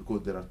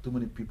 because there are too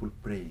many people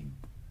praying.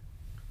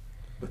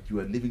 But you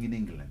are living in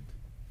England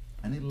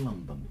and in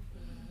London.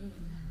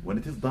 When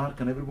it is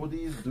dark and everybody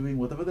is doing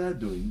whatever they are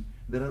doing,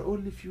 there are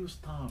only few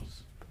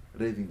stars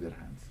raising their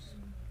hands.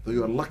 So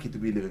you are lucky to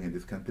be living in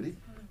this country,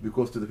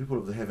 because to the people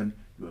of the heaven,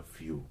 you are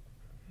few.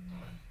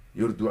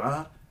 Your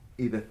dua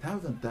is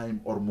 1,000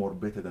 times or more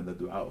better than the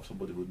dua of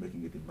somebody who is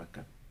making it in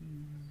Mecca.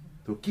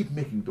 So keep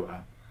making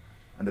dua.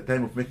 And the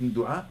time of making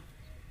dua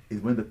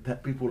is when the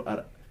people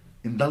are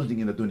indulging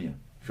in the dunya.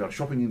 If you are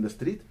shopping in the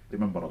street,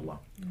 remember Allah.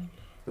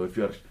 So if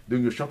you are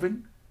doing your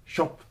shopping,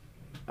 shop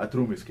at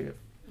Rumi's cave.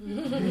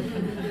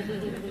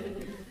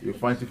 You'll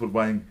find people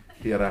buying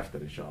hereafter,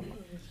 inshallah.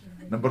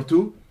 Number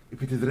 2,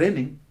 if it is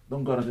raining,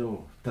 don't go and say,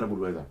 oh, terrible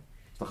weather.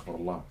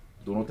 Astaghfirullah.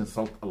 Do not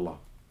insult Allah.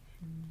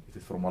 It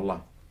is from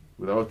Allah.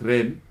 Without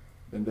rain,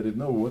 then there is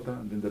no water,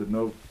 and then there is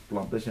no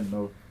plantation,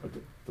 no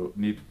to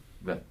need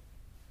that.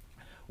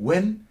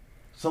 When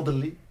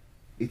suddenly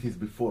it is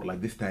before,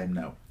 like this time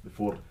now,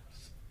 before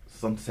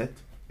sunset,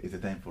 is a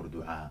time for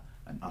dua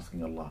and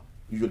asking Allah.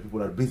 Usually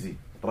people are busy,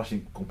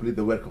 rushing, complete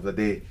the work of the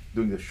day,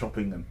 doing the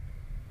shopping, and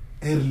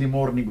early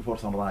morning before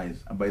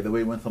sunrise. And by the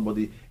way, when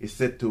somebody is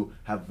said to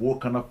have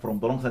woken up from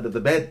the wrong side of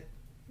the bed,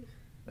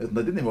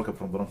 they didn't wake up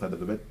from the wrong side of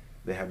the bed,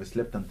 they have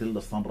slept until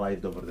the sun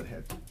rised over their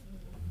head.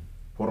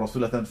 For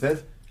Rasulullah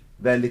says,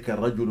 ذَلِكَ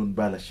رَجُلٌ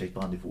بَالَ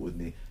الشَّيْطَانِ فِي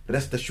أُذْنِهِ.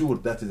 Rest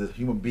assured, that is a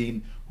human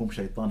being whom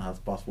shaitan has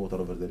passed water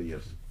over their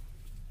ears.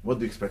 What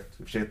do you expect?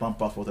 If shaitan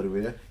passed water over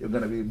your ear, you're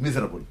going to be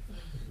miserable.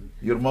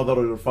 Your mother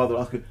or your father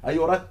will ask you, are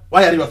you alright?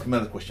 Why are you asking me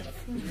that question?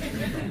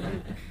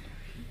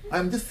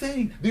 I'm just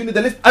saying, do you need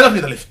a lift? I don't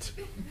need a lift.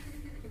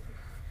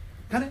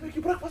 Can I make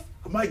you breakfast?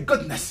 Oh, my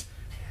goodness.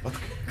 But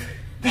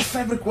that's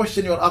every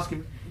question you're asking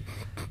me.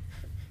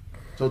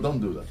 So don't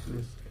do that,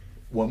 please.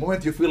 One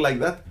moment you feel like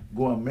that,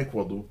 go and make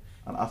wudu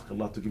and ask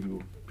Allah to give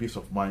you peace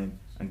of mind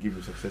and give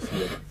you success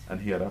here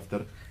and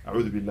hereafter.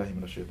 أعوذ بالله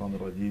من الشيطان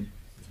الرجيم.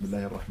 بسم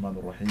الله الرحمن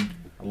الرحيم.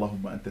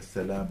 اللهم أنت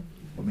السلام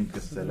ومنك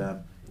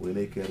السلام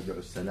وإليك يرجع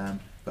السلام.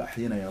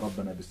 فأحينا يا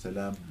ربنا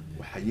بالسلام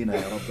وحيينا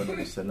يا ربنا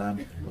بالسلام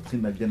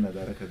وادخلنا الجنة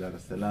دارك دار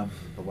السلام.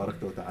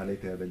 تباركت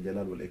وتعاليت يا ذا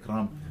الجلال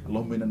والإكرام.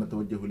 اللهم إنا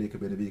نتوجه إليك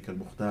بنبيك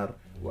المختار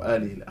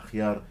وآله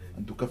الأخيار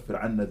أن تكفر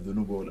عنا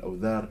الذنوب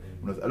والأوذار،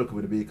 ونسألك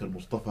بنبيك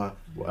المصطفى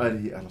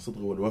وآله أهل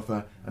الصدق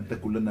والوفا أن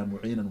تكن لنا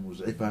معينا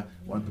ومزعفا،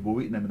 وأن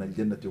تبوئنا من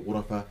الجنة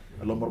غرفا.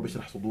 اللهم رب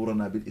اشرح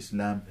صدورنا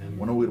بالإسلام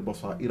ونور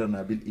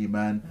بصائرنا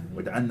بالإيمان،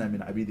 واجعلنا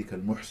من عبيدك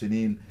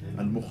المحسنين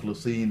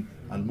المخلصين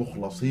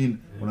المخلصين.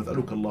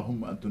 ونسألك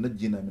اللهم أن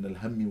تنجنا من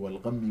الهم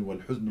والغم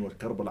والحزن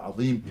والكرب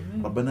العظيم.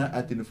 ربنا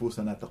آت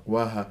نفوسنا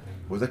تقواها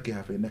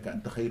وزكها فإنك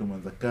أنت خير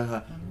من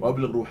زكاها،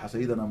 وأبلغ روح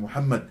سيدنا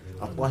محمد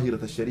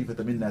الطاهرة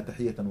الشريفة منا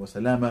تحية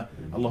وسلاما.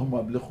 اللهم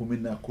أبلغه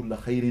منا كل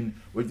خير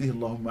واجزه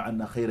اللهم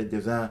عنا خير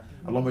الجزاء.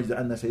 اللهم اجزل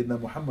عنا سيدنا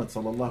محمد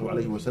صلى الله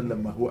عليه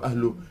وسلم ما هو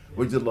أهله،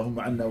 واجزل اللهم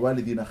عنا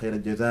والدينا خير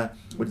الجزاء،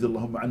 واجزل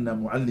اللهم عنا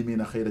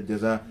معلمين خير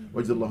الجزاء،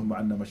 واجزل اللهم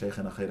عنا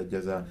مشايخنا خير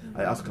الجزاء.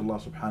 I ask Allah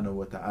subhanahu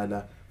wa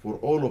ta'ala for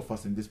all of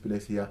us in this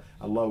place here,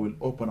 Allah will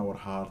open our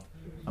heart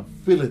and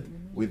fill it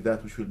with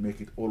that which will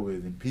make it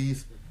always in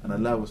peace, and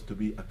allow us to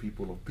be a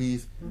people of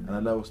peace, and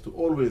allow us to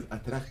always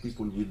attract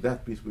people with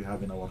that peace we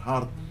have in our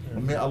heart.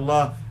 And may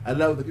Allah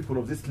allow the people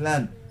of this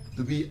land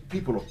to be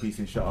people of peace,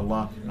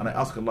 inshallah. And I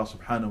ask Allah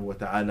subhanahu wa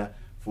ta'ala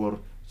for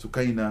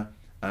Sukaina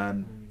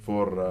and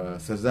for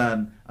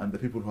Sazan and the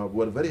people who have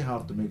worked very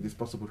hard to make this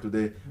possible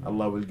today.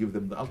 Allah will give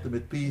them the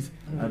ultimate peace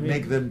and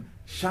make them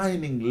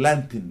shining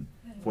lantern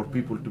for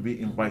people to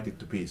be invited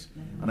to peace.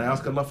 And I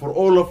ask Allah for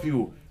all of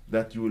you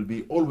that you will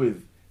be always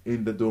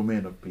in the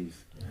domain of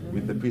peace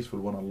with the peaceful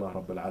one, Allah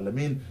Rabbal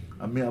Alameen.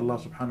 And may Allah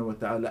subhanahu wa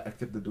ta'ala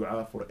accept the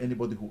dua for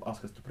anybody who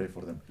asks us to pray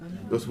for them.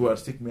 Those who are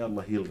sick, may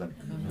Allah heal them.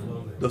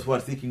 Those who are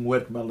seeking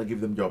work, may Allah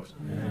give them jobs.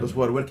 Those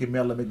who are working, may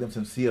Allah make them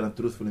sincere and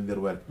truthful in their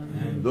work.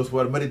 Those who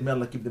are married, may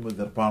Allah keep them with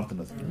their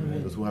partners.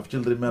 Those who have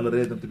children, may Allah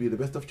raise them to be the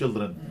best of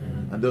children.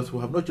 And those who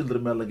have no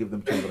children, may Allah give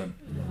them children.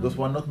 Those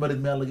who are not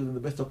married, may Allah give them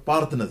the best of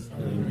partners.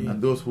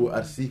 And those who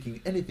are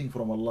seeking anything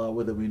from Allah,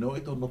 whether we know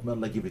it or not, may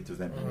Allah give it to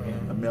them.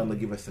 And may Allah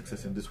give us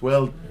success in this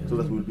world so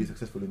that we will be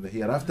successful in the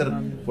hereafter.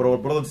 For our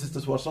brothers and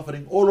sisters who are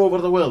suffering all over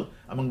the world,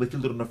 among the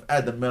children of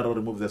Adam, may Allah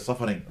remove their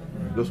suffering.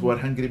 Those who are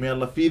hungry, may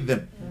Allah feed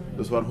them.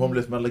 Those who are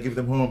homeless, may Allah give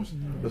them homes.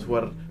 Those who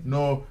are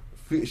no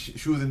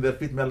shoes in their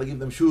feet, may Allah give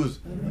them shoes.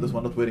 And those who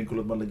are not wearing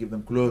clothes, may Allah give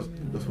them clothes.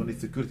 Those who need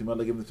security, may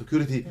Allah give them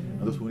security.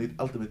 And those who need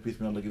ultimate peace,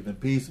 may Allah give them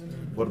peace.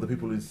 For the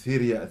people in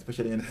Syria,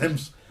 especially in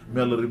Hims,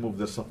 may Allah remove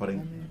their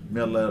suffering.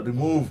 May Allah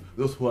remove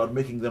those who are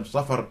making them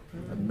suffer.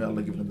 And may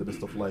Allah give them the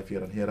best of life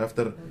here and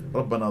hereafter.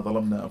 ربنا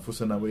ظلمنا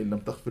أنفسنا وإن لم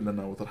تغفر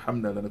لنا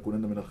وترحمنا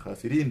لنكونن من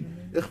الخاسرين.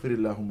 اغفر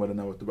اللهم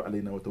لنا وتب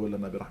علينا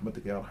وتولنا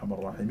برحمتك يا أرحم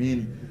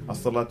الراحمين.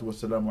 الصلاة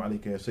والسلام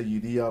عليك يا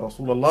سيدي يا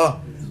رسول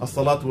الله.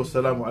 الصلاة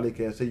والسلام عليك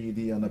يا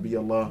سيدي يا نبي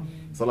الله.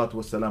 صلاة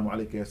والسلام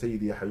عليك يا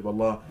سيدي يا حبيب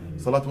الله.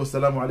 صلاة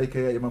والسلام عليك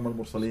يا إمام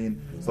المرسلين.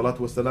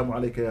 صلاة والسلام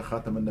عليك يا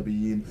خاتم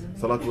النبيين.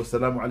 صلاة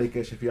والسلام عليك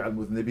يا شفيع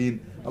المذنبين.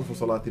 ألف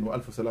صلاة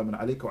وألف سلام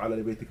عليك وعلى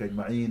آل بيتك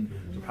أجمعين.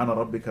 سبحان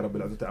ربك رب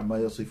العزة عما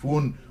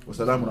يصفون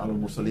وسلام على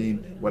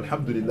المرسلين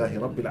والحمد لله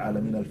رب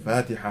العالمين.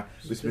 الفاتحة.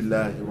 بسم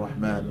الله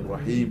الرحمن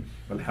الرحيم.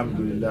 الحمد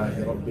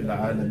لله رب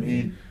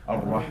العالمين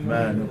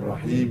الرحمن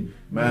الرحيم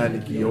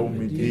مالك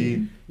يوم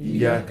الدين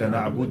إياك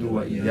نعبد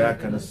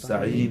وإياك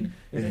نستعين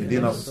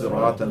اهدنا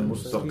الصراط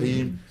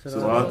المستقيم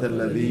صراط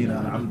الذين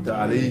أنعمت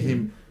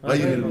عليهم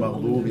غير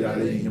المغضوب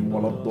عليهم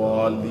ولا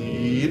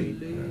الضالين.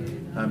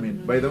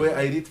 Amen. By the way,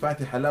 I read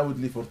Fatiha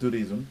loudly for two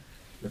reasons.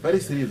 The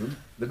first reason,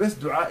 the best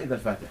dua is the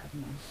Fatiha.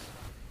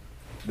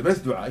 The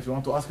best dua, if you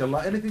want to ask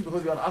Allah anything,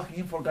 because you are asking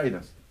Him for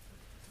guidance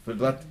for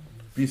that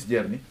peace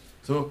journey.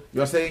 So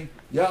you are saying,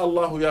 Ya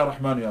Allah, Ya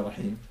Rahman, Ya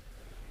Rahim,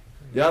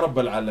 Ya Rabb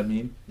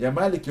al-Alameen, Ya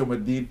Malik Yawm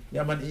al-Din,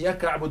 Ya Man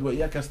Iyaka A'bud wa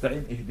Iyaka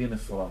Asta'in, Ihdina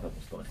as-Sirat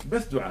al-Mustaqim.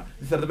 Best dua.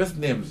 These are the best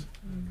names.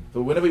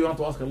 So whenever you want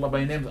to ask Allah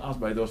by names, ask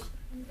by those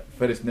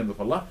first names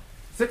of Allah.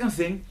 Second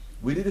thing,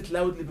 we read it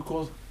loudly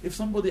because if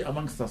somebody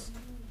amongst us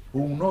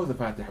who knows the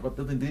Fatiha but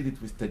doesn't read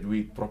it with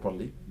tajweed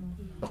properly,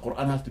 the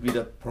Quran has to be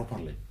read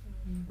properly.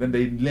 Then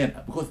they learn,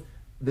 because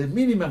the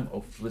minimum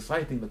of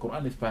reciting the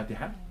Quran is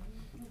Fatiha.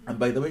 And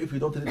by the way, if you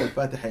don't read the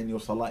Fatiha in your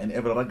salah in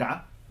every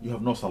rag'ah, you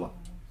have no salah.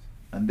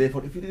 And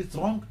therefore, if you read it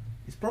wrong,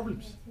 it's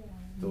problems.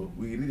 So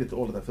we read it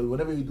all the time. So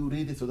whenever you do,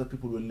 read it so that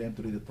people will learn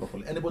to read it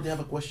properly. Anybody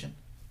have a question?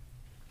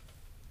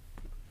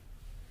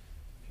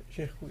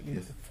 Sheikh,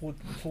 Yes.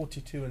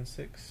 42 and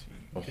 6.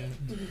 Okay.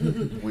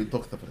 We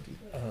talk separately.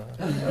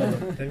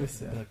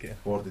 Okay.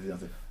 42 and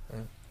 6.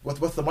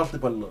 What's the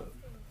multiple?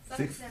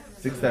 6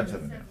 times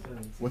 7.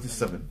 What is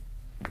 7?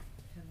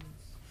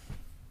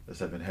 The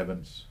 7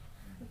 heavens.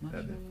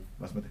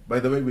 By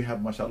the way, we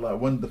have, mashallah, a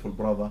wonderful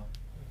brother.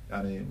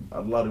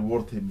 Allah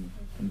reward him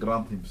and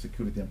grant him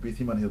security and peace.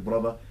 Him and his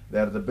brother, they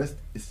are the best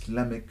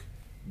Islamic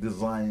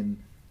design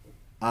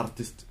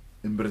artist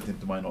in Britain,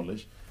 to my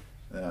knowledge.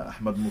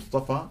 Ahmad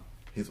Mustafa,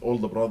 his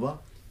older brother,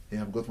 he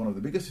have got one of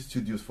the biggest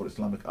studios for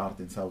Islamic art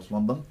in South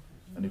London,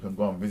 and you can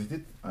go and visit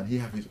it. And he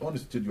have his own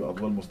studio as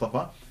well,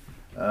 Mustafa.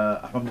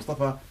 Ahmad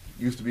Mustafa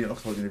used to be in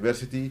Oxford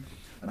University,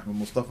 and Ahmad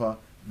Mustafa,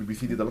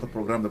 BBC did a lot of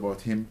programs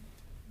about him,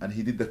 and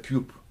he did the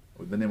cube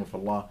with the name of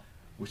Allah,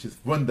 which is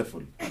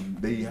wonderful. And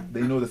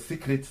they know the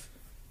secrets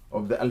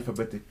of the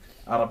alphabetic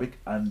Arabic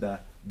and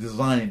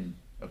design.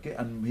 Okay,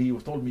 and he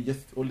told me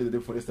just only the day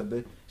before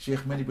yesterday,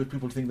 Sheikh, many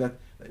people think that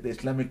the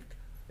Islamic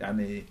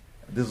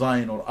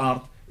design or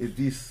art is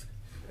this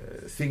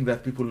thing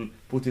that people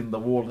put in the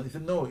wall. He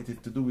said, no, it is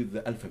to do with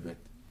the alphabet.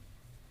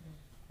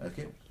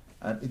 Okay,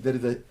 and there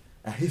is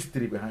a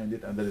history behind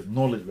it and there is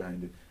knowledge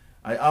behind it.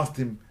 I asked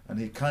him, and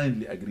he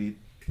kindly agreed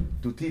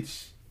to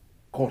teach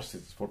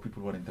courses for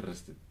people who are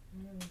interested.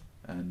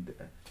 And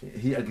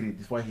he agreed.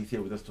 That's why he's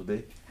here with us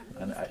today.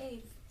 And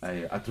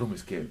at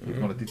Rumi's Cave. He's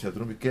going to teach at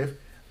Rumi's Cave.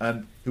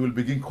 And he will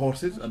begin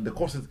courses. And the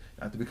courses,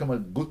 to become a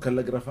good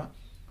calligrapher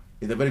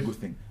is a very good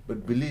thing.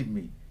 But believe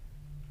me,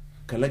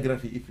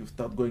 calligraphy, if you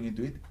start going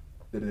into it,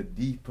 there is a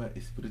deeper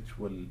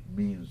spiritual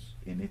means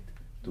in it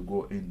to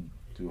go into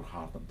your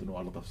heart and to know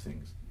a lot of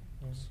things.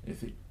 You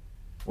see?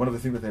 One of the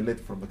things that I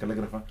learned from the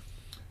calligrapher,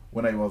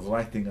 when I was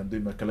writing and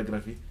doing my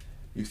calligraphy,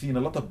 you see in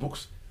a lot of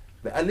books,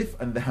 the alif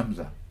and the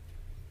hamza.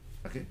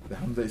 Okay, the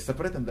hamza is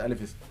separate and the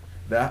alif is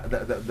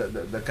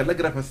the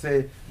calligraphers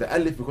say the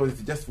alif, because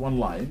it's just one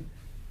line,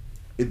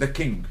 is the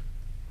king,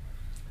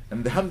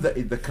 and the hamza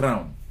is the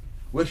crown.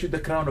 Where should the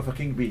crown of a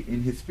king be?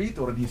 In his feet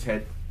or in his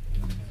head?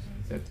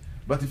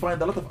 But you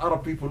find a lot of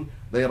Arab people,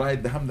 they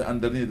write the hamza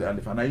underneath the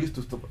alif. And I used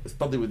to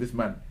study with this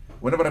man.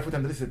 Whenever I put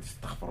underneath, I said,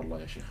 Astaghfirullah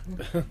ya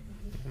Sheikh.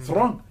 It's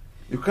wrong.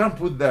 You can't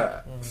put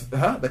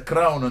the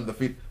crown on the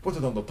feet. Put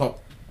it on the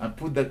top, and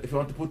if you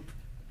want to put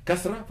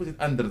kasra, put it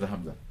under the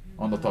hamza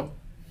on the top.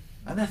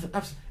 And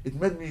it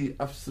made me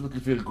absolutely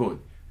feel good.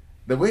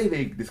 The way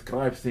they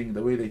describe things,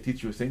 the way they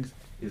teach you things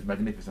is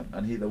magnificent.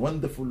 And he's a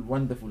wonderful,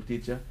 wonderful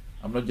teacher.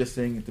 I'm not just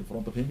saying it in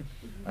front of him.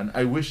 And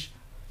I wish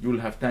you'll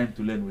have time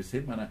to learn with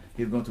him. And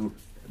he's going to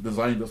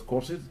design those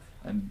courses,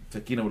 and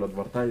Sakina will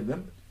advertise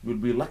them. You'll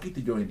be lucky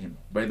to join him.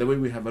 By the way,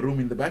 we have a room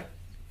in the back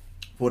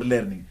for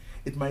learning.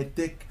 It might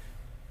take,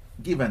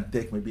 give and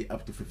take, maybe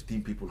up to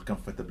 15 people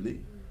comfortably.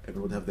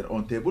 Everyone have their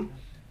own table.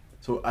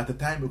 So at a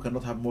time, you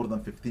cannot have more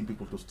than 15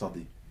 people to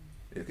study.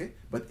 Okay?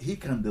 But he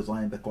can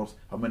design the course,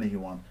 how many he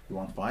wants. He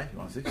wants 5, he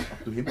wants 6,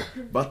 up to him.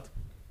 But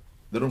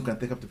the room can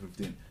take up to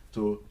 15.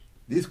 So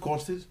these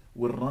courses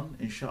will run,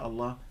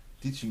 inshallah,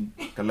 teaching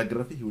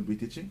calligraphy. He will be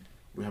teaching.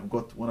 We have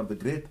got one of the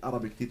great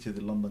Arabic teachers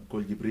in London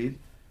called Jibril.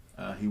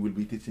 He will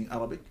be teaching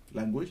Arabic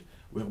language.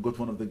 We have got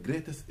one of the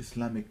greatest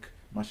Islamic,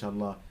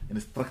 mashallah,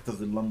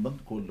 instructors in London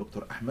called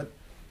Dr. Ahmed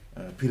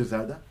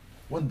Pirzada.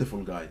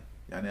 Wonderful guy.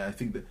 Yani I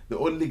think the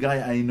only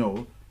guy I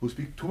know who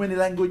speaks too many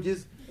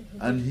languages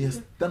and he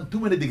has done too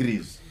many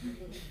degrees.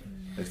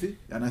 You see?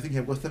 And I think he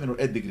has got 7 or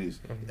 8 degrees.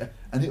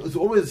 And he was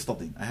always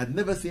studying. I had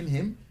never seen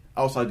him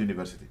outside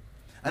university.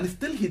 And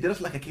still he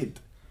dressed like a kid.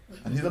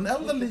 And he's an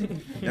elderly,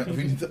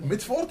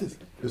 mid-40s.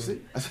 You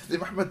see? I said to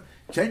him, Ahmed,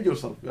 change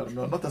yourself. You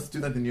are not a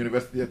student in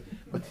university yet,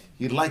 but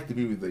he liked to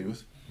be with the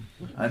youth.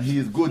 And he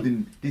is good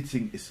in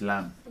teaching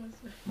Islam.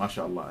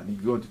 MashaAllah. And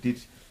he's going to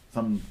teach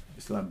some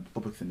Islam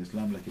topics in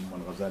Islam, like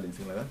Imam al-Ghazali and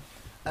things like that.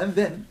 And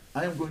then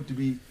I am going to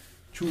be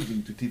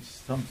choosing to teach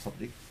some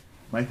subject.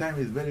 My time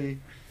is very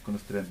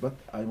constrained, but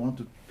I want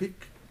to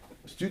pick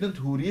students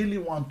who really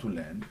want to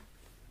learn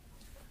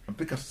and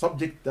pick a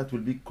subject that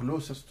will be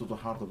closest to the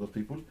heart of the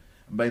people.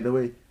 And by the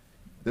way,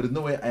 there is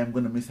no way I am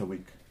going to miss a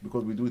week,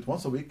 because we do it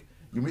once a week.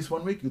 You miss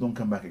 1 week, you don't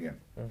come back again.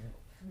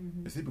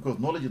 You see, because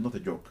knowledge is not a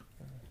joke.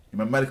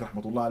 Imam Malik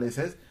rahmatullah alayhi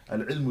says,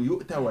 Al-ilmu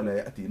yu'ta wa la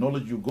ya'ti.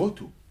 Knowledge you go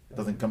to, it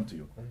doesn't come to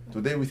you.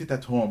 Today we sit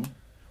at home,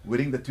 we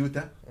ring the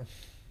tutor,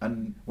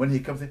 and when he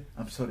comes in,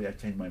 I'm sorry, I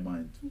changed my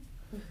mind.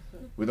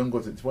 We don't go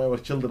to, it's why our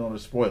children are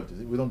spoiled. You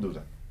see? We don't do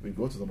that. We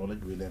go to the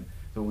knowledge, we learn.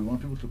 So we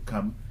want people to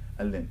come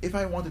and learn. If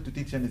I wanted to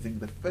teach anything,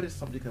 the first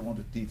subject I want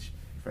to teach,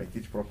 if I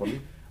teach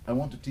properly, I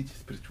want to teach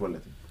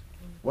spirituality.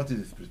 What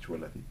is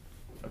spirituality?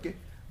 Okay?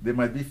 There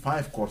might be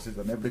 5 courses,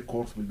 and every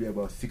course will be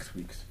about 6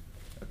 weeks.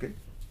 Okay?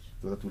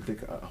 So that will take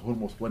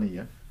almost 1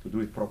 year to do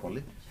it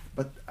properly.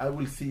 But I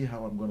will see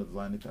how I'm going to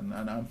design it. And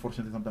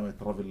unfortunately, sometimes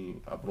I travel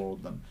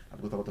abroad and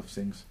I've got a lot of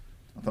things.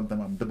 And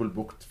sometimes I'm double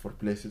booked for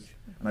places.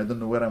 And I don't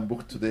know where I'm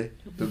booked today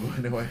to go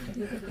anywhere.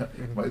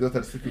 My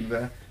daughter's sitting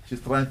there.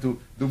 She's trying to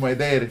do my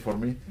diary for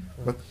me.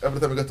 But every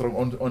time I get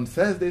wrong, on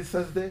Thursday,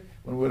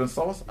 when we were in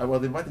South, I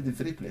was invited in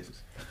 3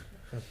 places.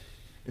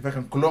 If I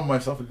can clone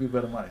myself, it would be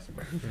very nice.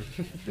 But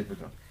it's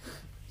difficult.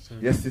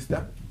 Yes,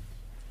 sister?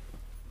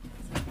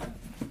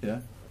 Yeah?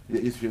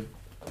 Yes, you.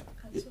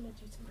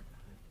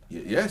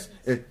 Yes,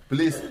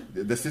 please,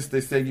 the sister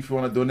is saying if you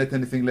want to donate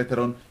anything later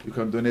on, you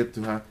can donate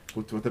to her,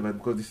 put whatever,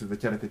 because this is the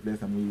charity place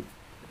and we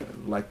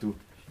like to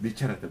be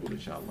charitable,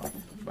 inshallah.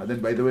 But then,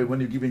 by the way, when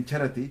you give in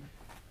charity,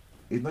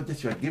 it's not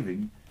just you are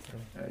giving,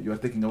 you are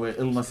taking away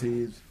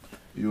illnesses,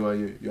 you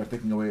are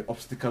taking away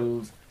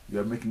obstacles, you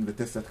are making the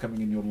tests that are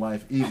coming in your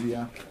life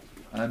easier.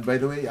 And by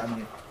the way, I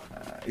mean,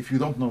 if you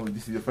don't know,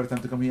 this is your first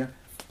time to come here,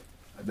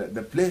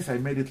 the place I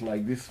made it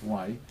like this,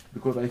 why?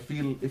 Because I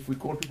feel if we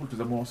call people to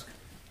the mosque,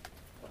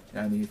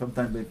 and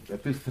sometimes they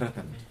feel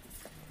threatened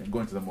in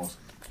going to the mosque.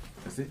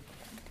 You see?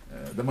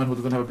 The man who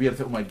doesn't have a beard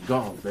says, oh my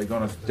God, they're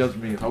going to judge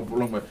me. How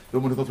long? The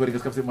woman who's not wearing a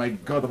scarf says, my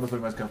God, I'm not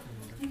wearing my scarf.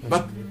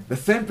 But the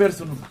same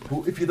person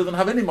who, if he doesn't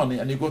have any money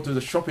and you go to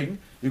the shopping,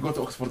 you go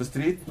to Oxford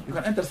Street, you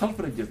can enter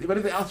Selfridges. Even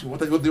if they ask you,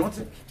 what do you want?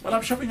 Say, well,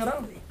 I'm shopping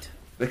around.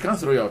 They can't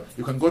throw you out.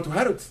 You can go to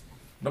Harrods.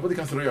 Nobody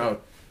can throw you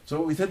out.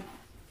 So we said,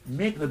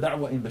 make the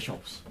da'wah in the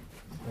shops.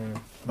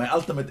 My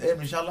ultimate aim,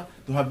 inshallah,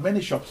 to have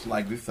many shops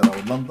like this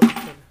around London.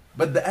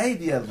 But the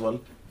idea as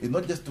well is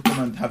not just to come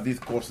and have these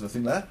courses and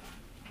things like that.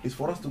 It's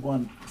for us to go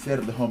and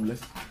serve the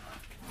homeless,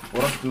 for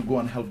us to go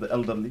and help the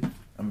elderly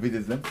and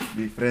visit them,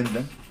 befriend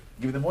them,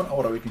 give them 1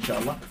 hour a week,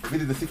 inshallah,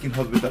 visit the sick in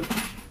hospital.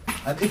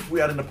 And if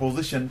we are in a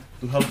position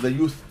to help the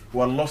youth who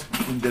are lost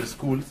in their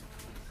schools,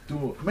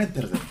 to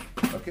mentor them,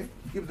 okay?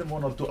 Give them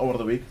 1 or 2 hours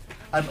a week.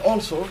 And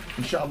also,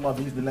 inshallah,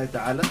 bi'idhnillah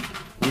ta'ala,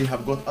 we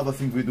have got other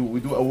things we do.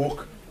 We do a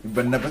walk in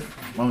Ben Nebath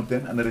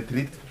mountain and a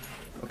retreat.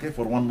 Okay,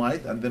 for 1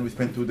 night, and then we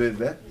spend 2 days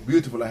there.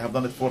 Beautiful, I have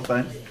done it 4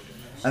 times.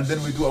 And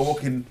then we do a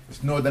walk in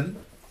Snowdon,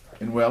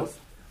 in Wales.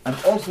 And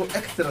also,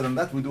 extra than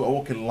that, we do a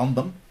walk in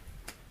London.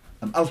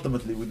 And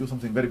ultimately, we do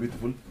something very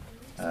beautiful.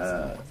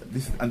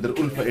 This is under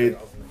Ulfa Aid,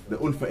 the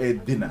Ulfa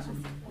Aid dinner.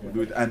 We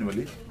do it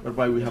annually,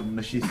 whereby we have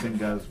nasheed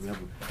singers, we have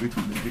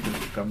beautiful speakers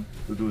who come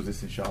to do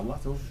this, inshallah.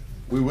 So,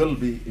 we will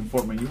be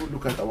informing you.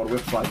 Look at our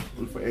website,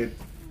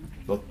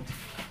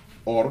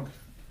 ulfaaid.org.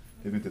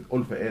 Isn't it?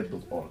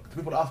 ulfaaid.org.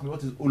 People ask me,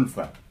 what is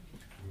Ulfa?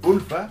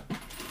 Ulfa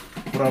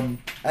from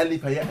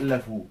Alif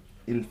Ya'lafu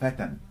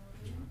Ilfatan.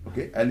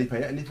 Okay? Alif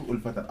Ya'lafu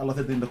Ilfatan. Allah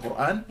said in the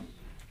Quran,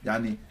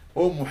 Yani,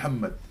 O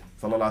Muhammad,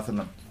 sallallahu alaihi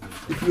wasallam,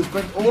 if you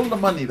spend all the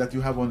money that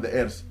you have on the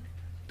earth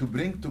to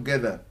bring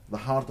together the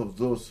heart of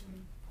those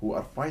who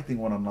are fighting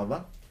one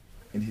another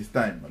in his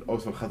time,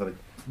 also al-Khadraj,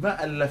 ما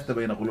ألفت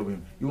بين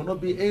قلوبهم. You will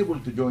not be able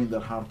to join their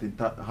heart in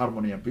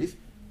harmony and peace,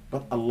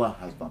 but Allah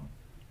has done.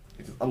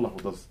 It is Allah who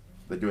does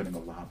the joining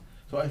of the heart.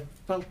 So I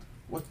felt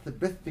what's the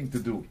best thing to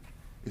do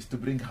is to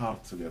bring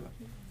hearts together.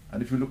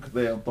 And if you look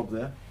there on top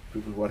there,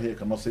 people who are here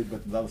cannot see it,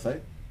 but on the other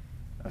side,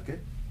 okay?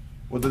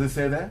 What does it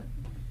say there?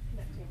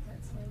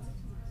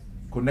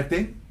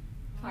 Connecting?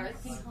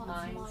 Hearts,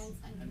 minds,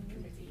 and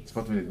community. It's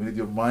what we need. We need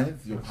your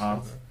minds, your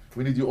hearts.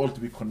 We need you all to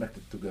be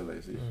connected together,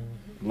 you see.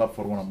 Love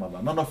for one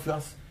another. None of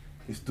us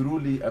is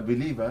truly a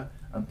believer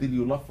until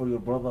you love for your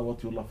brother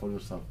what you love for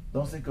yourself.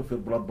 Don't think of your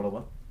blood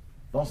brother.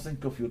 Don't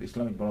think of your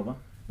Islamic brother.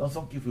 Don't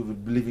think of your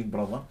believing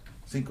brother.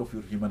 Think of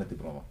your humanity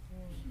brother.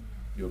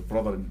 Your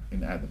brother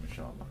in Adam,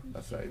 inshallah.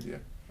 That's the idea.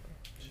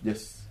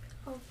 Yes.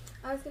 Oh,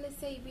 I was going to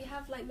say, we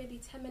have like maybe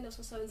 10 minutes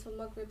or so until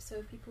Maghrib, so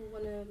if people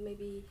want to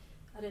maybe,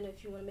 I don't know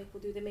if you want to make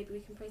wudu, then maybe we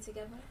can pray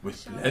together. With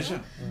inshallah.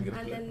 pleasure.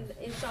 And then,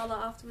 inshallah,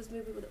 afterwards,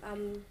 maybe with,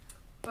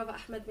 Brother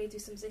Ahmed may do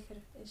some zikr,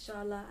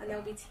 inshallah, and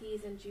there'll be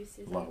teas and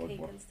juices Allahu and cake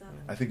Akbar. and stuff.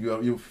 I think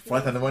you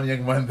frightened one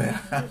young man there.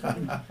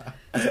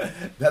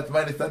 That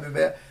man is standing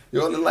there.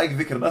 You only like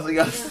dhikr, nothing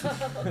else.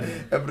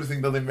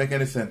 Everything doesn't make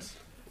any sense.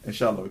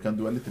 Inshallah, we can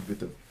do a little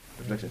bit of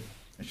reflection.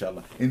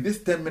 Inshallah. In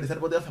this 10 minutes,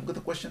 anybody else have got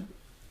a question?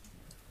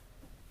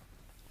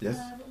 Yes?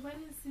 When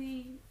is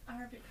the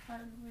Arabic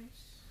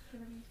language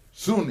going to be?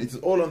 Soon, it's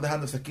all on the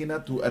hand of Sakina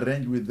to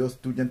arrange with those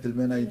two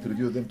gentlemen. I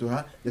introduce them to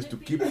her just to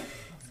keep. Sorry,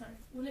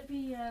 will it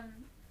be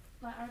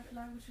like Arabic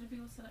language? Will it be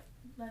also like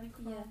learning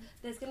Quran? Yeah,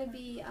 there's going to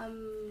be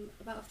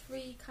about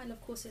 3 kind of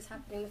courses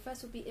happening. The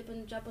first will be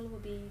Ibn Jabal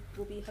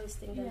will be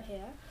hosting them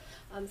here.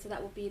 So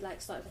that will be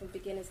like starting from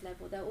beginner's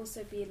level. There'll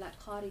also be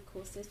like Qari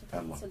courses for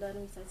people to learn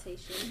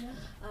recitation.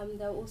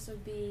 There'll also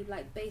be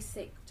like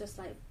basic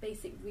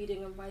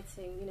reading and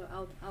writing, you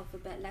know,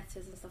 alphabet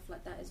letters and stuff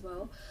like that as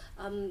well.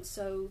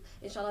 So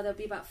inshallah there'll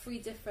be about 3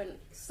 different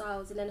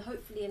styles, and then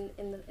hopefully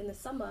in the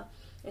summer,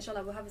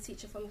 inshallah, we'll have a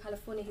teacher from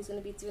California who's going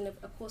to be doing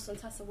a course on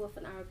Tasawwuf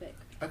and Arabic.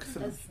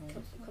 Excellent. As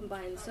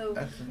combined. So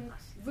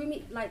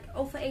Rumi, like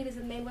Alpha Aid is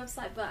the main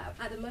website, but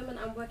at the moment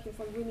I'm working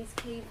from Rumi's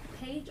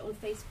page on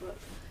Facebook.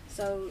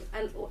 So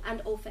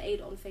and Alpha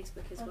Aid on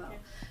Facebook as well.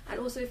 And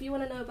also, if you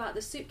want to know about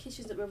the soup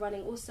kitchens that we're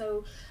running,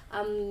 also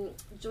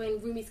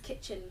join Rumi's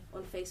Kitchen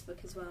on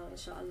Facebook as well,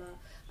 inshallah.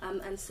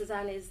 And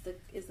Suzanne is the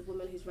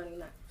woman who's running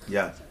that.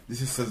 Yeah,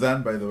 this is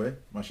Suzanne, by the way.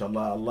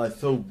 MashaAllah, Allah is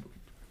so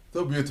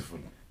beautiful.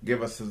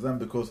 Gave us Suzanne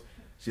because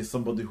she's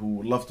somebody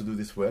who loves to do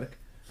this work,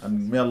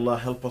 and may Allah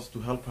help us to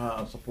help her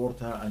and support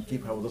her and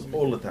keep her with us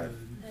all the time.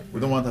 We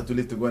don't want her to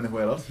leave to go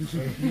anywhere else.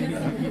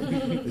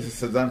 This is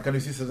Suzanne. Can you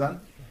see Suzanne?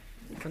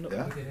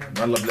 Yeah?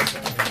 May Allah bless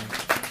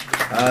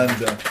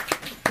her.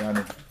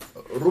 And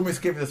Rumi's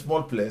Cave is a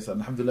small place,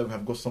 and alhamdulillah we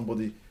have got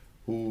somebody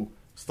who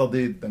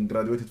studied and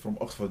graduated from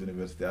Oxford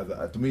University.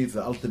 To me it's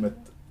the ultimate,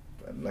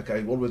 like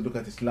I always look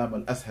at Islam,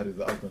 Al-Azhar is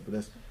the ultimate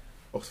place.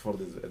 Oxford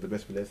is the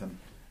best place, and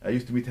I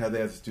used to meet her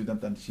there as a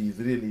student, and she's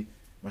really,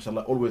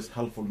 mashallah, always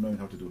helpful knowing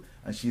how to do.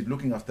 And she's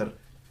looking after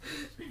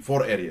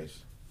 4 areas.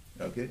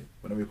 Okay?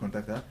 Whenever you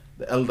contact her,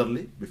 the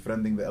elderly,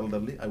 befriending the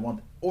elderly. I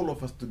want all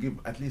of us to give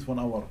at least 1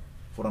 hour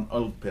for an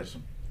old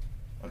person.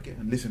 Okay?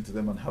 And listen to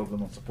them and help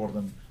them and support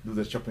them, do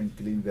their shopping,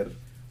 clean their,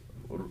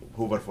 or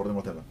hoover for them,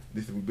 whatever.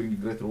 This will bring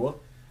great reward.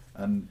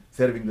 And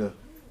serving the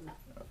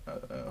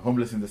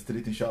homeless in the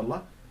street,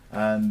 inshallah.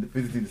 And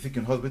visiting the sick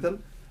in hospital.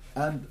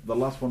 And the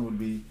last one will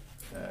be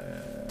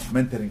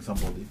mentoring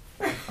somebody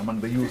among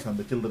the youth and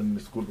the children in the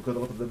school, because a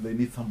lot of them, they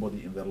need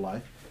somebody in their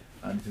life,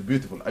 and it is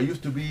beautiful. I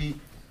used to be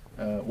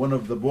one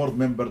of the board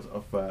members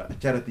of a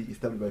charity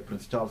established by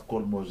Prince Charles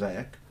called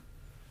Mosaic,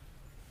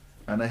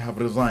 and I have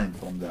resigned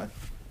from that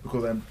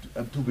because I'm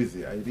too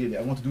busy. I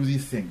want to do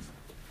these things.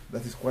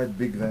 That is quite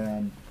big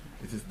then.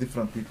 It is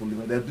different people.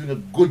 They're doing a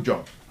good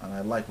job, and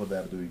I like what they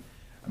are doing.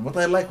 And what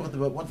I like,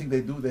 one thing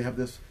they do, they have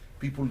this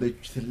people, they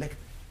select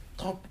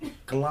top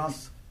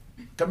class.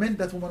 Come in,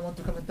 that woman want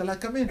to come in, tell her,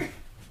 come in.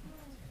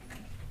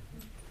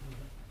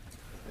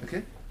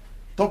 Okay?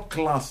 Top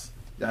class,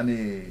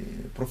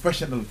 yani,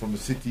 professional from the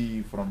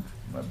city, from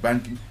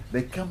banking.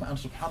 They come and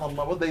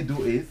subhanAllah, what they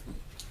do is,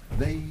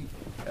 they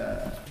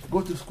go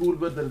to school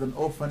where there is an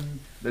orphan,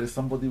 there is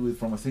somebody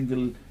from a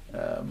single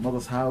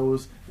mother's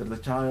house, there is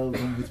a child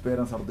whose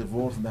parents are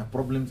divorced and they have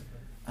problems,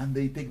 and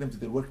they take them to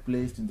their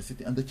workplace in the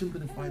city, and the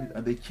children find it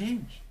and they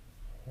change.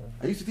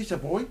 I used to teach a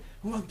boy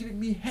who was giving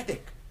me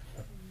headache.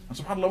 And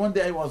subhanAllah, one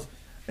day I was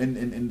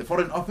in the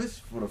foreign office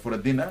for a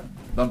dinner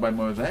done by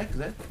Mosaic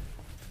there,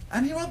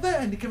 and he was there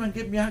and he came and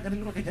gave me a hug and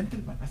he looked like a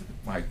gentleman. I said,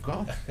 my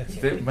God,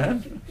 still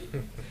man,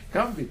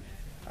 can't be.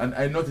 And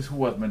I noticed who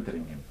was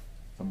mentoring him.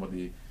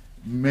 Somebody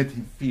made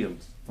him feel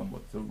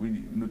somewhat. So we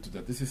knew to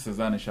that. This is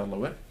Suzanne,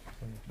 inshallah.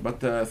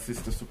 But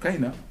Sister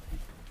Sukaina,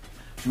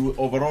 she was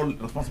overall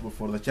responsible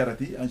for the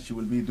charity, and she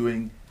will be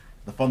doing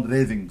the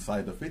fundraising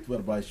side of it,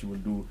 whereby she will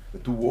do the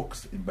 2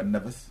 walks in Ben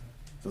Nevis,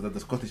 so that the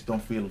Scottish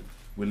don't feel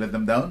we let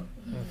them down,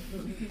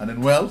 and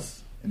in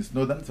Wales, in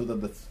Snowdon, so that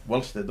the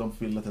Welsh, they don't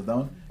feel let us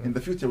down. In the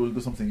future, we'll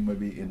do something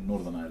maybe in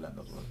Northern Ireland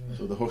as well,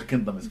 so the whole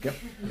kingdom is kept.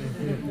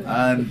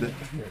 And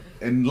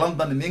in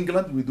London, in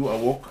England, we do a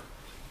walk,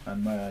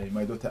 and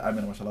my daughter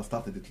Amina, mashallah,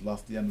 started it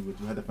last year, and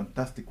we had a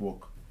fantastic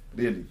walk,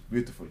 really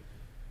beautiful,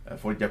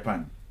 for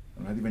Japan.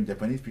 And we had even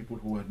Japanese people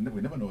who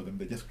we never know them,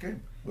 they just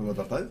came. We were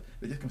advertised,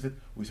 they just came and said,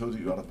 we saw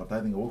you are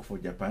advertising a walk for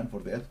Japan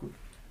for the earthquake.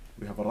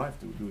 We have arrived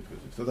to do it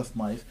with you. So that's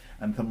nice.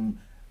 And some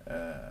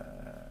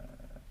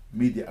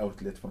media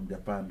outlet from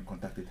Japan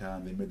contacted her,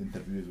 and they made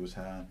interviews with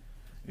her,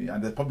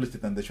 and they published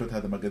it and they showed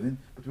her the magazine,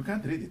 but we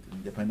can't read it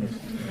in Japanese.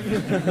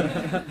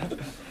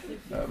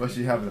 but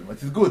she have them.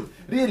 It is good.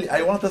 Really,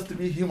 I want us to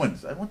be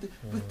humans. I want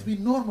to be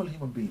normal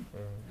human beings.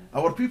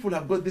 Our people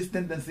have got this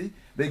tendency.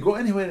 They go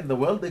anywhere in the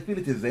world, they feel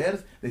it is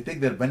theirs, they take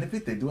their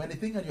benefit, they do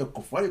anything, and you're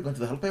kuffar, you're going to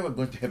the hellfire, we're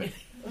going to heaven.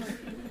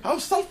 How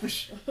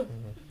selfish.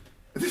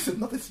 This is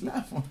not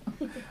Islam.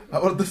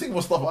 Our thing,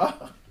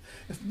 Mustafa.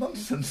 It's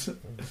nonsense.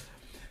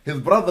 His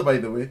brother, by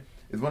the way,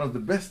 is one of the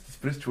best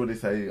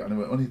spiritualists.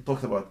 When he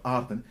talks about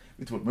art, and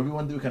maybe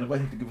one day we can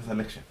invite him to give us a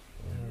lecture.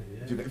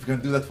 If you can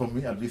do that for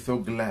me, I'll be so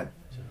glad.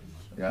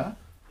 Yeah?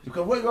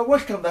 You're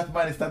welcome, that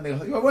man is standing.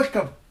 You're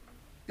welcome.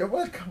 You're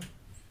welcome.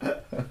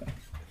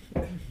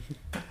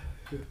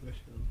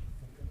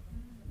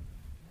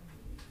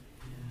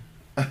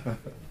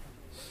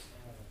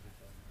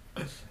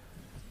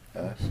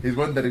 He's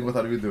wondering, what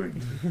are we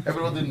doing?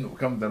 Everybody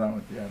comes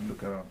around here and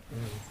look around.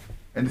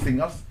 Anything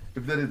else?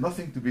 If there is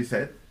nothing to be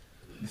said,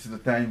 this is the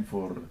time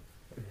for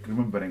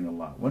remembering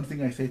Allah. One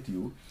thing I say to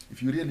you,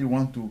 if you really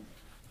want to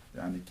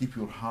keep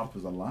your heart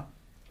with Allah,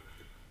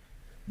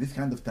 this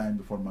kind of time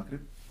before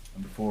Maghrib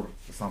and before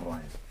the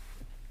sunrise.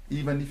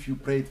 Even if you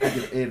pray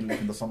Fajr early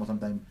in the summer,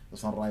 sometimes the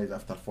sunrise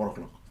after 4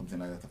 o'clock, something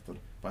like that, after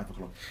 5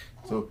 o'clock.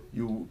 So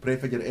you pray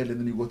Fajr early and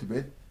then you go to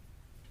bed.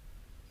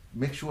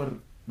 Make sure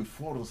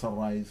before the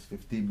sunrise,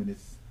 15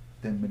 minutes,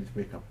 10 minutes,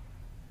 wake up.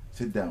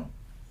 Sit down.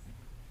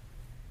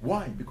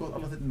 Why? Because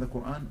Allah said in the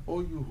Quran,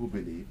 O you who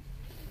believe,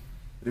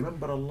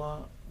 remember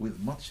Allah with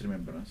much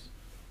remembrance,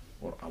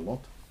 or a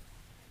lot,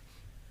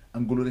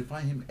 and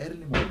glorify Him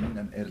early morning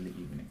and early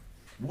evening.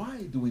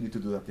 Why do we need to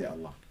do that, Ya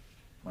Allah?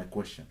 My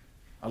question.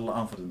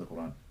 Allah answered in the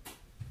Quran.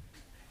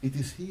 It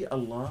is He,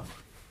 Allah,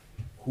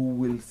 who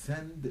will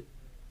send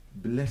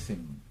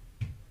blessing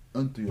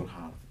unto your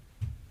heart.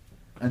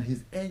 And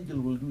His angel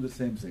will do the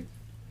same thing.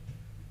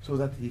 So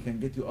that He can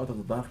get you out of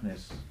the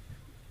darkness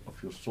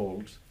of your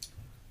souls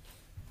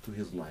to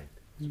His light.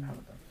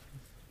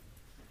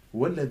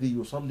 وَالَّذِي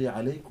يُصَلِّي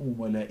عَلَيْكُمْ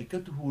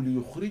وَمَلَائِكَتُهُ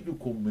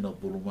لِيُخْرِجُكُمْ مِنَ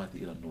الظُّلُمَاتِ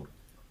إِلَى النُّورِ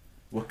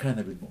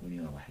وَكَانَ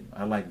بِالْمُؤْمِنِينَ رَحِيمًا.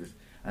 I like this.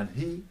 And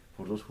He,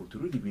 for those who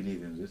truly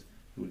believe in this,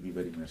 He will be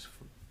very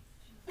merciful.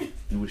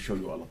 He will show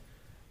you Allah.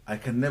 I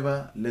can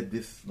never let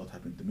this not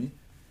happen to me,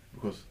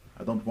 because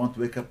I don't want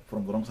to wake up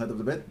from the wrong side of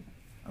the bed,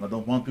 and I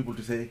don't want people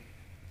to say,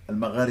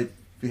 Al-Magharib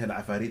fiha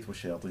al-afarit wa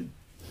shayateen.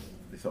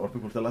 Our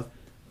people tell us,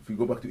 if you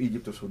go back to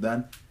Egypt or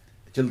Sudan,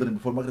 children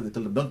before Maghrib, they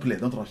tell them, don't play,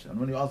 don't rush. And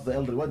when you ask the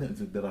elder, why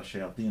there are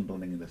shayateen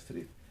running in the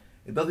street?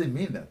 It doesn't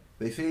mean that.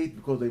 They say it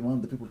because they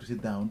want the people to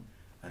sit down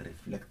and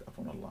reflect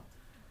upon Allah.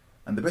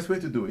 And the best way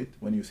to do it,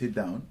 when you sit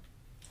down,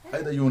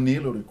 either you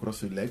kneel or you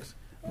cross your legs.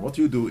 And what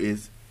you do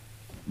is,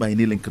 by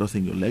kneeling,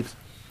 crossing your legs,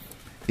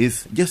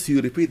 is just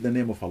you repeat the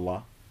name of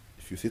Allah.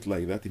 If you sit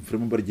like that, if you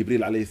remember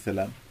Jibreel alayhi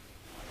salam,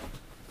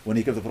 when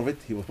he came to the Prophet,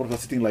 Prophet was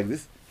sitting like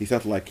this, he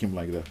sat like him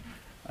like that.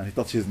 And he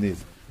touched his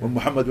knees. When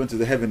Muhammad went to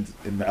the heavens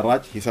in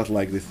Mi'raj, he sat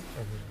like this.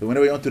 So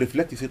whenever you want to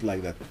reflect, you sit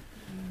like that.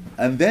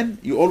 And then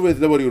you always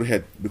lower your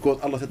head, because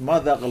Allah said, مَا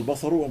ذَاقَ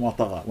الْبَصَرُ وَمَا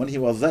طَغَى. When he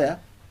was there,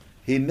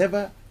 he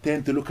never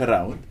turned to look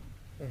around,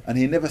 and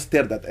he never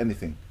stared at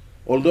anything.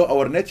 Although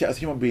our nature as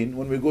human beings,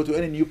 when we go to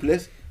any new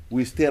place,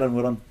 we stare and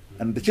we run.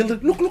 And the children,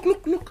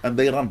 look, and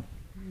they run.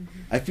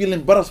 I feel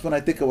embarrassed when I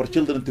take our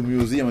children to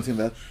museum and things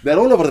like that. They're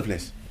all over the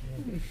place.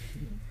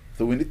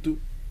 So we need to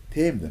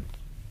tame them.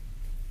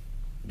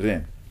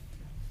 Rain.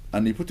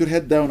 And you put your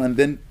head down, and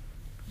then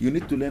you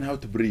need to learn how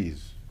to breathe.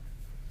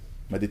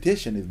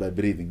 Meditation is by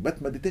breathing.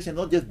 But meditation,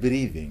 not just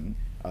breathing,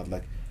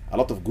 like a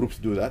lot of groups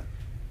do that,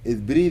 is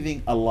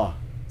breathing Allah.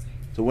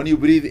 So when you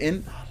breathe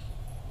in,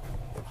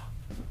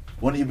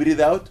 when you breathe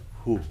out,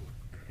 Hu.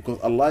 Because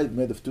Allah is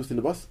made of 2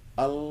 syllables,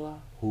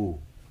 Allahu.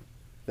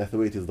 That's the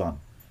way it is done.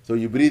 So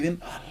you breathe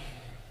in,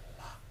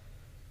 Allah,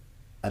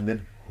 and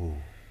then Hu.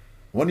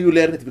 When you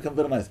learn it, becomes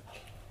very nice.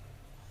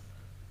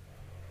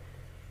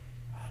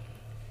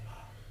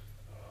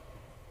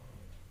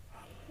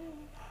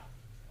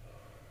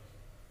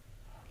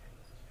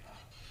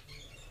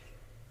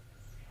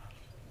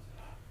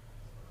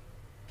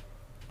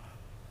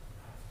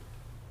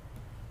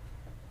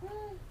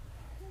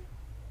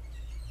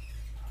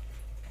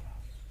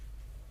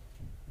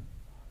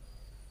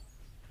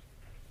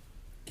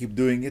 Keep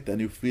doing it,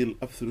 and you feel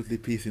absolutely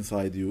peace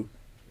inside you.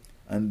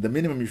 And the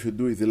minimum you should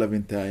do is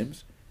 11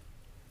 times.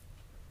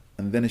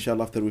 And then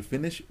inshallah, after we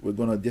finish, we're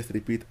going to just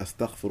repeat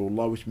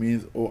Astaghfirullah, which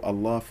means, oh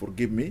Allah,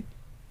 forgive me,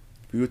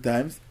 a few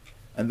times.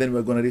 And then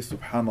we're going to read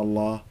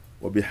Subhanallah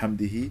wa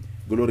bihamdihi,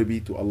 glory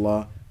be to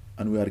Allah,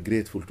 and we are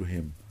grateful to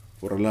Him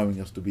for allowing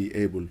us to be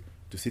able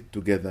to sit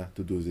together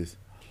to do this.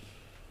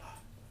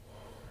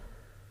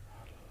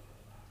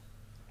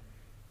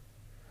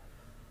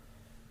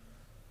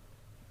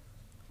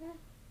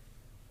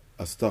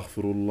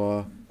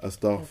 Astaghfirullah,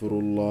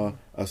 Astaghfirullah,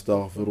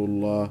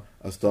 Astaghfirullah,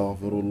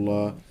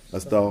 Astaghfirullah,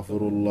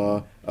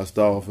 Astaghfirullah,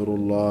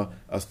 Astaghfirullah,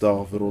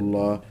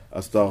 Astaghfirullah,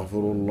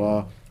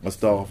 Astaghfirullah,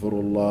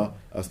 Astaghfirullah,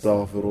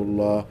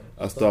 Astaghfirullah,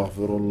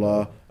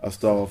 Astaghfirullah,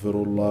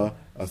 Astaghfirullah,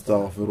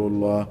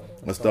 Astaghfirullah,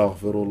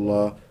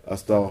 Astaghfirullah,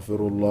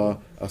 Astaghfirullah,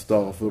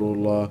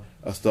 Astaghfirullah,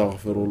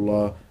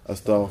 Astaghfirullah,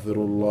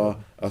 Astaghfirullah,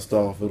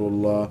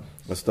 Astaghfirullah,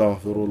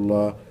 أستغفر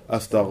الله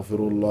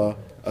أستغفر الله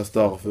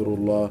أستغفر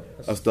الله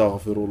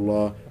أستغفر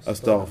الله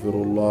أستغفر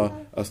الله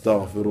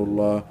أستغفر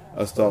الله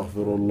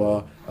أستغفر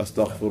الله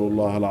أستغفر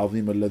الله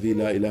العظيم الذي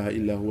لا إله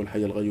إلا هو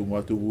الحي القيوم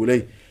وأتوب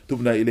إليه.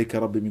 تبنا إليك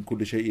ربي من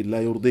كل شيء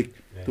لا يرضيك،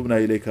 تبنا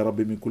إليك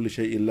ربي من كل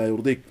شيء لا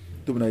يرضيك،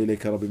 تبنا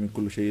إليك ربي من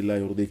كل شيء لا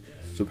يرضيك.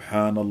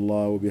 سبحان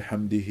الله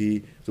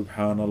وبحمده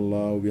سبحان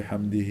الله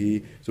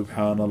وبحمده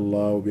سبحان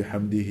الله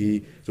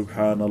وبحمده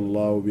سبحان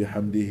الله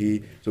وبحمده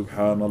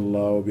سبحان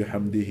الله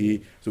وبحمده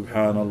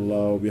سبحان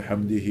الله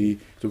وبحمده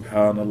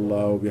سبحان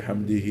الله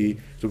وبحمده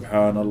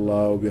سبحان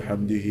الله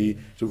وبحمده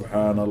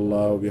سبحان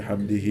الله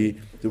وبحمده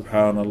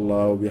سبحان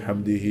الله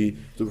وبحمده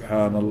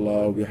سبحان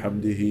الله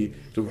وبحمده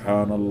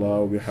سبحان الله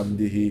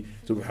وبحمده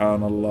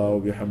سبحان الله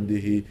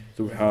وبحمده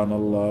سبحان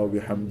الله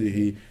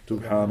وبحمده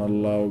سبحان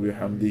الله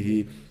وبحمده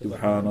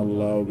سبحان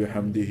الله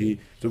وبحمده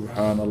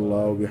سبحان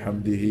الله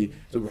وبحمده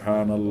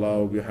سبحان الله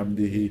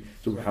وبحمده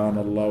سبحان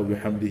الله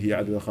وبحمده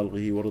عدد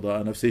خلقه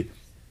ورضاء نفسه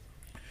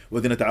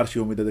وزنة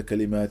عرشه ومدد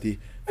كلماته.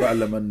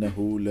 فاعلم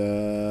أنه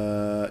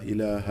لا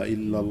إله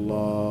إلا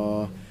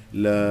الله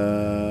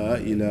لا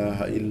إله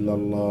إلا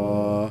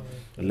الله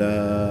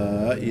لا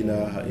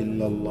إله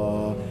إلا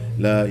الله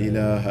لا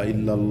إله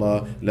إلا الله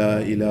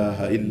لا إله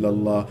إلا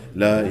الله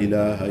لا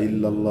إله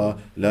إلا الله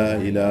لا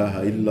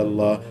إله إلا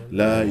الله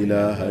لا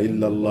إله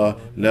إلا الله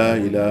لا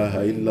إله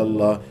إلا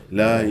الله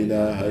لا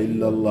إله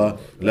إلا الله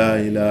لا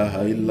إله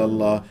إلا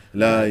الله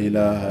لا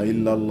إله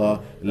إلا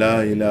الله لا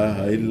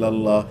إله إلا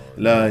الله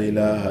لا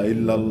إله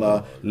إلا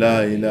الله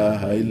لا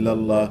إله إلا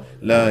الله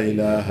لا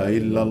إله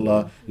إلا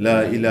الله لا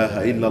إله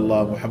إلا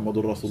الله محمد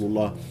رسول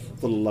الله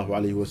صلى الله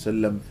عليه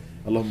وسلم.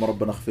 اللهم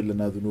ربنا اغفر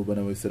لنا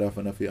ذنوبنا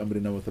وإسرافنا في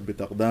أمرنا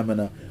وثبت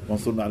أقدامنا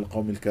وانصرنا على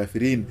القوم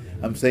الكافرين.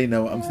 أمسينا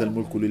وأمسى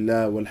الملك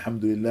لله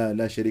والحمد لله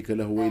لا شريك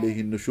له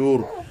وإليه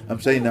النشور.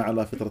 أمسينا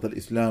على فطرة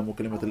الإسلام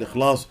وكلمة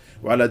الإخلاص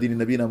وعلى دين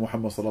نبينا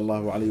محمد صلى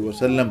الله عليه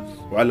وسلم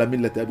وعلى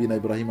ملة أبينا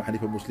إبراهيم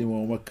حنيفا مسلما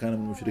وما كان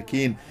من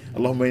المشركين.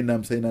 اللهم إنا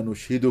أمسينا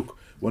نشهدك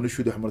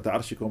ونشهد حملة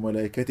عرشك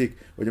وملائكتك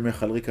وجميع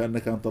خلقك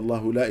أنك أنت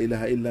الله لا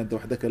إله إلا أنت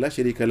وحدك لا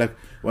شريك لك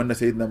وأن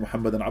سيدنا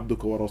محمدا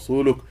عبدك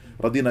ورسولك.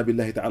 رضينا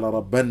بالله تعالى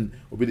ربا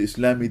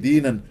وبالإسلام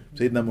دينا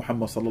سيدنا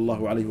محمد صلى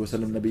الله عليه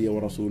وسلم نبيا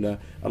ورسولا.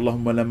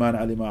 اللهم لا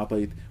مانع لما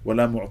أعطيت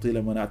ولا معطي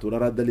لما منعت ولا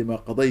راد لما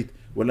قضيت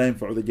ولا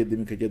ينفع ذا الجد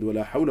منك جد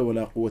ولا حول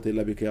ولا قوة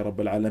إلا بك يا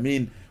رب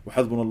العالمين.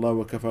 وحسبنا الله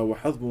وكفى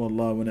وحسبنا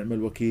الله ونعم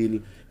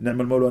الوكيل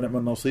نعم المولى ونعم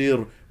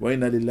النصير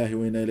وإنا لله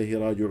وإنا إليه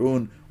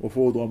راجعون.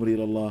 وفوض أمري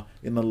إلى الله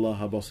إن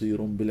الله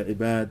بصير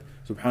بالعباد.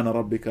 سبحان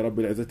ربك رب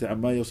العزة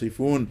عما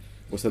يصفون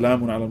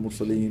وسلام على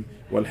المرسلين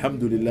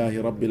والحمد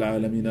لله رب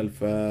العالمين.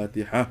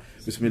 الفاتحة.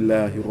 بسم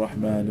الله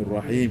الرحمن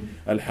الرحيم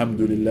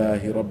الحمد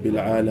لله رب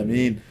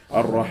العالمين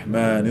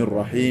الرحمن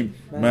الرحيم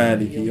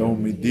مالك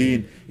يوم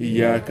الدين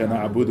إياك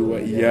نعبد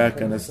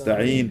وإياك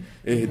نستعين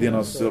اهدنا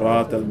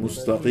الصراط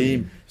المستقيم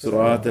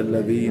صراط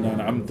الذين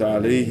أنعمت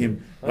عليهم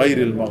غير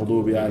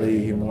المغضوب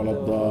عليهم ولا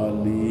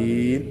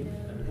الضالين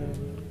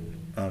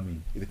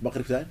آمين. Is it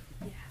Maghrib time?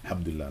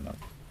 Alhamdulillah.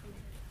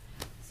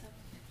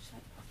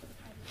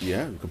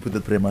 Yeah, you can put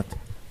the prayer mat.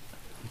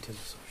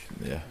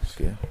 Yeah,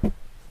 okay.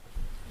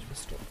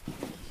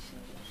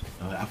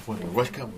 عفوا